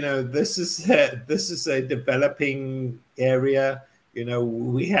 obviously, this is a developing area.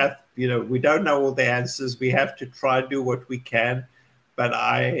 We have, we don't know all the answers. We have to try to do what we can. But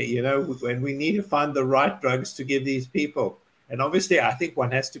when we need to find the right drugs to give these people, and obviously I think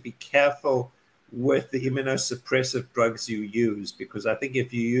one has to be careful with the immunosuppressive drugs you use, because I think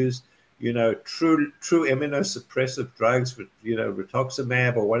if you use, true immunosuppressive drugs,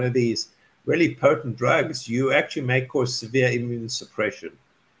 rituximab or one of these really potent drugs, you actually may cause severe immune suppression.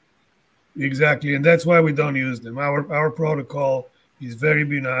 Exactly, and that's why we don't use them. Our protocol is very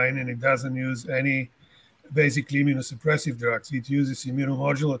benign, and it doesn't use any basically immunosuppressive drugs. It uses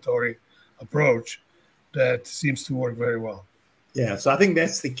immunomodulatory approach that seems to work very well. Yeah, so I think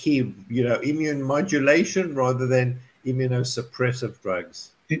that's the key, immune modulation rather than immunosuppressive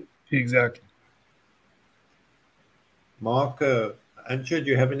drugs. Exactly. Mark, Anja,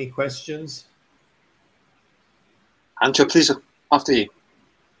 do you have any questions? Anja, please, after you.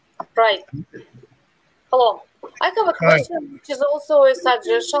 Right. Hello. I have a question, which is also a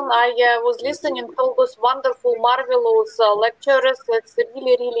suggestion. I was listening to all those wonderful, marvelous lectures. It's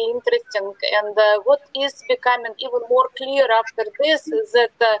really, really interesting. And what is becoming even more clear after this is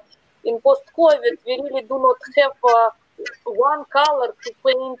that in post-COVID, we really do not have one color to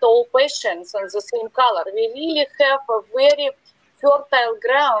paint all patients on the same color. We really have a very fertile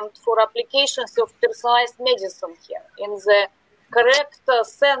ground for applications of personalized medicine here, in the correct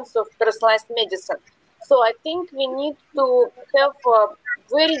sense of personalized medicine. So I think we need to have a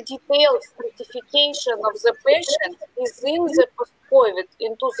very detailed stratification of the patient within the post-COVID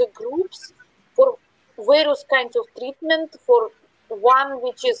into the groups for various kinds of treatment, for one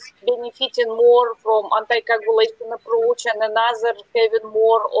which is benefiting more from anticoagulation approach and another having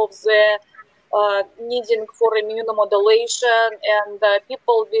more of the needing for immunomodulation and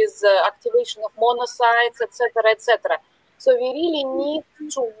people with activation of monocytes, etc., etc. So we really need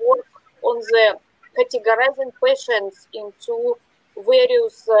to work on the categorizing patients into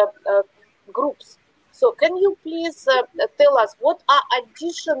various groups. So can you please tell us what are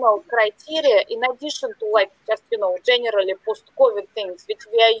additional criteria in addition to like just, generally post-COVID things which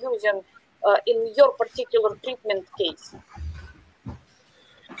we are using in your particular treatment case?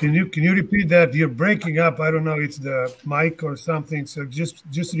 Can you repeat that? You're breaking up. I don't know. It's the mic or something. So just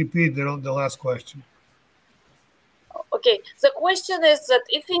repeat the last question. Okay. The question is that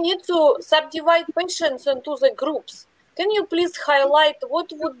if we need to subdivide patients into the groups, can you please highlight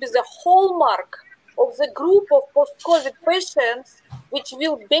what would be the hallmark of the group of post-COVID patients which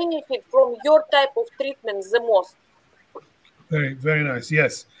will benefit from your type of treatment the most? Very, very nice.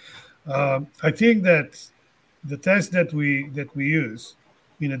 Yes. I think that the test that we use,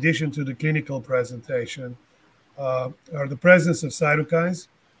 in addition to the clinical presentation, are the presence of cytokines,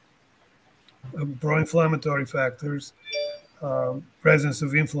 pro-inflammatory factors, presence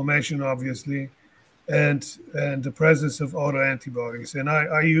of inflammation, obviously, and the presence of autoantibodies. And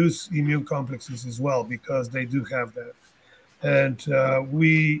I use immune complexes as well because they do have that. And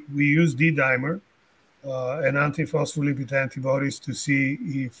we use D-dimer and antiphospholipid antibodies to see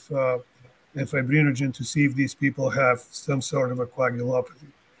if and fibrinogen to see if these people have some sort of a coagulopathy.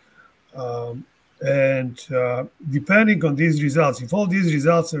 Depending on these results, if all these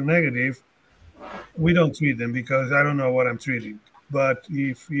results are negative, we don't treat them because I don't know what I'm treating. But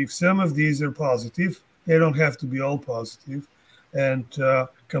if some of these are positive, they don't have to be all positive. And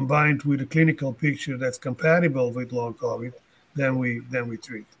combined with a clinical picture that's compatible with long COVID, then we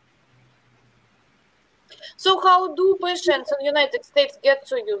treat. So how do patients in the United States get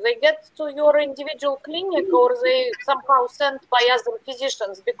to you? They get to your individual clinic or they somehow sent by other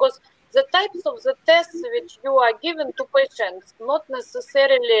physicians? Because the types of the tests which you are given to patients not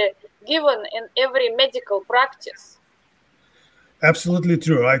necessarily given in every medical practice. Absolutely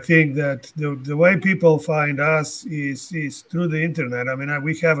true. I think that the way people find us is through the internet. I mean,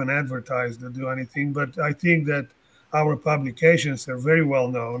 we haven't advertised or do anything, but I think that our publications are very well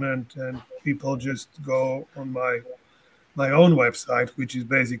known, and people just go on my own website, which is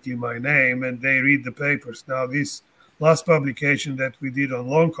basically my name, and they read the papers. Now, this last publication that we did on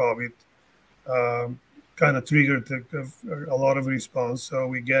long COVID kind of triggered a lot of response. So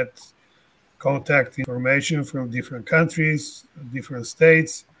we get contact information from different countries, different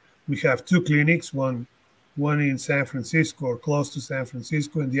states. We have two clinics, one in San Francisco or close to San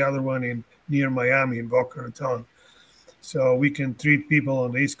Francisco, and the other one near Miami in Boca Raton. So we can treat people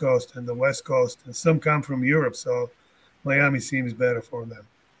on the East Coast and the West Coast, and some come from Europe, so Miami seems better for them.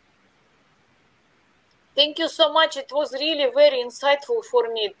 Thank you so much. It was really very insightful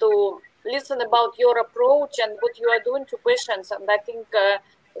for me to listen about your approach and what you are doing to patients. And I think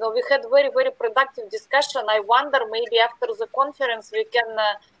we had very, very productive discussion. I wonder maybe after the conference we can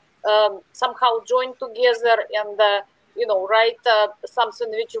somehow join together and write something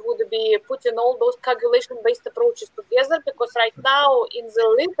which would be putting all those coagulation-based approaches together, because right now in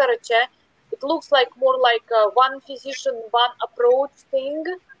the literature, it looks like more like a one physician, one approach thing.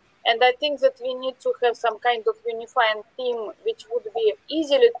 And I think that we need to have some kind of unifying theme which would be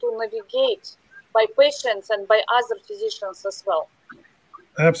easily to navigate by patients and by other physicians as well.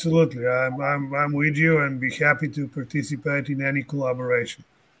 Absolutely. I'm with you and be happy to participate in any collaboration.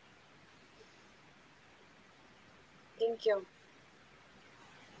 Thank you.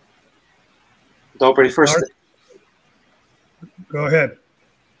 Dobry, first. Go ahead.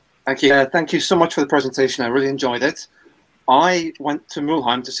 Thank you. Thank you so much for the presentation. I really enjoyed it. I went to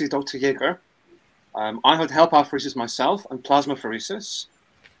Mulheim to see Dr. Jaeger. I had HELP apheresis myself and plasmapheresis.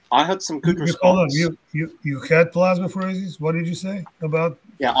 I had some good response. Hold on. You had plasmapheresis? What did you say about?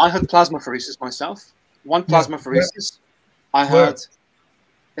 Yeah, I had plasmapheresis myself. One plasmapheresis I had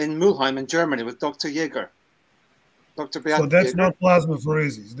in Mulheim in Germany with Dr. Jaeger. Dr. Beat. So that's not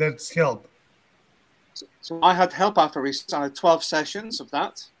plasmapheresis, that's HELP. So I had HELP apheresis. I had 12 sessions of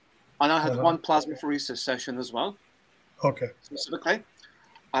that, and I had one plasmapheresis session as well. Okay. Specifically.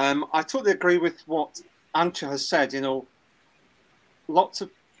 I totally agree with what Antje has said. You know, lots of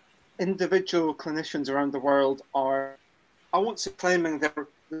individual clinicians around the world are, I won't say claiming their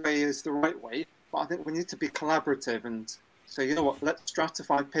way is the right way, but I think we need to be collaborative and say, you know what, let's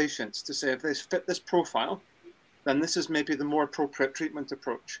stratify patients to say if they fit this profile, then this is maybe the more appropriate treatment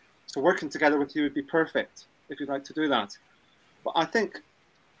approach. So working together with you would be perfect if you'd like to do that. But I think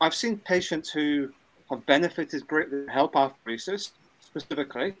I've seen patients who have benefited greatly from HELP apheresis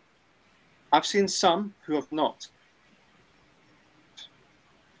specifically. I've seen some who have not.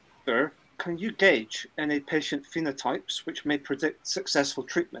 Can you gauge any patient phenotypes which may predict successful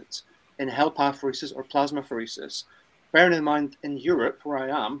treatment in HELP apheresis or plasmapheresis? Bearing in mind, in Europe, where I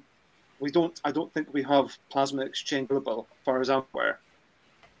am, I don't think we have plasma exchange available, as far as I'm aware.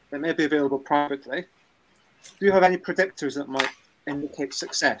 It may be available privately. Do you have any predictors that might indicate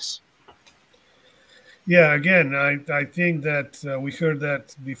success? Yeah, again, I think that we heard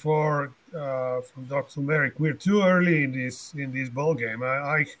that before from Dr. Marik. We're too early in this ball game.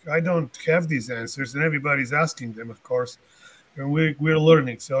 I don't have these answers, and everybody's asking them, of course, and we're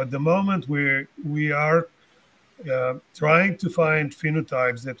learning. So at the moment, we are trying to find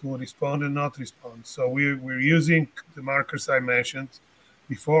phenotypes that will respond and not respond. So we're using the markers I mentioned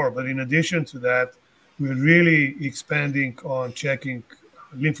before, but in addition to that, we're really expanding on checking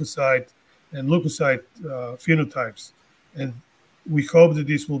lymphocyte and leukocyte phenotypes. And we hope that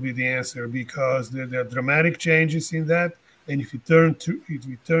this will be the answer, because there are dramatic changes in that. And if it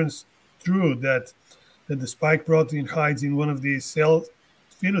turns true that the spike protein hides in one of these cell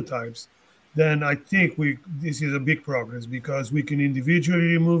phenotypes, then I think this is a big progress, because we can individually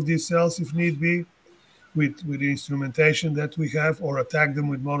remove these cells if need be with the instrumentation that we have, or attack them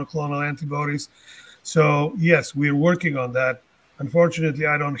with monoclonal antibodies. So yes, we're working on that. Unfortunately,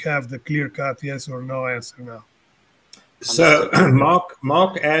 I don't have the clear-cut yes or no answer now. So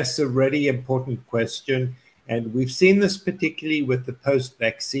Mark asks a really important question, and we've seen this particularly with the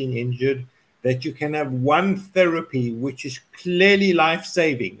post-vaccine injured, that you can have one therapy which is clearly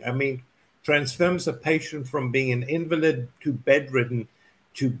life-saving. I mean, transforms a patient from being an invalid to bedridden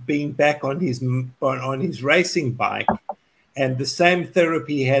to being back on his racing bike, and the same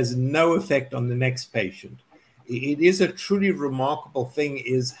therapy has no effect on the next patient. It is a truly remarkable thing,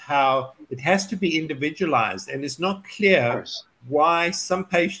 is how it has to be individualized, and it's not clear why some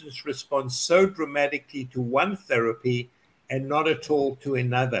patients respond so dramatically to one therapy and not at all to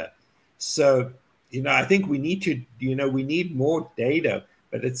another. So, I think we need to, we need more data,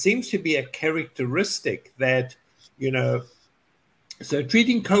 but it seems to be a characteristic that, so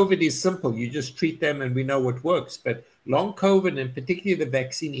treating COVID is simple. You just treat them and we know what works. But long COVID, and particularly the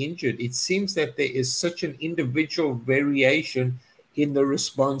vaccine injured, it seems that there is such an individual variation in the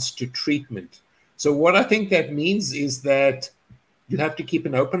response to treatment. So what I think that means is that you have to keep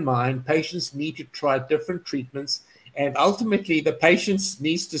an open mind. Patients need to try different treatments. And ultimately, the patient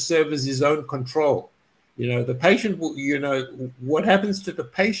needs to serve as his own control. The patient, what happens to the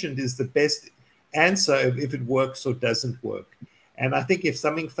patient is the best answer if it works or doesn't work. And I think if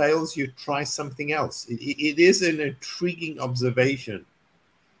something fails, you try something else. It is an intriguing observation.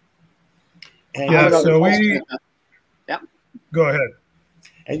 And yeah, so yeah. Go ahead.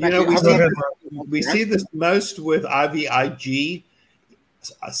 And we see this most with IVIG.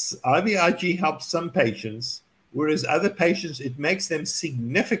 IVIG helps some patients, whereas other patients, it makes them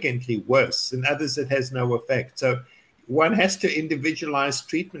significantly worse, and others it has no effect. So one has to individualize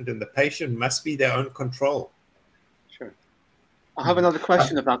treatment, and the patient must be their own control. Sure. I have another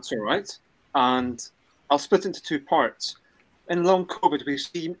question, if that's all right, and I'll split into two parts. In long COVID, we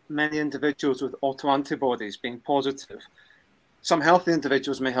see many individuals with autoantibodies being positive. Some healthy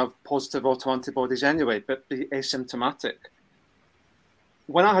individuals may have positive autoantibodies anyway, but be asymptomatic.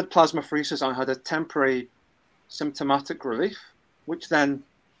 When I had plasmapheresis, I had a temporary symptomatic relief, which then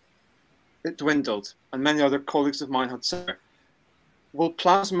it dwindled, and many other colleagues of mine had similar. Will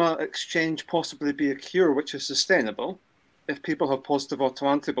plasma exchange possibly be a cure which is sustainable if people have positive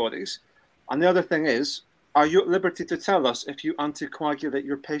autoantibodies? And the other thing is, are you at liberty to tell us if you anticoagulate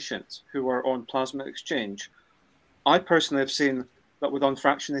your patients who are on plasma exchange? I personally have seen that with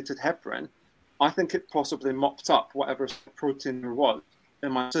unfractionated heparin, I think it possibly mopped up whatever protein there was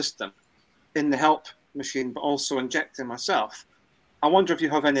in my system, in the HELP machine, but also injecting myself. I wonder if you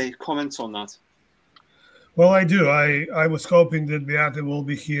have any comments on that. Well, I do. I was hoping that Beate will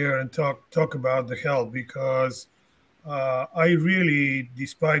be here and talk about the HELP, because I really,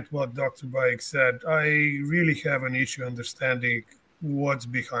 despite what Dr. Baik said, I really have an issue understanding what's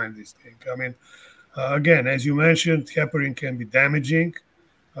behind this thing. I mean, again, as you mentioned, heparin can be damaging.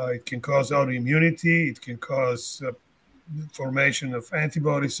 It can cause autoimmunity. It can cause formation of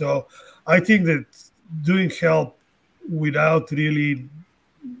antibodies. So I think that doing HELP without really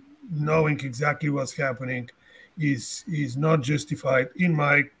knowing exactly what's happening is not justified in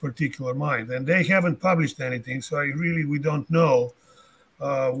my particular mind. And they haven't published anything, so we don't know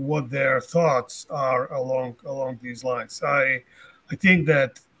what their thoughts are along these lines. I think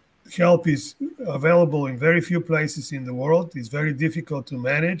that HELP is available in very few places in the world. It's very difficult to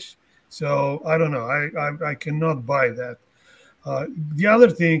manage. So I don't know. I cannot buy that. The other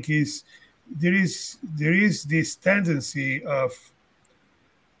thing is there is this tendency of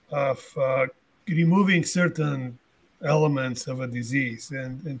removing certain elements of a disease,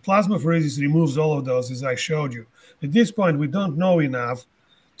 and plasmapheresis removes all of those, as I showed you. At this point, we don't know enough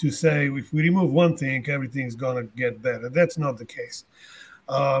to say if we remove one thing, everything's going to get better. That's not the case.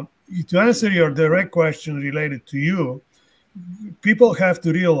 To answer your direct question related to you, people have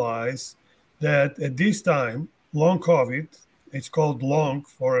to realize that at this time, long COVID, it's called long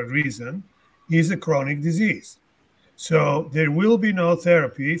for a reason, is a chronic disease. So there will be no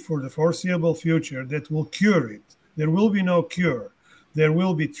therapy for the foreseeable future that will cure it. There will be no cure. There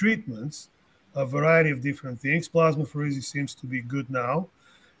will be treatments, a variety of different things. Plasmapheresis seems to be good now.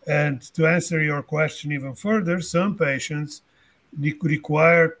 And to answer your question even further, some patients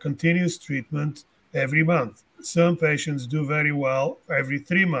require continuous treatment every month. Some patients do very well every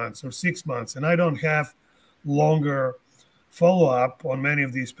 3 months or 6 months. And I don't have longer follow-up on many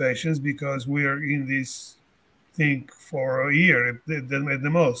of these patients because we are in this thing for a year at the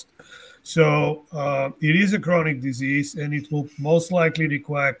most. So it is a chronic disease, and it will most likely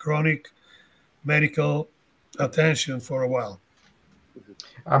require chronic medical attention for a while.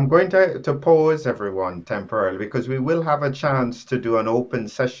 I'm going to pause everyone temporarily because we will have a chance to do an open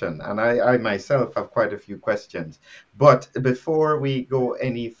session, and I myself have quite a few questions. But before we go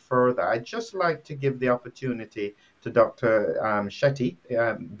any further, I'd just like to give the opportunity to Dr. Shetty.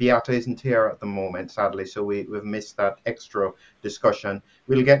 Beata isn't here at the moment, sadly, so we've missed that extra discussion.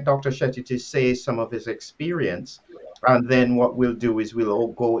 We'll get Dr. Shetty to say some of his experience, and then what we'll do is we'll all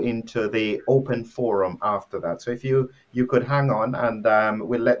go into the open forum after that. So if you could hang on, and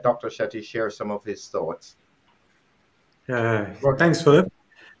we'll let Dr. Shetty share some of his thoughts. Thanks, Philip.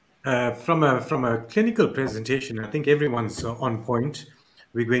 From a clinical presentation, I think everyone's on point.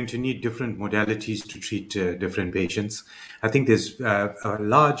 We're going to need different modalities to treat different patients. I think there's a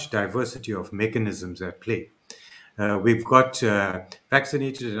large diversity of mechanisms at play. We've got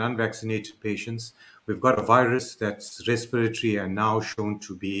vaccinated and unvaccinated patients. We've got a virus that's respiratory and now shown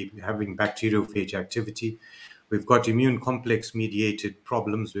to be having bacteriophage activity. We've got immune complex mediated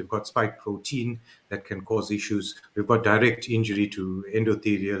problems. We've got spike protein that can cause issues. We've got direct injury to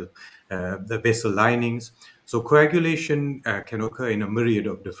endothelial, the vessel linings. So coagulation can occur in a myriad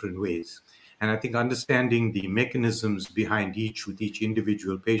of different ways. And I think understanding the mechanisms behind each with each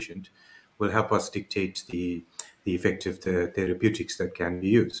individual patient will help us dictate the effective therapeutics that can be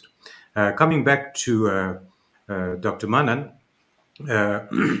used. Coming back to Dr. Manan,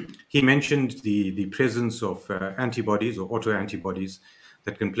 he mentioned the presence of antibodies or autoantibodies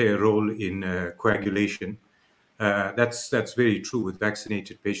that can play a role in coagulation. That's very true with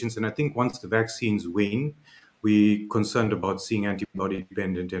vaccinated patients. And I think once the vaccines wane, we're concerned about seeing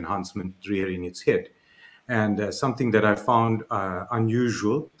antibody-dependent enhancement rearing its head. And something that I found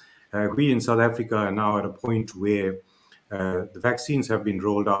unusual, we in South Africa are now at a point where the vaccines have been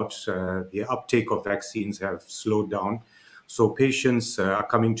rolled out. The uptake of vaccines have slowed down. So patients are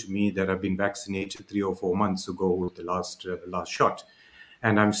coming to me that have been vaccinated 3 or 4 months ago with the last shot.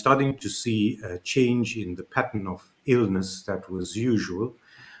 And I'm starting to see a change in the pattern of illness that was usual.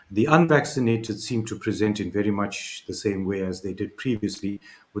 The unvaccinated seem to present in very much the same way as they did previously,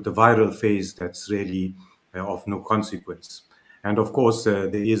 with a viral phase that's really of no consequence. And of course,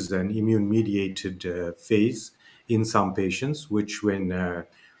 there is an immune-mediated phase in some patients, which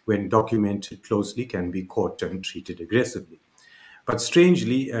when documented closely can be caught and treated aggressively. But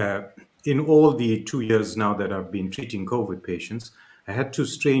strangely, in all the 2 years now that I've been treating COVID patients, I had 2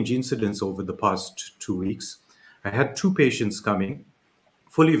 strange incidents over the past 2 weeks. I had 2 patients coming,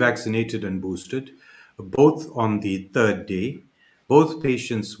 fully vaccinated and boosted, both on the 3rd day, both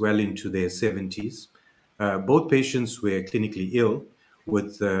patients well into their 70s. Both patients were clinically ill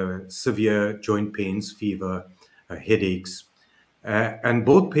with severe joint pains, fever, headaches. And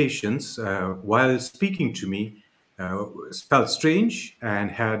both patients, while speaking to me, felt strange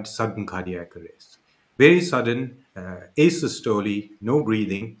and had sudden cardiac arrest, very sudden, asystole, no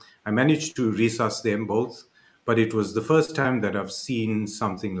breathing. I managed to resusc them both, but it was the first time that I've seen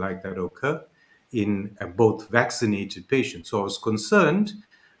something like that occur in both vaccinated patients. So I was concerned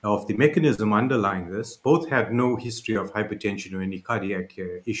of the mechanism underlying this. Both had no history of hypertension or any cardiac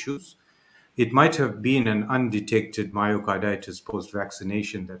issues. It might have been an undetected myocarditis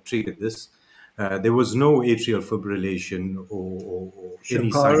post-vaccination that triggered this. There was no atrial fibrillation or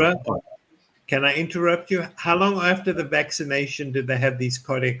any sign. Can I interrupt you? How long after the vaccination did they have these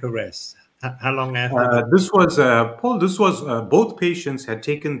cardiac arrests? How long after? This was, Paul, this was both patients had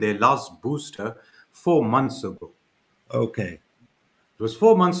taken their last booster 4 months ago. Okay. It was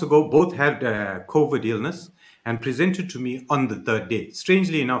 4 months ago. Both had COVID illness and presented to me on the third day.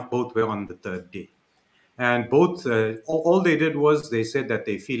 Strangely enough, both were on the third day. And both, all they did was they said that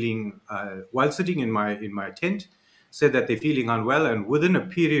they're feeling, while sitting in my tent, said that they're feeling unwell, and within a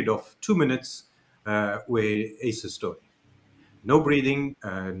period of 2 minutes were asystole. No breathing,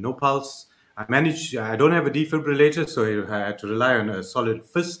 no pulse. I don't have a defibrillator, so I had to rely on a solid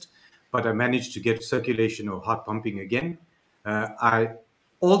fist, but I managed to get circulation or heart pumping again.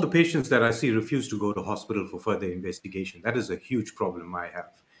 All the patients that I see refuse to go to hospital for further investigation. That is a huge problem I have.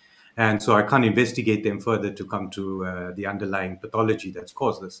 And so I can't investigate them further to come to the underlying pathology that's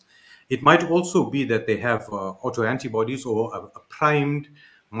caused this. It might also be that they have autoantibodies or a primed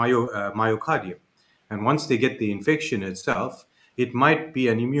myocardium. And once they get the infection itself, it might be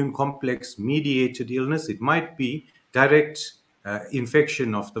an immune complex mediated illness. It might be direct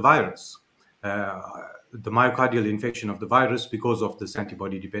infection of the virus, the myocardial infection of the virus because of this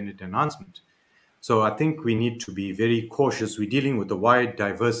antibody-dependent enhancement. So I think we need to be very cautious. We're dealing with a wide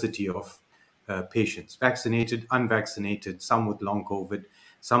diversity of patients, vaccinated, unvaccinated, some with long COVID,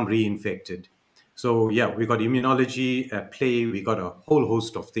 some reinfected. So yeah, we got immunology at play. We got a whole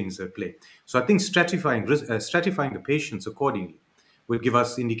host of things at play. So I think stratifying the patients accordingly will give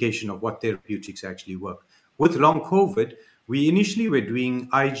us indication of what therapeutics actually work. With long COVID, we initially were doing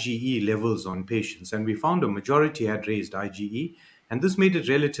IgE levels on patients, and we found a majority had raised IgE, and this made it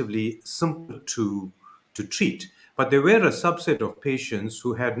relatively simple to treat. But there were a subset of patients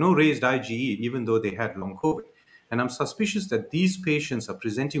who had no raised IgE, even though they had long COVID. And I'm suspicious that these patients are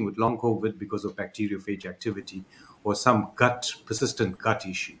presenting with long COVID because of bacteriophage activity or some persistent gut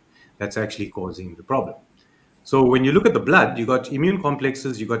issue that's actually causing the problem. So when you look at the blood, you got immune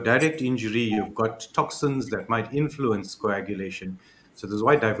complexes, you got direct injury, you've got toxins that might influence coagulation. So there's a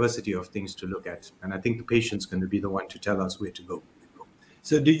wide diversity of things to look at. And I think the patient's going to be the one to tell us where to go.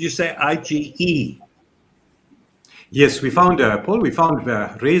 So did you say IgE? Yes, we found, Paul,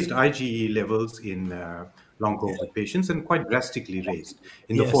 raised IgE levels in long COVID patients, and quite drastically raised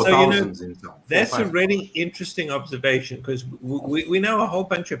in the 4,000s. So, that's a really interesting observation, because we know a whole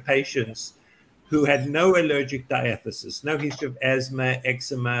bunch of patients who had no allergic diathesis, no history of asthma,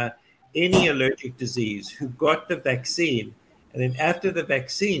 eczema, any allergic disease, who got the vaccine, and then after the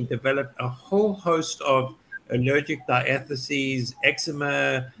vaccine developed a whole host of allergic diatheses,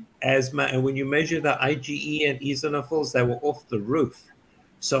 eczema, asthma, and when you measure the IgE and eosinophils, they were off the roof.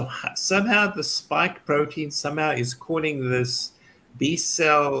 So somehow the spike protein somehow is calling this B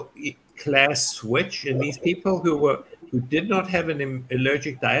cell class switch, and these people who did not have an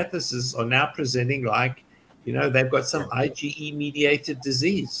allergic diathesis are now presenting like, they've got some IgE mediated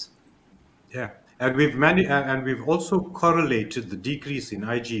disease. Yeah, and we've also correlated the decrease in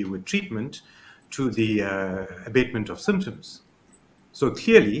IgE with treatment to the abatement of symptoms. So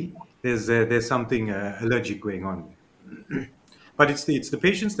clearly, there's something allergic going on. But it's the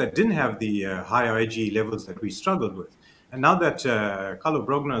patients that didn't have the high IgE levels that we struggled with. And now that Carlo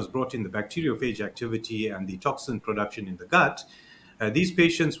Brogna has brought in the bacteriophage activity and the toxin production in the gut, these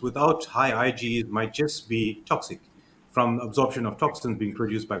patients without high IgE might just be toxic from absorption of toxins being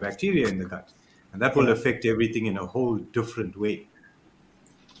produced by bacteria in the gut. And that will affect everything in a whole different way.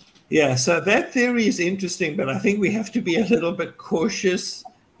 Yeah, so that theory is interesting, but I think we have to be a little bit cautious,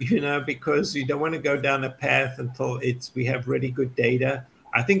 because you don't want to go down a path until we have really good data.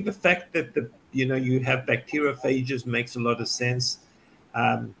 I think the fact that you have bacteriophages makes a lot of sense.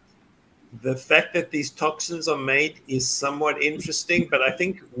 The fact that these toxins are made is somewhat interesting, but I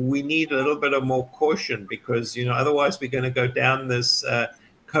think we need a little bit of more caution, because otherwise we're going to go down this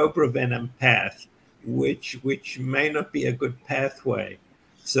cobra venom path, which may not be a good pathway.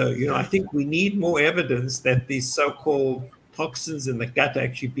 So I think we need more evidence that these so-called toxins in the gut are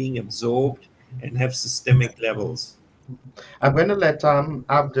actually being absorbed and have systemic levels. I'm going to let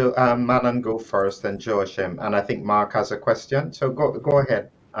Manan go first, and Joachim, and I think Mark has a question. So go ahead,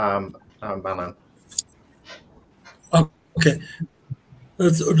 Manan. Okay.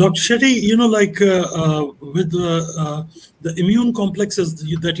 So Dr. Shetty, you know, like with the immune complexes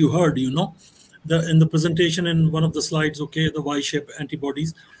that you heard, you know, in the presentation in one of the slides, okay, the Y-shape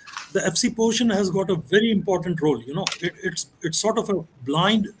antibodies, the FC portion has got a very important role. You know, it's sort of a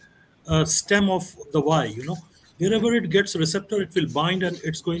blind stem of the Y. You know, wherever it gets a receptor, it will bind and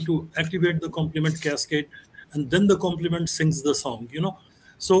it's going to activate the complement cascade, and then the complement sings the song. You know,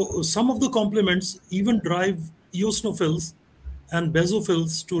 so some of the complements even drive eosinophils and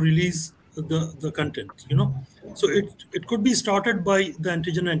basophils to release the content, you know. So it could be started by the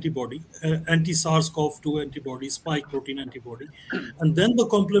antigen antibody, anti-SARS-CoV-2 antibody, spike protein antibody, and then the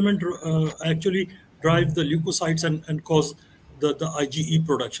complement actually drive the leukocytes and cause the IgE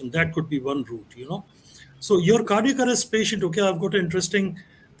production. That could be one route, you know. So your cardiac arrest patient, okay, I've got an interesting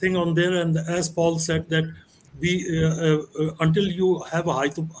thing on there, and as Paul said that we until you have a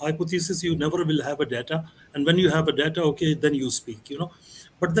hypothesis, you never will have a data, and when you have a data, okay, then you speak, you know.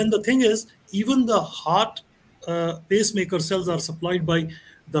 But then the thing is, even the heart pacemaker cells are supplied by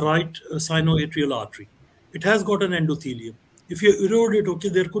the right sinoatrial artery. It has got an endothelium. If you erode it, okay,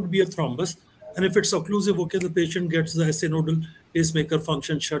 there could be a thrombus, and if it's occlusive, okay, the patient gets the SA nodal pacemaker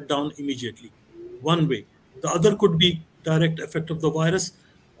function shut down immediately. One way. The other could be direct effect of the virus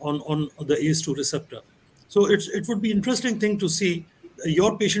on the ACE2 receptor. So it would be interesting thing to see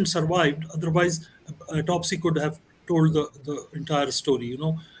your patient survived. Otherwise, autopsy could have told the entire story. You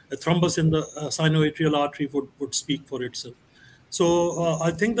know, a thrombus in the sinoatrial artery would speak for itself. So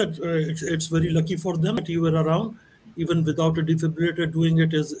I think that it's very lucky for them that you were around, even without a defibrillator. Doing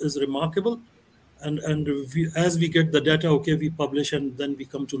it is remarkable. And as we get the data, okay, we publish, and then we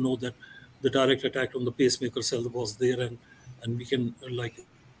come to know that the direct attack on the pacemaker cell was there, and we can like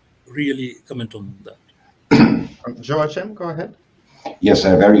really comment on that. Joachim, go ahead. Yes,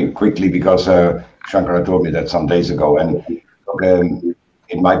 very quickly, because Shankara told me that some days ago, and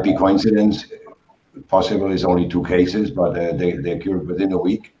it might be coincidence. Possible is only 2 cases, but they occurred within a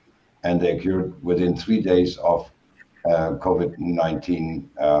week, and they occurred within 3 days of COVID-19,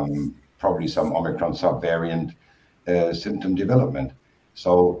 probably some Omicron subvariant symptom development.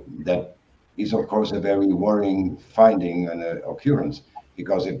 So that is, of course, a very worrying finding and occurrence,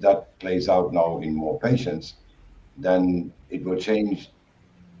 because if that plays out now in more patients, then it will change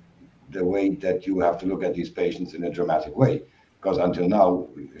the way that you have to look at these patients in a dramatic way. Because until now,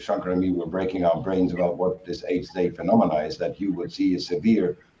 Shankar and me were breaking our brains about what this 8-day phenomena is, that you would see a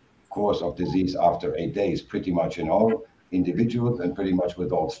severe course of disease after 8 days, pretty much in all individuals and pretty much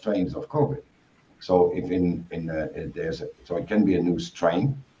with all strains of COVID. So if so it can be a new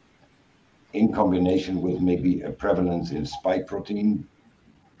strain in combination with maybe a prevalence in spike protein,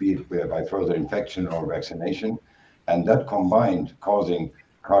 be it by further infection or vaccination, and that combined causing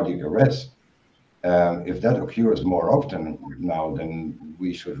cardiac arrest. If that occurs more often now, then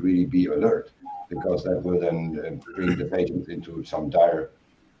we should really be alert, because that will then bring the patients into some dire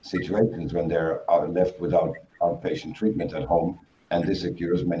situations when they're left without outpatient treatment at home, and this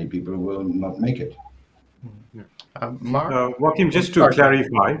occurs, many people will not make it. Mark? Joachim, just to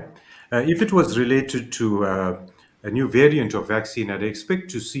clarify, if it was related to a new variant of vaccine, I'd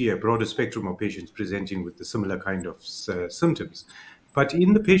expect to see a broader spectrum of patients presenting with the similar kind of symptoms. But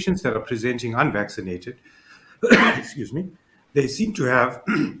in the patients that are presenting unvaccinated, excuse me, they seem to have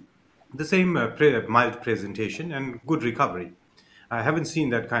the same mild presentation and good recovery. I haven't seen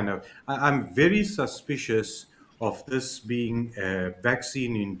that kind of. I'm very suspicious of this being a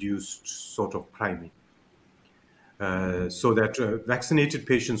vaccine-induced sort of priming. So that vaccinated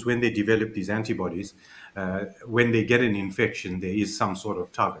patients, when they develop these antibodies, when they get an infection, there is some sort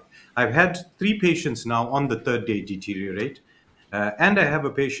of target. I've had 3 patients now on the 3rd day deteriorate, and I have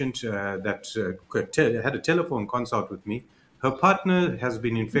a patient that had a telephone consult with me. Her partner has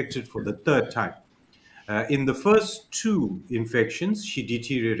been infected for the 3rd time. In the first 2 infections, she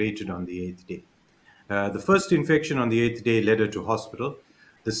deteriorated on the 8th day. The first infection on the 8th day led her to hospital.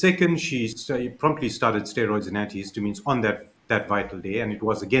 The second, she promptly started steroids and antihistamines on that vital day, and it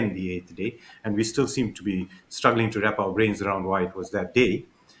was again the 8th day, and we still seem to be struggling to wrap our brains around why it was that day.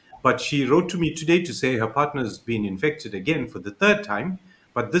 But she wrote to me today to say her partner's been infected again for the 3rd time,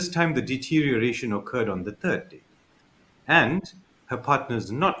 but this time the deterioration occurred on the 3rd day. And her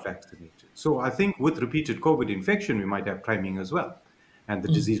partner's not vaccinated. So I think with repeated COVID infection, we might have priming as well. And the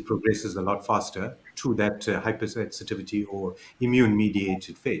disease progresses a lot faster to that hypersensitivity or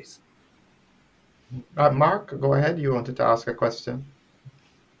immune-mediated phase. Mark, go ahead. You wanted to ask a question.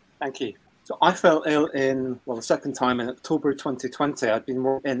 Thank you. So I fell ill the 2nd time in October 2020. I'd been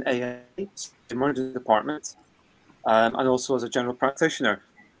working in A&E, emergency department, and also as a general practitioner.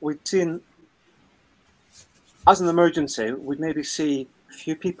 We'd seen, as an emergency, we'd maybe see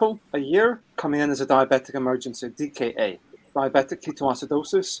few people a year coming in as a diabetic emergency, DKA, diabetic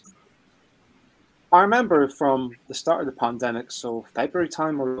ketoacidosis. I remember from the start of the pandemic, so February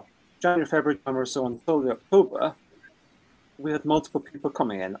time or January, February time or so until the October, we had multiple people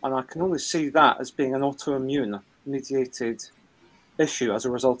coming in, and I can only see that as being an autoimmune mediated issue as a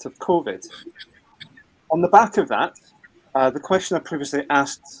result of COVID. On the back of that, the question I previously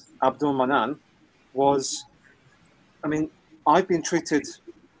asked Abdul Manan was, I mean, I've been treated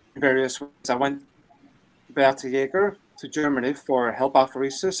in various ways. I went to Beate Jäger to Germany for HELP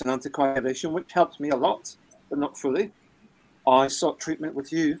apheresis and anticoagulation, which helped me a lot, but not fully. I sought treatment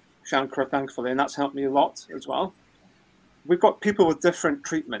with you, Shankar, thankfully, and that's helped me a lot as well. We've got people with different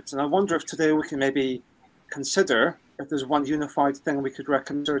treatments, and I wonder if today we can maybe consider if there's one unified thing we could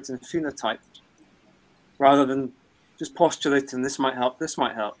recommend certain phenotype, rather than just postulating this might help, this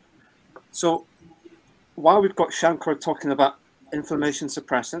might help. So while we've got Shankar talking about inflammation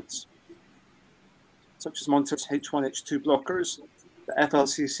suppressants, such as Monter's H1, H2 blockers, the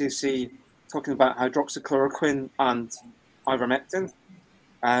FLCCC talking about hydroxychloroquine and ivermectin.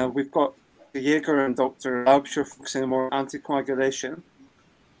 We've got Dr. Jäger and Dr. Laubscher focusing more on anticoagulation,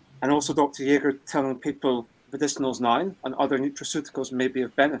 and also Dr. Jäger telling people Vedicinals9 and other nutraceuticals may be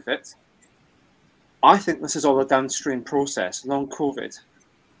of benefit. I think this is all a downstream process, long COVID.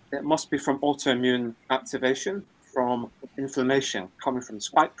 It must be from autoimmune activation, from inflammation, coming from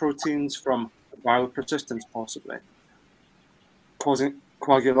spike proteins, from viral persistence possibly, causing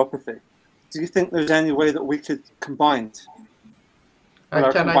coagulopathy. Do you think there's any way that we could combine?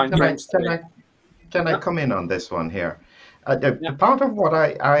 Can I come in on this one here? Part of what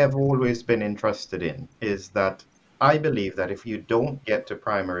I have always been interested in is that I believe that if you don't get to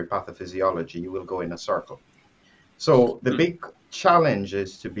primary pathophysiology, you will go in a circle. So the big challenge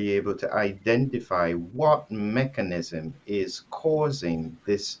is to be able to identify what mechanism is causing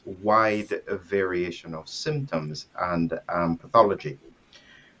this wide variation of symptoms and pathology.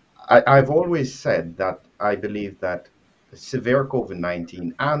 I've always said that I believe that severe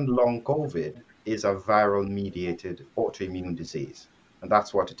COVID-19 and long COVID is a viral mediated autoimmune disease. And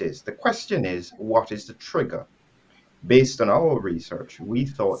that's what it is. The question is, what is the trigger? Based on our research, we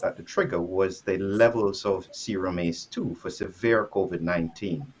thought that the trigger was the levels of serum ACE2 for severe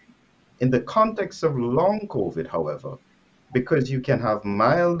COVID-19. In the context of long COVID, however, because you can have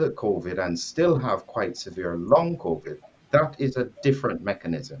mild COVID and still have quite severe long COVID, that is a different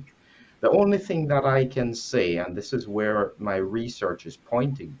mechanism. The only thing that I can say, and this is where my research is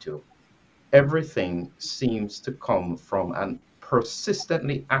pointing to, everything seems to come from a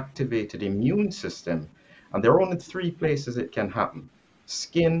persistently activated immune system. And there are only three places it can happen: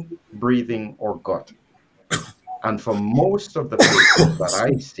 skin, breathing, or gut. And for most of the patients that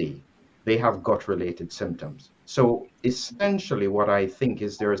I see, they have gut-related symptoms. So essentially what I think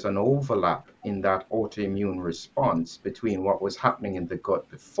is there is an overlap in that autoimmune response between what was happening in the gut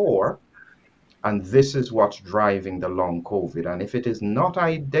before, and this is what's driving the long COVID. And if it is not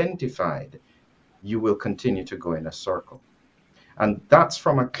identified, you will continue to go in a circle. And that's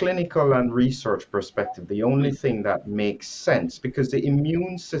from a clinical and research perspective, the only thing that makes sense, because the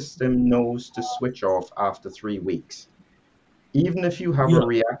immune system knows to switch off after 3 weeks. Even if you have a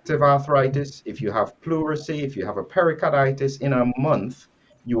reactive arthritis, if you have pleurisy, if you have a pericarditis, in a month,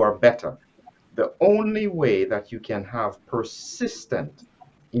 you are better. The only way that you can have persistent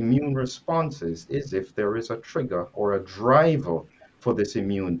immune responses is if there is a trigger or a driver for this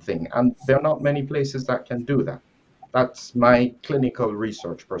immune thing. And there are not many places that can do that. That's my clinical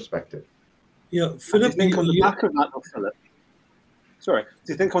research perspective. Yeah, Philip, do you think on the back of that, Philip? Sorry,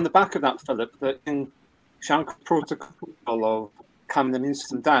 do you think on the back of that, Philip, that in Shankar protocol of calming the immune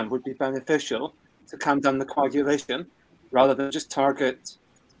system down would be beneficial to calm down the coagulation rather than just target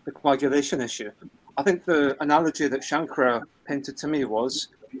the coagulation issue? I think the analogy that Shankar painted to me was,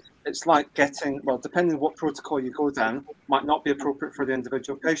 it's like getting, well, depending on what protocol you go down, might not be appropriate for the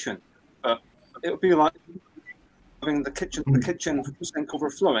individual patient, but it would be like having the kitchen sink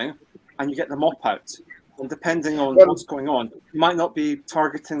overflowing and you get the mop out. And depending on what's going on, you might not be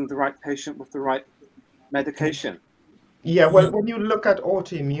targeting the right patient with the right medication. Yeah, well, when you look at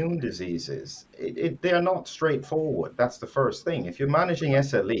autoimmune diseases, they are not straightforward. That's the first thing. If you're managing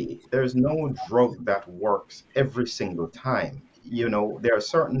SLE, there's no drug that works every single time. You know, there are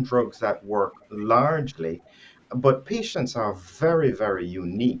certain drugs that work largely, but patients are very, very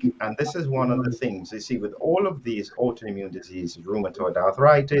unique. And this is one of the things you see with all of these autoimmune diseases, rheumatoid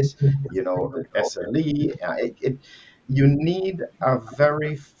arthritis, you know, SLE, you need a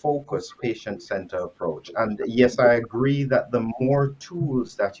very focused patient-centered approach. And yes, I agree that the more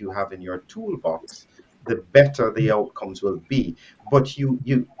tools that you have in your toolbox, the better the outcomes will be. But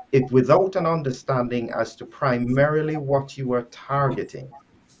if without an understanding as to primarily what you are targeting,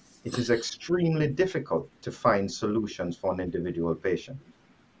 it is extremely difficult to find solutions for an individual patient.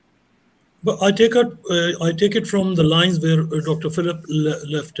 But I take it from the lines where Dr. Philip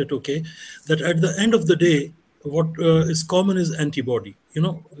left it, okay, that at the end of the day, what is common is antibody. You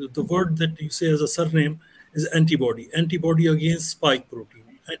know, the word that you say as a surname is antibody. Antibody against spike protein,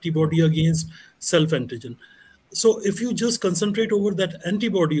 antibody against self-antigen. So if you just concentrate over that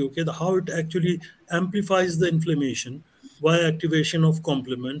antibody, okay, how it actually amplifies the inflammation via activation of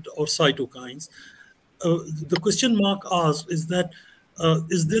complement or cytokines, the question Mark asked is that,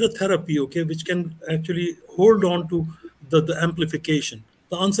 is there a therapy, okay, which can actually hold on to the amplification?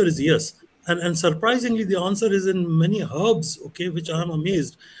 The answer is yes. And surprisingly, the answer is in many herbs, okay, which I'm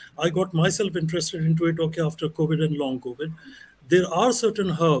amazed. I got myself interested into it, okay, after COVID and long COVID. There are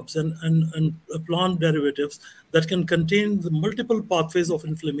certain herbs and plant derivatives that can contain the multiple pathways of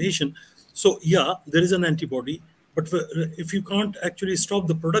inflammation. So yeah, there is an antibody, but if you can't actually stop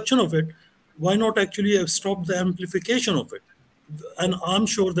the production of it, why not actually stop the amplification of it? And I'm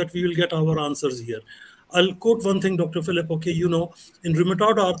sure that we will get our answers here. I'll quote one thing, Dr. Philip, okay, you know, in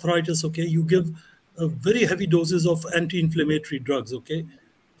rheumatoid arthritis, okay, you give very heavy doses of anti-inflammatory drugs, okay?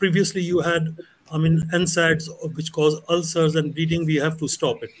 Previously you had, NSAIDs, which cause ulcers and bleeding, we have to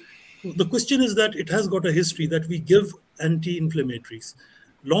stop it. The question is that it has got a history that we give anti-inflammatories.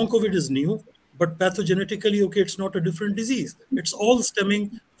 Long COVID is new, but pathogenetically, okay, it's not a different disease. It's all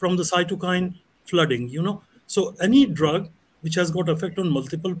stemming from the cytokine flooding, you know. So any drug which has got effect on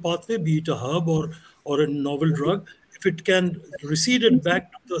multiple pathway, be it a herb or a novel drug, if it can recede it back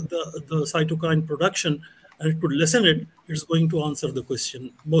to the cytokine production and it could lessen it, it's going to answer the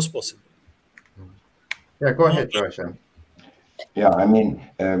question most possible. Yeah, go ahead, Roshan. Yeah, I mean,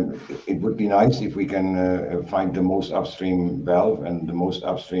 it would be nice if we can find the most upstream valve and the most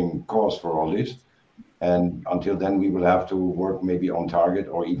upstream cause for all this. And until then, we will have to work maybe on target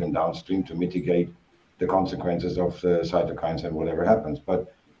or even downstream to mitigate the consequences of the cytokines and whatever happens.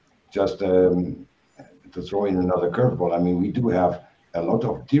 But just to throw in another curveball, I mean, we do have a lot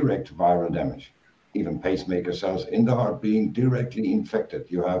of direct viral damage, even pacemaker cells in the heart being directly infected.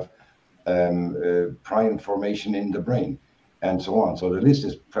 You have prion formation in the brain, and so on. So the list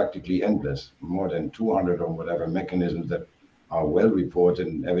is practically endless, more than 200 or whatever mechanisms that are well reported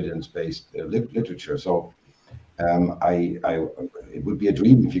in evidence-based literature. So it would be a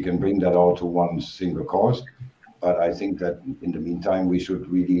dream if you can bring that all to one single cause. But I think that in the meantime, we should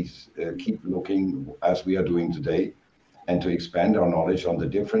really keep looking as we are doing today and to expand our knowledge on the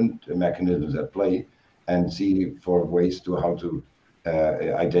different mechanisms at play and see for ways to how to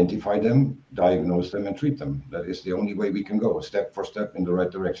identify them, diagnose them, and treat them. That is the only way we can go, step for step in the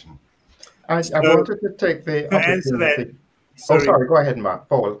right direction. I wanted to take the opportunity. Sorry, go ahead, Mark.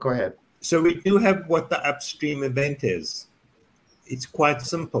 Paul, go ahead. So we do have what the upstream event is. It's quite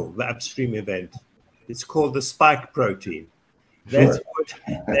simple, the upstream event. It's called the spike protein. That's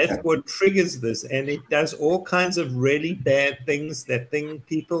what triggers this, and it does all kinds of really bad things that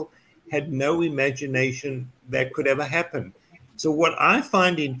people had no imagination that could ever happen. So what I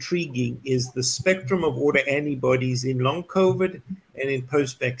find intriguing is the spectrum of autoantibodies in long COVID and in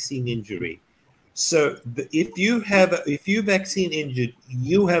post-vaccine injury. So if you're vaccine injured,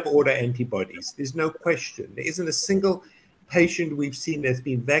 you have autoantibodies. There's no question. There isn't a single patient we've seen that's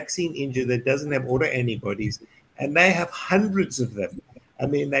been vaccine injured that doesn't have autoantibodies, and they have hundreds of them. I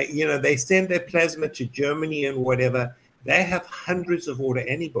mean, they send their plasma to Germany and whatever. They have hundreds of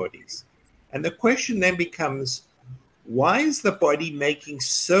autoantibodies, and the question then becomes, why is the body making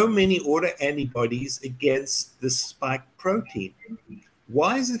so many autoantibodies against the spike protein?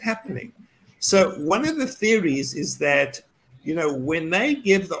 Why is it happening? So one of the theories is that, when they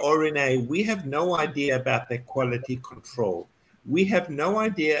give the RNA, we have no idea about their quality control. We have no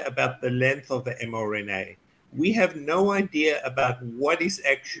idea about the length of the mRNA. We have no idea about what is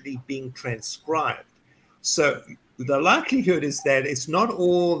actually being transcribed. So the likelihood is that it's not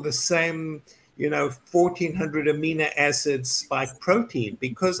all the same 1,400 amino acid spike protein,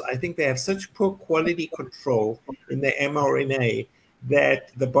 because I think they have such poor quality control in their mRNA that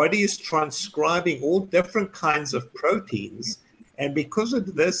the body is transcribing all different kinds of proteins. And because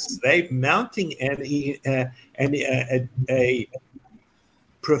of this, they're mounting a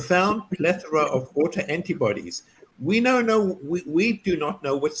profound plethora of autoantibodies. We do not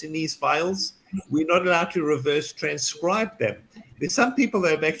know what's in these vials. We're not allowed to reverse transcribe them. There's some people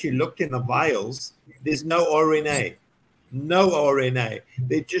that have actually looked in the vials. There's no RNA.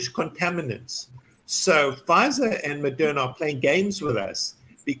 They're just contaminants. So Pfizer and Moderna are playing games with us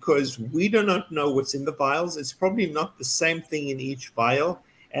because we do not know what's in the vials. It's probably not the same thing in each vial,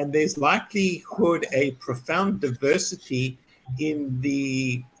 and there's likelihood a profound diversity in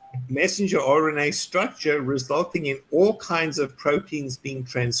the messenger RNA structure, resulting in all kinds of proteins being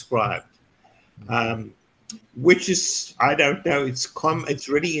transcribed, which is, I don't know, it's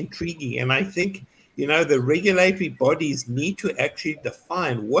really intriguing. And I think, you know, the regulatory bodies need to actually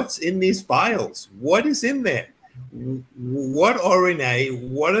define what's in these vials. What is in there? What RNA?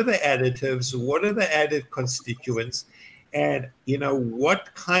 What are the additives? What are the added constituents? And, you know,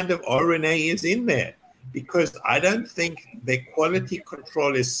 what kind of RNA is in there? Because I don't think the quality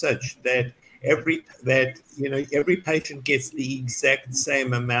control is such that every patient gets the exact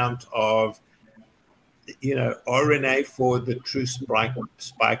same amount of, you know, RNA for the true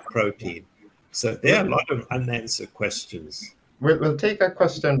spike protein. So there are a lot of unanswered questions. We'll take a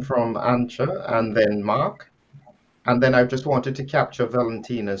question from Antje and then Mark. And then I just wanted to capture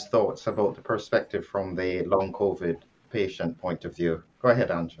Valentina's thoughts about the perspective from the long COVID patient point of view. Go ahead,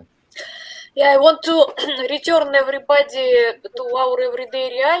 Antje. Yeah, I want to return everybody to our everyday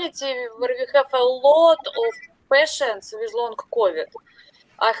reality where we have a lot of patients with long COVID.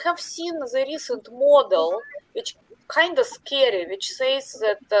 I have seen the recent model, which kind of scary, which says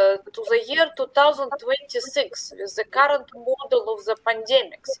that to the year 2026, with the current model of the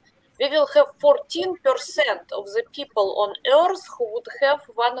pandemics, we will have 14% of the people on Earth who would have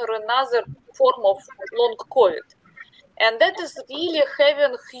one or another form of long COVID. And that is really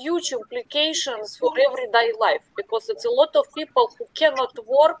having huge implications for everyday life, because it's a lot of people who cannot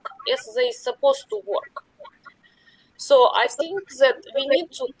work as they're supposed to work. So I think that we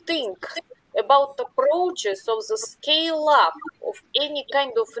need to think about approaches of the scale up of any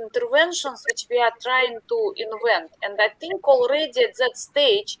kind of interventions which we are trying to invent. And I think already at that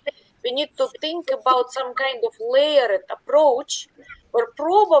stage, we need to think about some kind of layered approach, where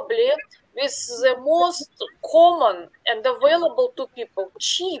probably with the most common and available to people,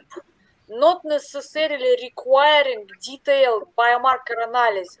 cheap, not necessarily requiring detailed biomarker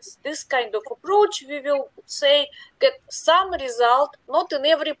analysis. This kind of approach, we will say, get some result, not in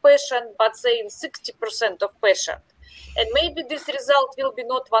every patient, but say in 60% of patients. And maybe this result will be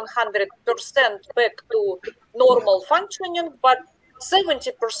not 100% back to normal functioning, but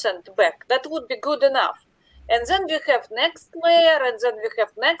 70% back. That would be good enough. And then we have next layer, and then we have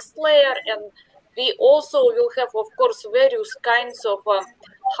next layer, and we also will have, of course, various kinds of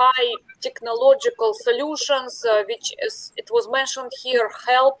high technological solutions, which, as it was mentioned here,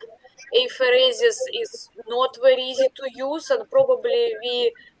 help apheresis is not very easy to use, and probably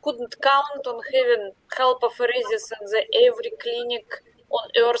we couldn't count on having help apheresis in the every clinic on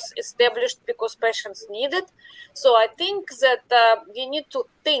Earth established because patients need it. So I think that we need to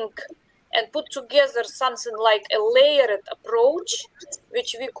think and put together something like a layered approach,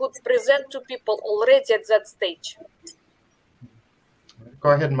 which we could present to people already at that stage.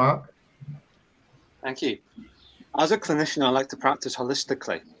 Go ahead, Mark. Thank you. As a clinician, I like to practice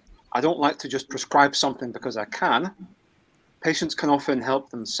holistically. I don't like to just prescribe something because I can. Patients can often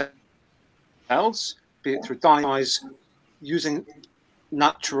help themselves, be it through dyes, using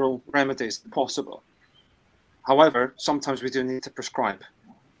natural remedies if possible. However, sometimes we do need to prescribe.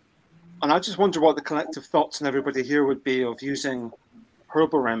 And I just wonder what the collective thoughts and everybody here would be of using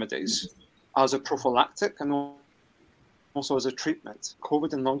herbal remedies as a prophylactic and also as a treatment,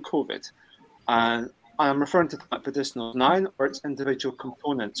 COVID and long COVID. And I am referring to Vedicinals9 or its individual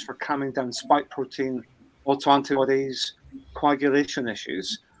components for calming down spike protein, autoantibodies, coagulation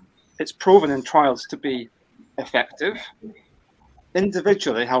issues. It's proven in trials to be effective.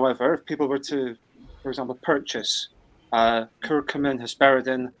 Individually, however, if people were to, for example, purchase curcumin,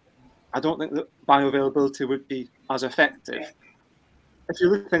 hesperidin, I don't think that bioavailability would be as effective. If you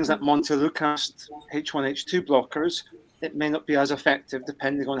look at things like montelukast, H1H2 blockers, it may not be as effective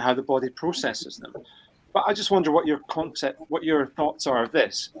depending on how the body processes them. But I just wonder what your thoughts are of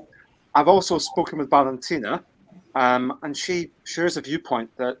this. I've also spoken with Valentina, and she shares a viewpoint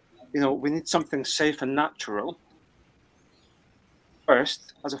that, you know, we need something safe and natural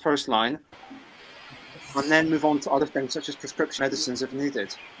first, as a first line, and then move on to other things such as prescription medicines if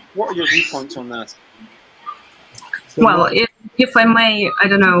needed. What are your viewpoints on that? Well, if I may, I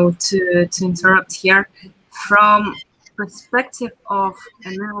don't know, to interrupt here, from perspective of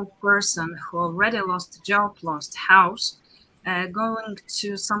an ill person who already lost a job, lost house, going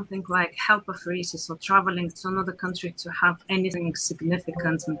to something like help apheresis or traveling to another country to have anything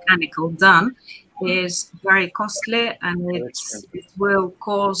significant mechanical done is very costly, and it will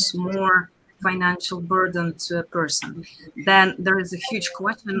cause more financial burden to a person. Then there is a huge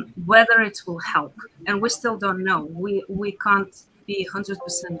question whether it will help, and we still don't know. We can't be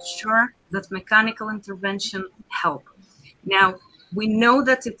 100% sure that mechanical intervention help. Now, we know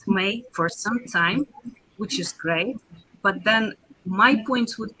that it may for some time, which is great, but then my point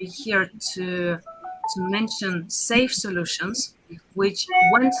would be here to mention safe solutions, which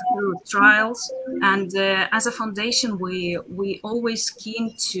went through trials. And as a foundation, we always keen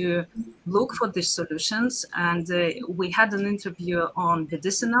to look for these solutions. And we had an interview on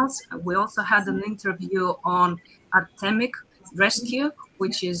Vedicinals. We also had an interview on Artemic Rescue,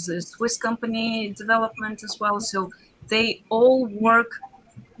 which is a Swiss company development as well. So they all work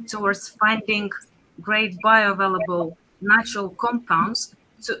towards finding great bioavailable natural compounds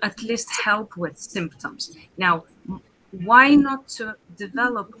to at least help with symptoms. Now, why not to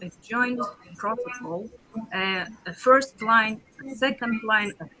develop a joint protocol, a first line, a second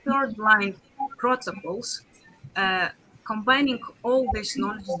line, a third line protocols, combining all this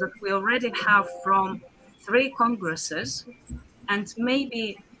knowledge that we already have from 3 congresses, and maybe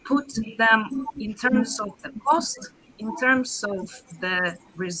put them in terms of the cost, in terms of the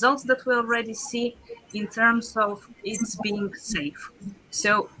results that we already see, in terms of it's being safe.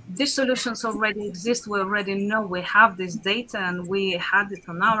 So these solutions already exist. We already know we have this data, and we had it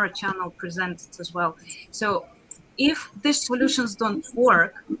on our channel presented as well. So if these solutions don't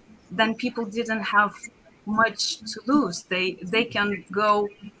work, then people didn't have much to lose. They can go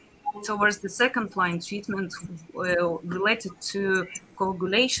towards the second line treatment related to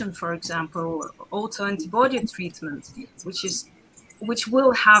coagulation, for example, autoantibody treatment, which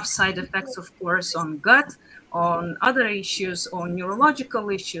will have side effects, of course, on gut, on other issues, on neurological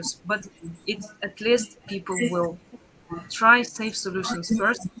issues, but at least people will try safe solutions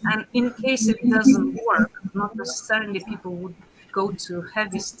first. And in case it doesn't work, not necessarily people would go to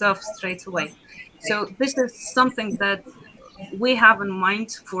heavy stuff straight away. So this is something that we have in mind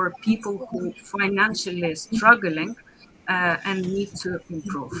for people who financially struggling and need to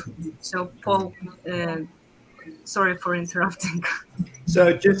improve. So Paul, sorry for interrupting.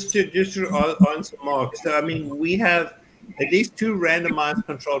 So just to answer Mark, so I mean, we have at least 2 randomized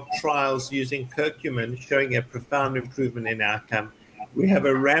controlled trials using curcumin showing a profound improvement in outcome. We have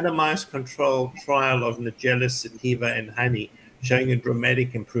a randomized controlled trial of Nigella sativa and honey showing a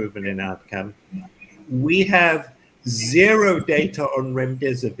dramatic improvement in outcome. We have 0 data on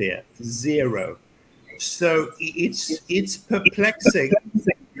remdesivir, 0. So it's perplexing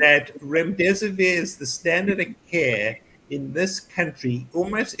that remdesivir is the standard of care in this country.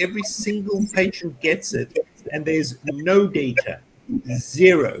 Almost every single patient gets it, and there's no data,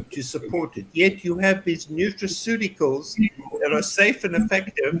 0 to support it. Yet you have these nutraceuticals that are safe and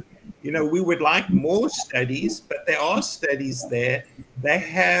effective. You know, we would like more studies, but there are studies there. They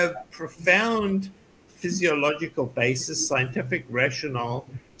have profound physiological basis, scientific rationale.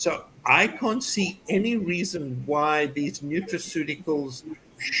 So I can't see any reason why these nutraceuticals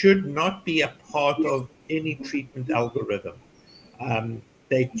should not be a part of any treatment algorithm.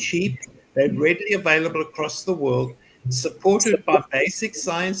 They're cheap, they're readily available across the world, supported by basic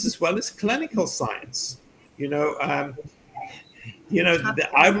science as well as clinical science. You know, the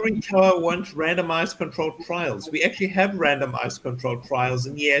ivory tower wants randomized controlled trials. We actually have randomized controlled trials,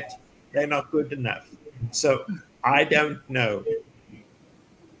 and yet they're not good enough. So I don't know.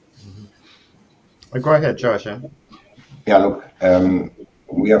 Go ahead, Josh. Yeah, look,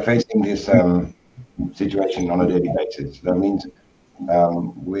 we are facing this situation on a daily basis. That means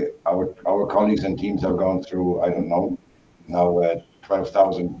our colleagues and teams have gone through, I don't know, now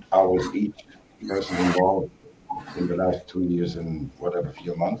 12,000 hours each person involved in the last 2 years and whatever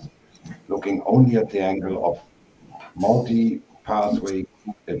few months, looking only at the angle of multi-pathway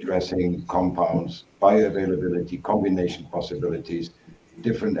addressing compounds, bioavailability, combination possibilities,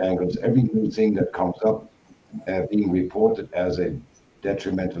 different angles, every new thing that comes up being reported as a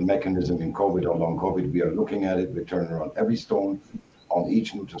detrimental mechanism in COVID or long COVID. We are looking at it, we turn around every stone on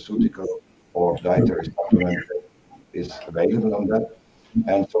each nutraceutical or dietary supplement that is available on that.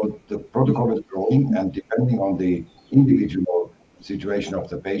 And so the protocol is growing, and depending on the individual situation of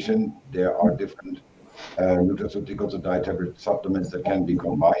the patient, there are different nutraceuticals or dietary supplements that can be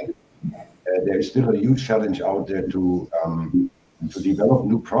combined. There is still a huge challenge out there to develop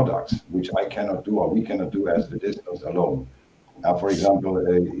new products, which I cannot do, or we cannot do as Vedicinals alone. For example,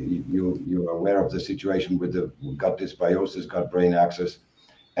 you're aware of the situation with the gut dysbiosis, gut-brain axis,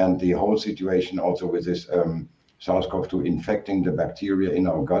 and the whole situation also with this SARS-CoV-2 infecting the bacteria in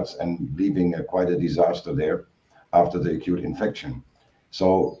our guts and leaving quite a disaster there after the acute infection.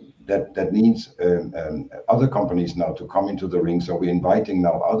 So that needs other companies now to come into the ring. So we're inviting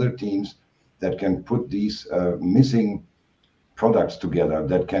now other teams that can put these missing products together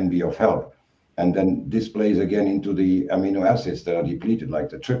that can be of help. and then displays again into the amino acids that are depleted, like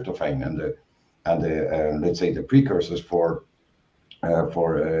the tryptophan and the let's say the precursors for our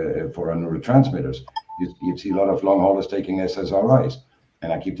neurotransmitters. You see a lot of long haulers taking SSRIs,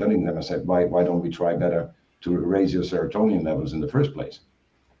 and I keep telling them, I said, why don't we try better to raise your serotonin levels in the first place?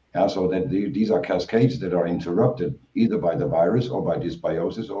 So that these are cascades that are interrupted either by the virus or by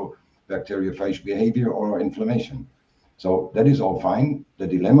dysbiosis or bacteriophage behavior or inflammation. So that is all fine. The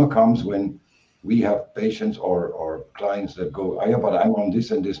dilemma comes when we have patients or clients that go, yeah, but I'm on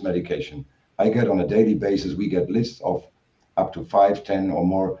this and this medication. I get on a daily basis, we get lists of up to 5, 10 or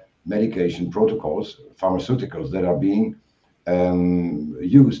more medication protocols, pharmaceuticals that are being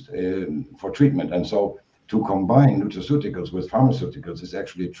used for treatment. And so to combine nutraceuticals with pharmaceuticals is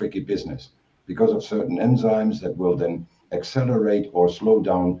actually a tricky business because of certain enzymes that will then accelerate or slow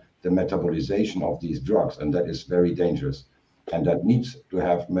down the metabolization of these drugs. And that is very dangerous. And that needs to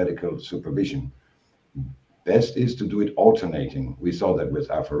have medical supervision. Best is to do it alternating. We saw that with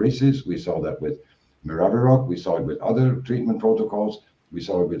apheresis. We saw that with miraviroc. We saw it with other treatment protocols. We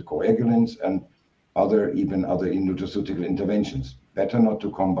saw it with coagulants and even other nutraceutical interventions. Better not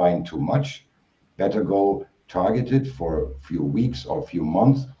to combine too much. Better go targeted for a few weeks or a few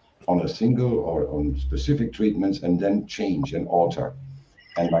months on a single or on specific treatments and then change and alter.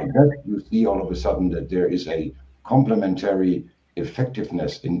 And like that, you see all of a sudden that there is a complementary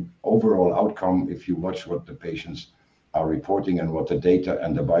effectiveness in overall outcome if you watch what the patients are reporting and what the data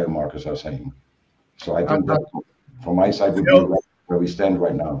and the biomarkers are saying. So I think that from my side would be where we stand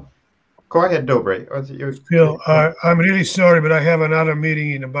right now. Go ahead, Dobre. Phil, I'm really sorry, but I have another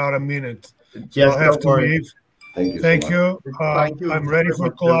meeting in about a minute. So Yes, I'll have to worry. leave. Thank you. Thank so you. Thank you I'm ready very for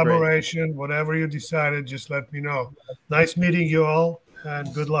much, Dobre. collaboration. Whatever you decided, just let me know. Nice meeting you all,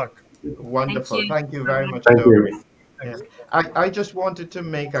 and good luck. Wonderful. Thank you very much, Thank Dobre. you. Yes. I just wanted to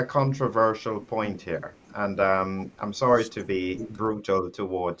make a controversial point here, and I'm sorry to be brutal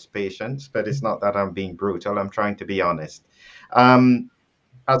towards patients, but it's not that I'm being brutal. I'm trying to be honest.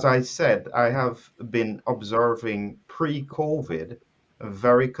 As I said, I have been observing pre-COVID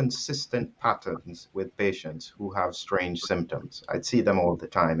very consistent patterns with patients who have strange symptoms. I'd see them all the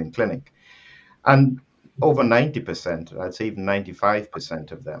time in clinic. And over 90%, I'd say even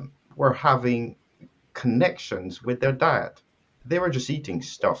 95% of them were having connections with their diet. They were just eating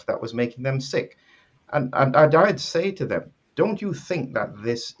stuff that was making them sick. And I'd say to them, don't you think that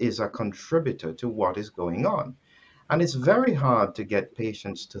this is a contributor to what is going on? And it's very hard to get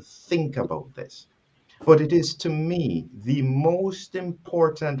patients to think about this. But it is, to me, the most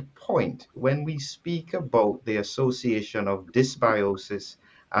important point when we speak about the association of dysbiosis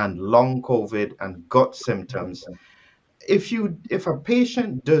and long COVID and gut symptoms. If a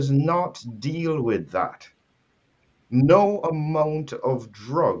patient does not deal with that, no amount of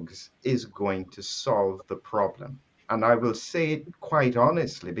drugs is going to solve the problem. And I will say it quite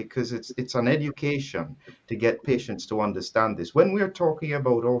honestly, because it's an education to get patients to understand this. When we're talking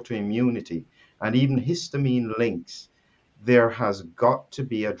about autoimmunity and even histamine links, there has got to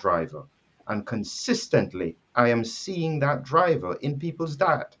be a driver. And consistently, I am seeing that driver in people's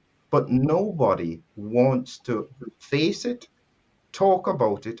diet. But nobody wants to face it, talk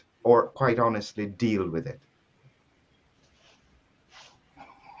about it, or quite honestly, deal with it.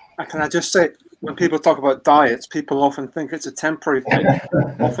 Can I just say, when people talk about diets, people often think it's a temporary thing.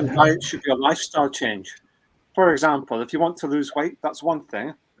 Often diet should be a lifestyle change. For example, if you want to lose weight, that's one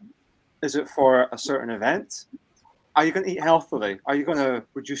thing. Is it for a certain event? Are you going to eat healthily? Are you going to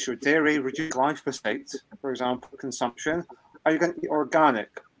reduce your dairy, reduce glyphosate, for example, consumption? Are you going to eat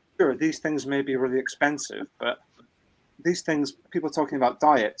organic? Sure, these things may be really expensive, but these things, people talking about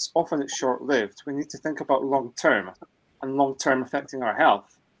diets, often it's short-lived. We need to think about long-term and long-term affecting our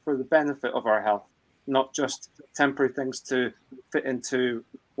health for the benefit of our health, not just temporary things to fit into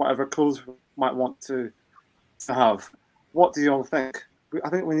whatever clothes we might want to have. What do you all think? I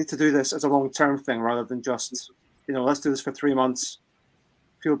think we need to do this as a long-term thing rather than just, let's do this for 3 months,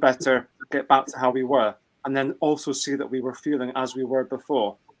 feel better, get back to how we were, and then also see that we were feeling as we were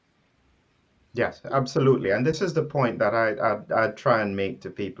before. Yes, absolutely. And this is the point that I try and make to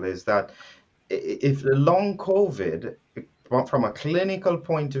people, is that if the long COVID, from a clinical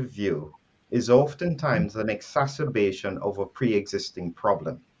point of view, is oftentimes an exacerbation of a pre-existing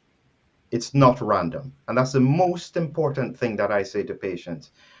problem. It's not random. And that's the most important thing that I say to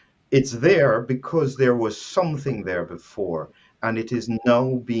patients. It's there because there was something there before, and it is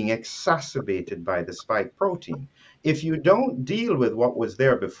now being exacerbated by the spike protein. If you don't deal with what was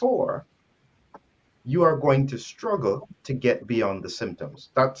there before, you are going to struggle to get beyond the symptoms.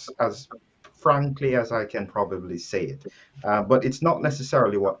 That's as frankly as I can probably say it. But it's not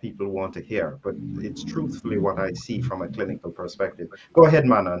necessarily what people want to hear, but it's truthfully what I see from a clinical perspective. Go ahead,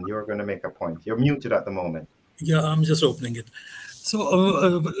 Manan, you're going to make a point. You're muted at the moment. Yeah, I'm just opening it.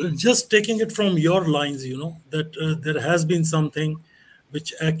 So just taking it from your lines, that there has been something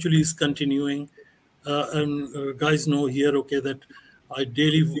which actually is continuing. And guys know here, okay, that I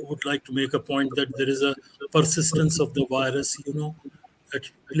daily would like to make a point that there is a persistence of the virus, at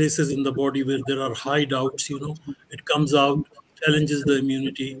places in the body where there are hideouts, it comes out, challenges the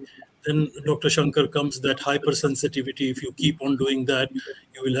immunity. Then Dr. Shankar comes that hypersensitivity. If you keep on doing that,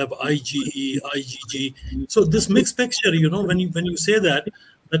 you will have IgE, IgG. So this mixed picture, when you say that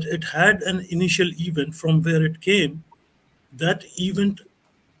it had an initial event from where it came, that event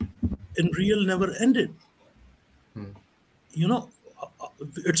in real never ended.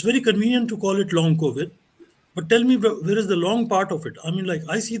 It's very convenient to call it long COVID, but tell me where is the long part of it? I mean, like,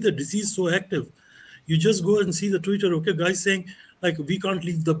 I see the disease so active. You just go and see the Twitter, okay, guys saying, like, we can't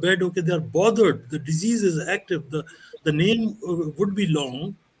leave the bed, okay, they're bothered. The disease is active. The name would be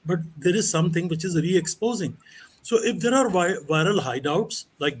long, but there is something which is re-exposing. So if there are viral hideouts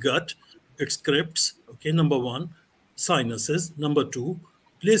like gut, it's crypts, okay, number one, sinuses, number two,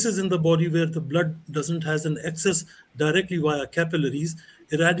 places in the body where the blood doesn't has an access directly via capillaries,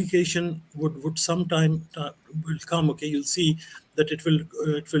 eradication would sometime will come. Okay, you'll see that it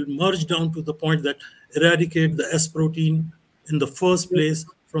will merge down to the point that eradicate the S protein in the first place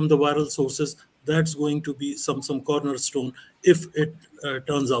from the viral sources. That's going to be some cornerstone if it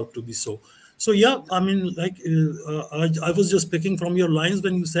turns out to be so. So yeah, I mean, like I was just picking from your lines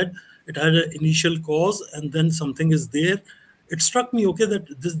when you said it had an initial cause and then something is there. It struck me, okay, that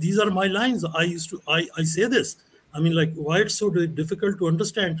these are my lines. I say this. I mean, like, why it's so difficult to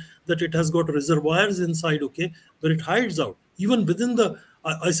understand that it has got reservoirs inside, okay, where it hides out. Even within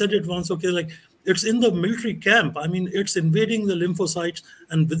I said it once, okay, like, it's in the military camp. I mean, it's invading the lymphocytes,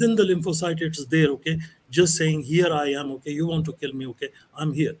 and within the lymphocyte, it's there, okay, just saying, here I am, okay, you want to kill me, okay,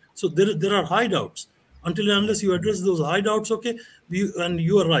 I'm here. So there are hideouts. Until and unless you address those hideouts, okay, and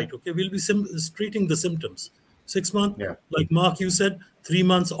you are right, okay, we'll be treating the symptoms. 6 months, yeah. Like Mark, you said, 3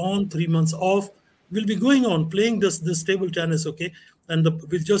 months on, 3 months off. We'll be going on playing this table tennis, okay? And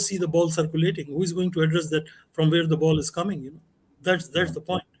we'll just see the ball circulating. Who is going to address that from where the ball is coming? That's the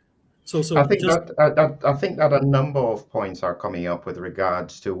point. So I think that a number of points are coming up with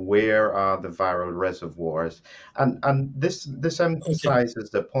regards to where are the viral reservoirs, and this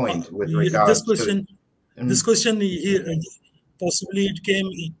emphasizes the point with regards to this question here. Possibly it came.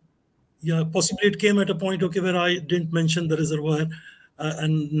 Yeah, possibly it came at a point, okay, where I didn't mention the reservoir,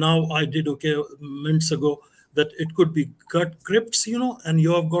 and now I did, okay, minutes ago, that it could be gut crypts, and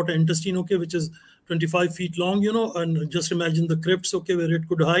you have got an intestine, okay, which is 25 feet long, and just imagine the crypts, okay, where it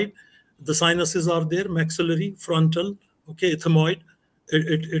could hide. The sinuses are there, maxillary, frontal, okay, ethmoid.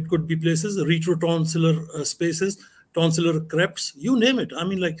 It could be places, retrotonsillar spaces, tonsillar crypts, you name it. I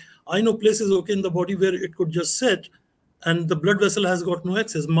mean, like, I know places, okay, in the body where it could just sit, and the blood vessel has got no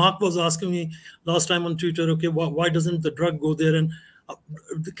access. Mark was asking me last time on Twitter, okay, why doesn't the drug go there? And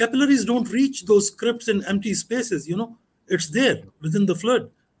the capillaries don't reach those crypts in empty spaces, it's there within the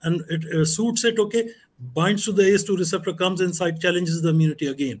fluid, and it suits it, okay, binds to the ACE2 receptor, comes inside, challenges the immunity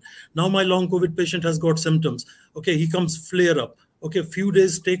again. Now my long COVID patient has got symptoms. Okay, he comes flare up. Okay, a few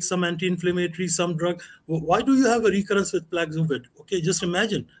days, take some anti-inflammatory, some drug. Why do you have a recurrence with Paxlovid? Okay, just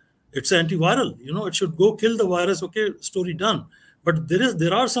imagine. It's antiviral, it should go kill the virus, okay, story done. But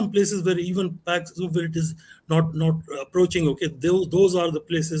there are some places where even Paxlovid is not approaching, okay, those are the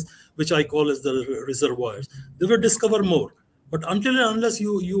places which I call as the reservoirs. They will discover more. But until and unless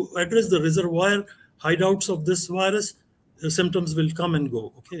you address the reservoir hideouts of this virus, the symptoms will come and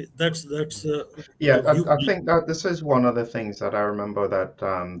go. Okay, that's yeah. I think that this is one of the things that I remember that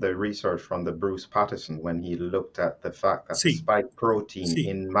the research from the Bruce Patterson, when he looked at the fact that the spike protein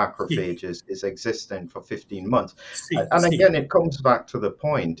in macrophages is existent for 15 months. And again, it comes back to the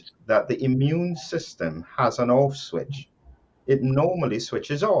point that the immune system has an off switch. It normally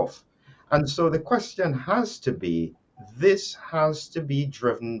switches off. And so the question has to be, this has to be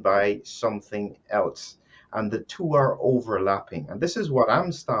driven by something else. And the two are overlapping. And this is what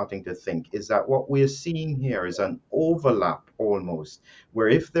I'm starting to think, is that what we're seeing here is an overlap almost, where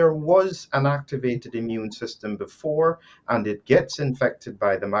if there was an activated immune system before and it gets infected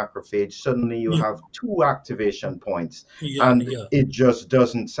by the macrophage, suddenly you have two activation points and it just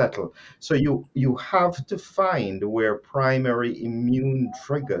doesn't settle. So you have to find where primary immune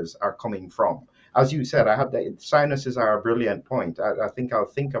triggers are coming from. As you said, sinuses are a brilliant point. I think I'll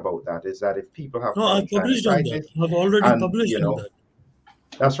think about that, is that if people have I published on that. I've already published on that.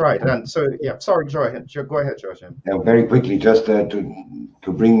 That's right. And so, yeah, sorry, go ahead, George. Very quickly, just to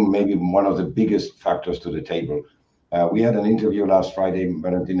bring maybe one of the biggest factors to the table. We had an interview last Friday,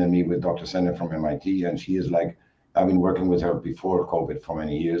 Valentin and me, with Dr. Senna from MIT, and she is like, I've been working with her before COVID for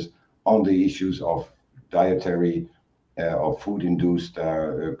many years on the issues of dietary, of food-induced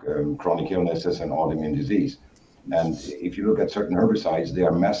chronic illnesses and autoimmune disease. And if you look at certain herbicides, they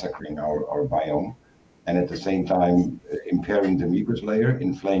are massacring our biome, and at the same time impairing the mucus layer,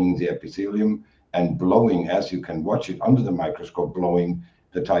 inflaming the epithelium, and blowing, as you can watch it under the microscope, blowing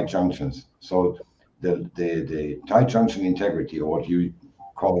the tight junctions. So the tight junction integrity, or what you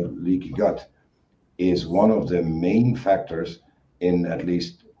call leaky gut, is one of the main factors in at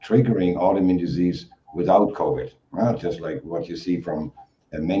least triggering autoimmune disease without COVID. Well, just like what you see from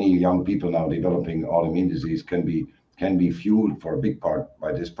many young people now developing autoimmune disease can be fueled for a big part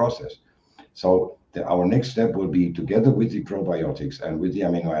by this process. So our next step will be, together with the probiotics and with the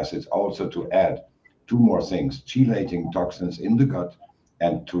amino acids, also to add two more things: chelating toxins in the gut,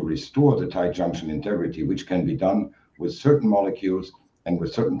 and to restore the tight junction integrity, which can be done with certain molecules and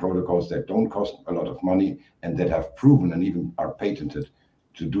with certain protocols that don't cost a lot of money and that have proven and even are patented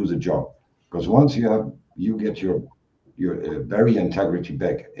to do the job. Because once you get your very integrity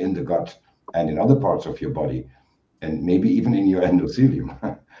back in the gut and in other parts of your body, and maybe even in your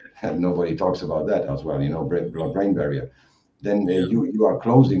endothelium, and nobody talks about that as well, blood-brain barrier, then you are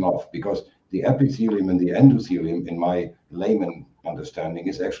closing off, because the epithelium and the endothelium, in my layman understanding,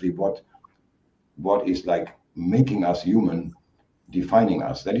 is actually what is like making us human, defining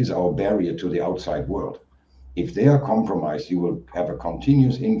us. That is our barrier to the outside world. If they are compromised, you will have a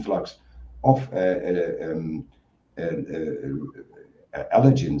continuous influx of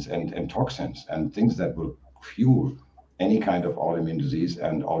allergens and toxins and things that will fuel any kind of autoimmune disease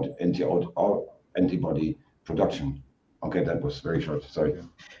and antibody production. Okay, that was very short. Sorry.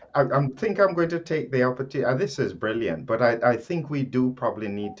 I think I'm going to take the opportunity. This is brilliant, but I think we do probably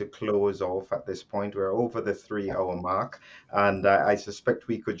need to close off at this point. We're over the 3-hour mark, and I suspect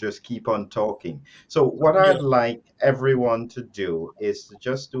we could just keep on talking. So what I'd like everyone to do is to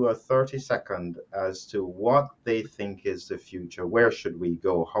just do a 30-second as to what they think is the future. Where should we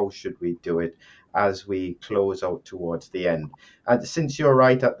go? How should we do it as we close out towards the end? And since you're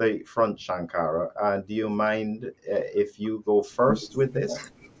right at the front, Shankara, do you mind if you go first with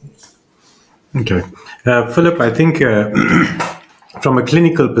this? Okay. Philip, I think from a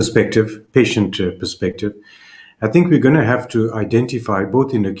clinical perspective, patient perspective, I think we're going to have to identify,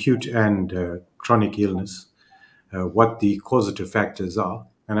 both in acute and chronic illness, what the causative factors are.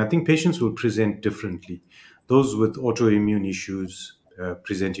 And I think patients will present differently. Those with autoimmune issues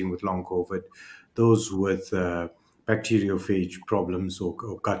presenting with long COVID, those with bacteriophage problems or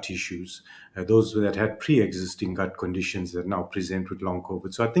gut issues, those that had pre-existing gut conditions that now present with long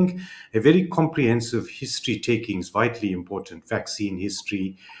COVID. So I think a very comprehensive history taking is vitally important. Vaccine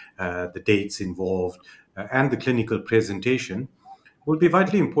history, the dates involved, and the clinical presentation will be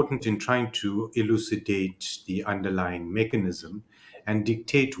vitally important in trying to elucidate the underlying mechanism and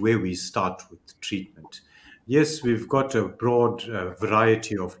dictate where we start with treatment. Yes, we've got a broad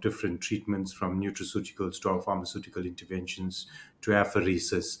variety of different treatments, from nutraceuticals to our pharmaceutical interventions to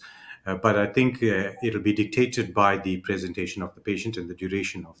apheresis. But I think it'll be dictated by the presentation of the patient and the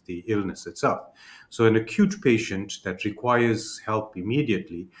duration of the illness itself. So an acute patient that requires help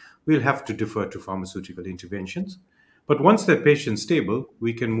immediately, we'll have to defer to pharmaceutical interventions. But once that patient's stable,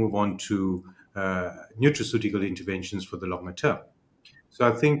 we can move on to nutraceutical interventions for the longer term. So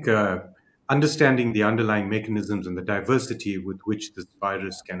I think understanding the underlying mechanisms and the diversity with which this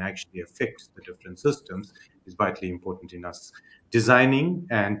virus can actually affect the different systems is vitally important in us designing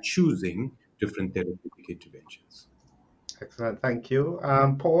and choosing different therapeutic interventions. Excellent, thank you.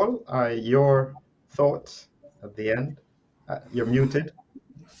 Paul, your thoughts at the end? You're muted.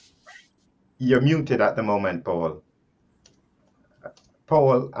 You're muted at the moment, Paul.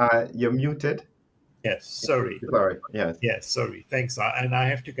 Paul, you're muted. Yes, sorry. Sorry, yes. Yes, sorry. Thanks. And I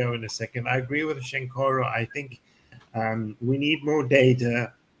have to go in a second. I agree with Shankara. I think we need more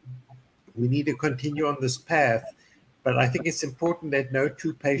data. We need to continue on this path. But I think it's important that no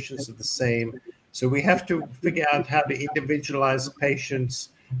two patients are the same. So we have to figure out how to individualize patients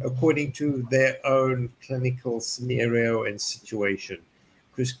according to their own clinical scenario and situation.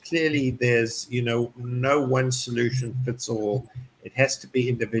 Because clearly there's, no one solution fits all. It has to be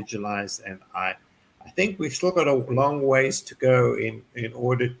individualized. And I think we've still got a long ways to go in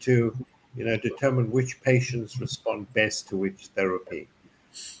order to, determine which patients respond best to which therapy.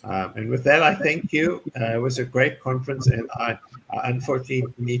 And with that, I thank you. It was a great conference, and I unfortunately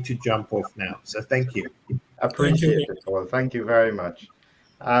need to jump off now. So thank you. Appreciate it, Paul. Thank you very much.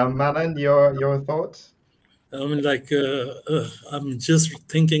 Manan, your thoughts? I mean, like, I'm just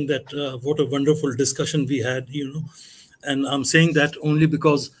thinking that what a wonderful discussion we had, and I'm saying that only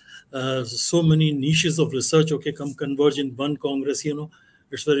because so many niches of research, come converge in one Congress,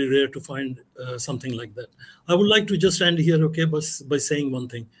 it's very rare to find something like that. I would like to just end here, by saying one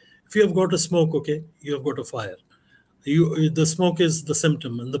thing. If you have got a smoke, you have got a fire. The smoke is the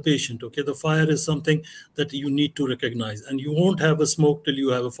symptom and the patient, the fire is something that you need to recognize, and you won't have a smoke till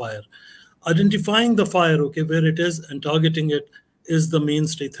you have a fire. Identifying the fire, where it is, and targeting it is the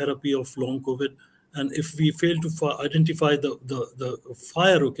mainstay therapy of long COVID. And if we fail to identify the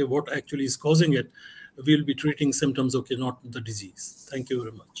fire, what actually is causing it, we'll be treating symptoms, not the disease. Thank you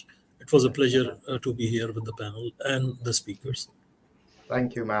very much. It was a pleasure to be here with the panel and the speakers.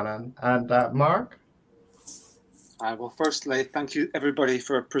 Thank you, Manan. And Mark? Well, firstly, thank you everybody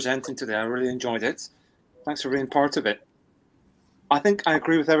for presenting today. I really enjoyed it. Thanks for being part of it. I think I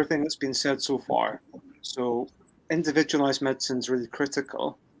agree with everything that's been said so far. So individualized medicine is really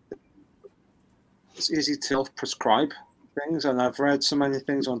critical. It's easy to self-prescribe things, and I've read so many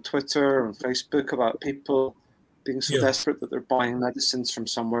things on Twitter and Facebook about people being so desperate that they're buying medicines from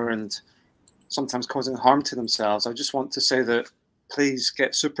somewhere and sometimes causing harm to themselves. I just want to say that please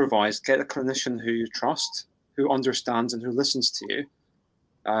get supervised, get a clinician who you trust, who understands and who listens to you,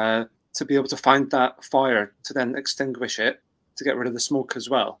 to be able to find that fire, to then extinguish it, to get rid of the smoke as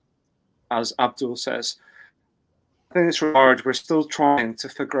well, as Abdul says. I think it's really hard. We're still trying to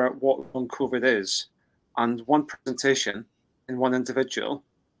figure out what long COVID is, and one presentation in one individual,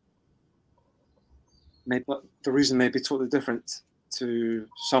 the reason may be totally different to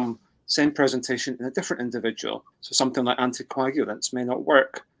some same presentation in a different individual. So something like anticoagulants may not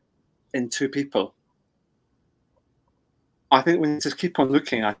work in two people. I think we need to keep on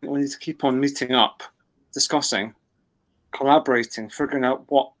looking. I think we need to keep on meeting up, discussing, collaborating, figuring out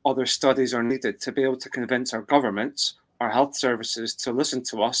what other studies are needed to be able to convince our governments, our health services to listen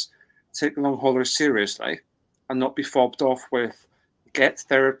to us, take long haulers seriously, and not be fobbed off with get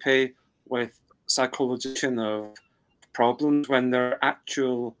therapy, with psychologization of problems when there are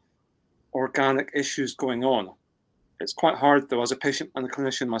actual organic issues going on. It's quite hard, though, as a patient and a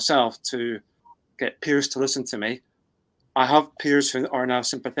clinician myself, to get peers to listen to me. I have peers who are now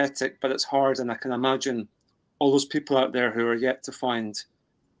sympathetic, but it's hard, and I can imagine all those people out there who are yet to find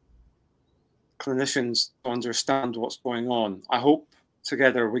clinicians to understand what's going on. I hope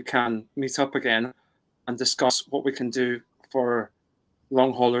together we can meet up again and discuss what we can do for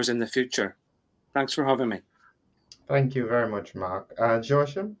long haulers in the future. Thanks for having me. Thank you very much, Mark.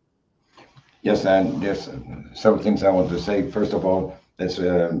 Joachim? Yes, and there's several things I want to say. First of all, let's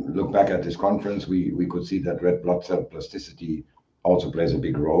look back at this conference. We could see that red blood cell plasticity also plays a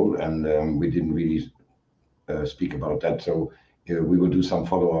big role, and we didn't really speak about that. So we will do some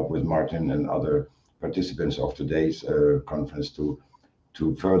follow-up with Martin and other participants of today's conference to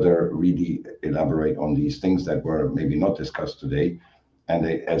further really elaborate on these things that were maybe not discussed today. And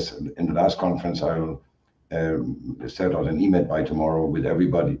as in the last conference, I'll send out an email by tomorrow with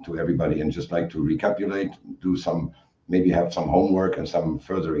everybody, and just like to recapitulate, do some, maybe have some homework and some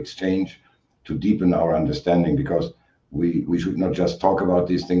further exchange to deepen our understanding, because we should not just talk about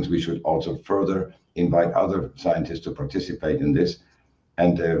these things, we should also further invite other scientists to participate in this.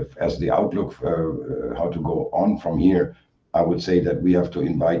 And as the outlook for how to go on from here, I would say that we have to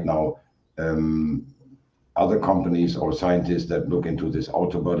invite now other companies or scientists that look into this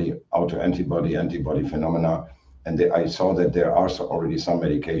antibody phenomena. And I saw that there are already some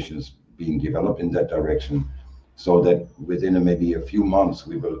medications being developed in that direction, so that within maybe a few months,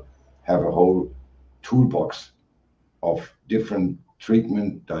 we will have a whole toolbox of different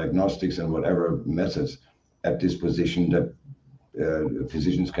treatment, diagnostics, and whatever methods at disposition that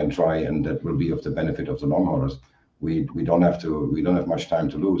physicians can try, and that will be of the benefit of the long haulers. We don't have much time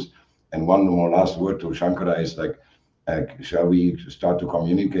to lose. And one more last word to Shankara is like, shall we start to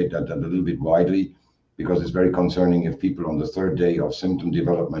communicate that a little bit widely? Because it's very concerning if people on the third day of symptom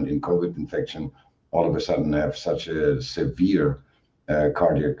development in COVID infection all of a sudden have such a severe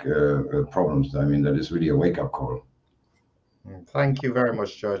cardiac problems. I mean, that is really a wake-up call. Thank you very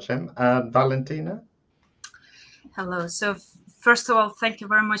much, Joachim. Valentina? Hello. So first of all, thank you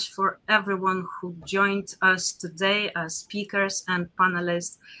very much for everyone who joined us today as speakers and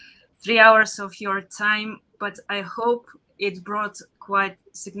panelists. 3 hours of your time, but I hope it brought quite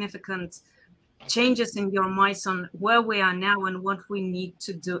significant changes in your minds on where we are now and what we need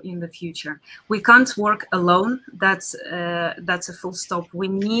to do in the future. We can't work alone. That's a full stop. We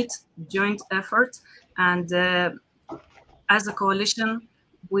need joint effort, and as a coalition,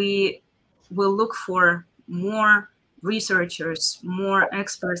 we will look for more researchers, more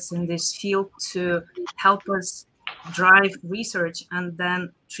experts in this field to help us drive research and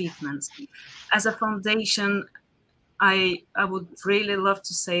then treatments. As a foundation, I would really love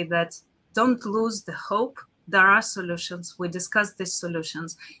to say that don't lose the hope. There are solutions. We discussed these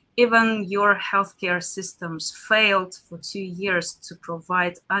solutions. Even your healthcare systems failed for 2 years to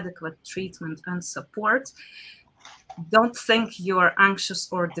provide adequate treatment and support. Don't think you are anxious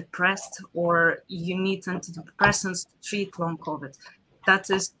or depressed or you need antidepressants to treat long COVID. That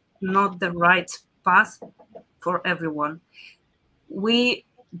is not the right path for everyone. We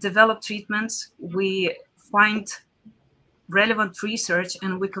develop treatments, we find relevant research,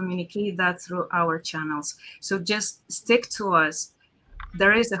 and we communicate that through our channels. So just stick to us.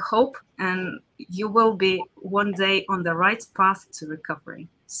 There is a hope, and you will be one day on the right path to recovery.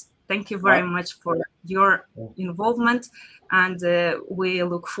 Thank you very much for your involvement, and we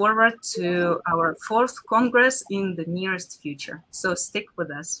look forward to our 4th Congress in the nearest future. So stick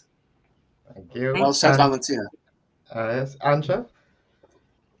with us. Thank you. Well said, Valentina. Yes, Anja?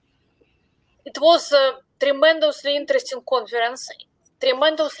 It was a tremendously interesting conference,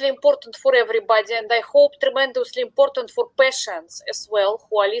 tremendously important for everybody, and I hope tremendously important for patients as well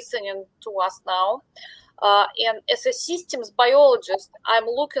who are listening to us now. And as a systems biologist, I'm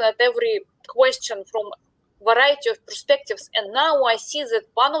looking at every question from a variety of perspectives, and now I see that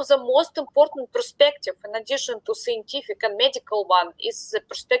one of the most important perspectives, in addition to scientific and medical one, is the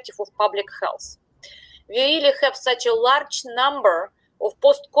perspective of public health. We really have such a large number of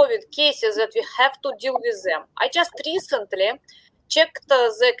post-COVID cases that we have to deal with them. I just recently checked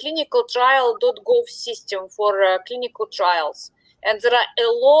the clinicaltrial.gov system for clinical trials. And there are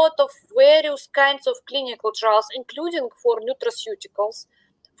a lot of various kinds of clinical trials, including for nutraceuticals,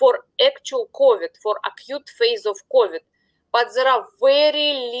 for actual COVID, for acute phase of COVID. But there are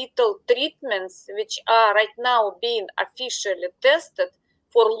very little treatments which are right now being officially tested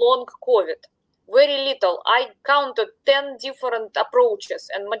for long COVID. Very little. I counted 10 different approaches,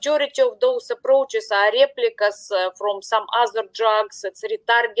 and majority of those approaches are replicas from some other drugs. It's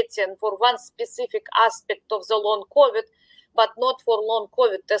retargeting for one specific aspect of the long COVID, but not for long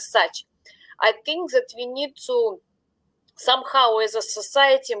COVID as such. I think that we need to somehow as a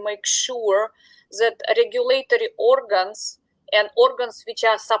society make sure that regulatory organs and organs which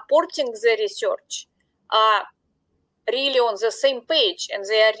are supporting the research are really on the same page, and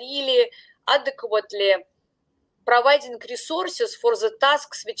they are really adequately providing resources for the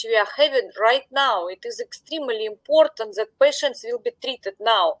tasks which we are having right now. It is extremely important that patients will be treated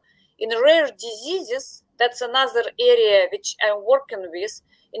now. In rare diseases, that's another area which I'm working with.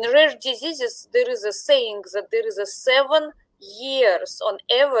 In rare diseases, there is a saying that there is a 7 years on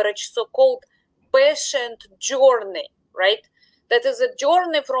average so-called patient journey, right? That is a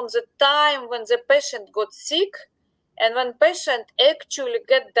journey from the time when the patient got sick and when patient actually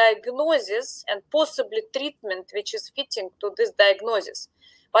get diagnosis and possibly treatment which is fitting to this diagnosis.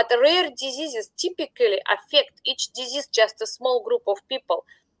 But rare diseases typically affect each disease just a small group of people.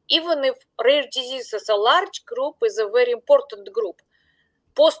 Even if rare disease is a large group, is a very important group.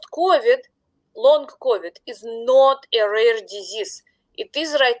 Post-COVID, long COVID is not a rare disease. It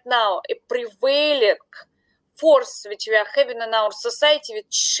is right now a prevailing force which we are having in our society,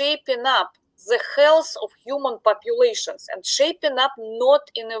 which shaping up the health of human populations and shaping up not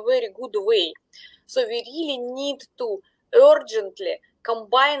in a very good way. So we really need to urgently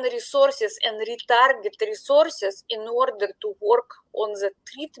combine resources and retarget resources in order to work on the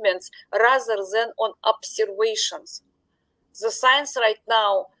treatments rather than on observations. The science right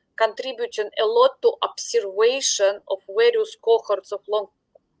now contributing a lot to observation of various cohorts of long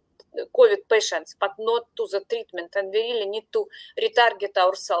COVID patients, but not to the treatment, and we really need to retarget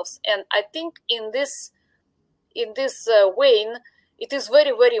ourselves. And I think in this vein, it is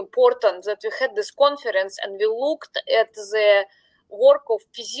very, very important that we had this conference and we looked at the work of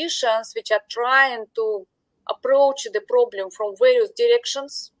physicians which are trying to approach the problem from various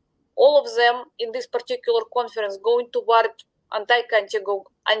directions. All of them in this particular conference going toward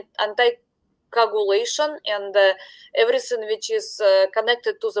anti-coagulation and everything which is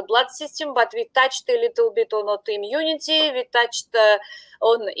connected to the blood system, but we touched a little bit on autoimmunity, we touched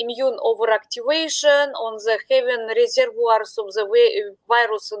on immune overactivation, on the having reservoirs of the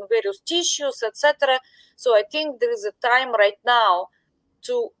virus in various tissues, etc. So I think there is a time right now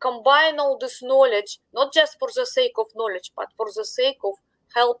to combine all this knowledge, not just for the sake of knowledge, but for the sake of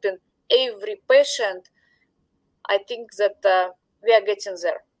helping every patient. I think that we are getting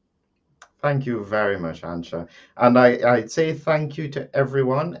there. Thank you very much, Anja. And I'd say thank you to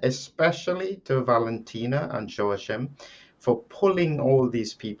everyone, especially to Valentina and Joachim, for pulling all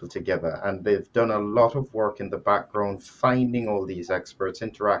these people together. And they've done a lot of work in the background, finding all these experts,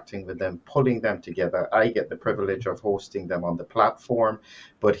 interacting with them, pulling them together. I get the privilege of hosting them on the platform,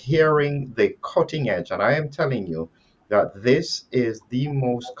 but hearing the cutting edge, and I am telling you that this is the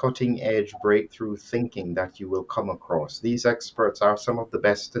most cutting edge breakthrough thinking that you will come across. These experts are some of the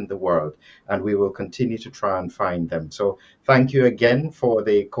best in the world, and we will continue to try and find them. So thank you again for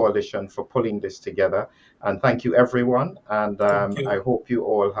the coalition for pulling this together. And thank you, everyone. And I hope you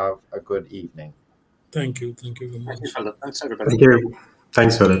all have a good evening. Thank you. Thank you very much. Thank you, Philip. Thanks, everybody. Thank you.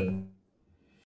 Thanks, Philip.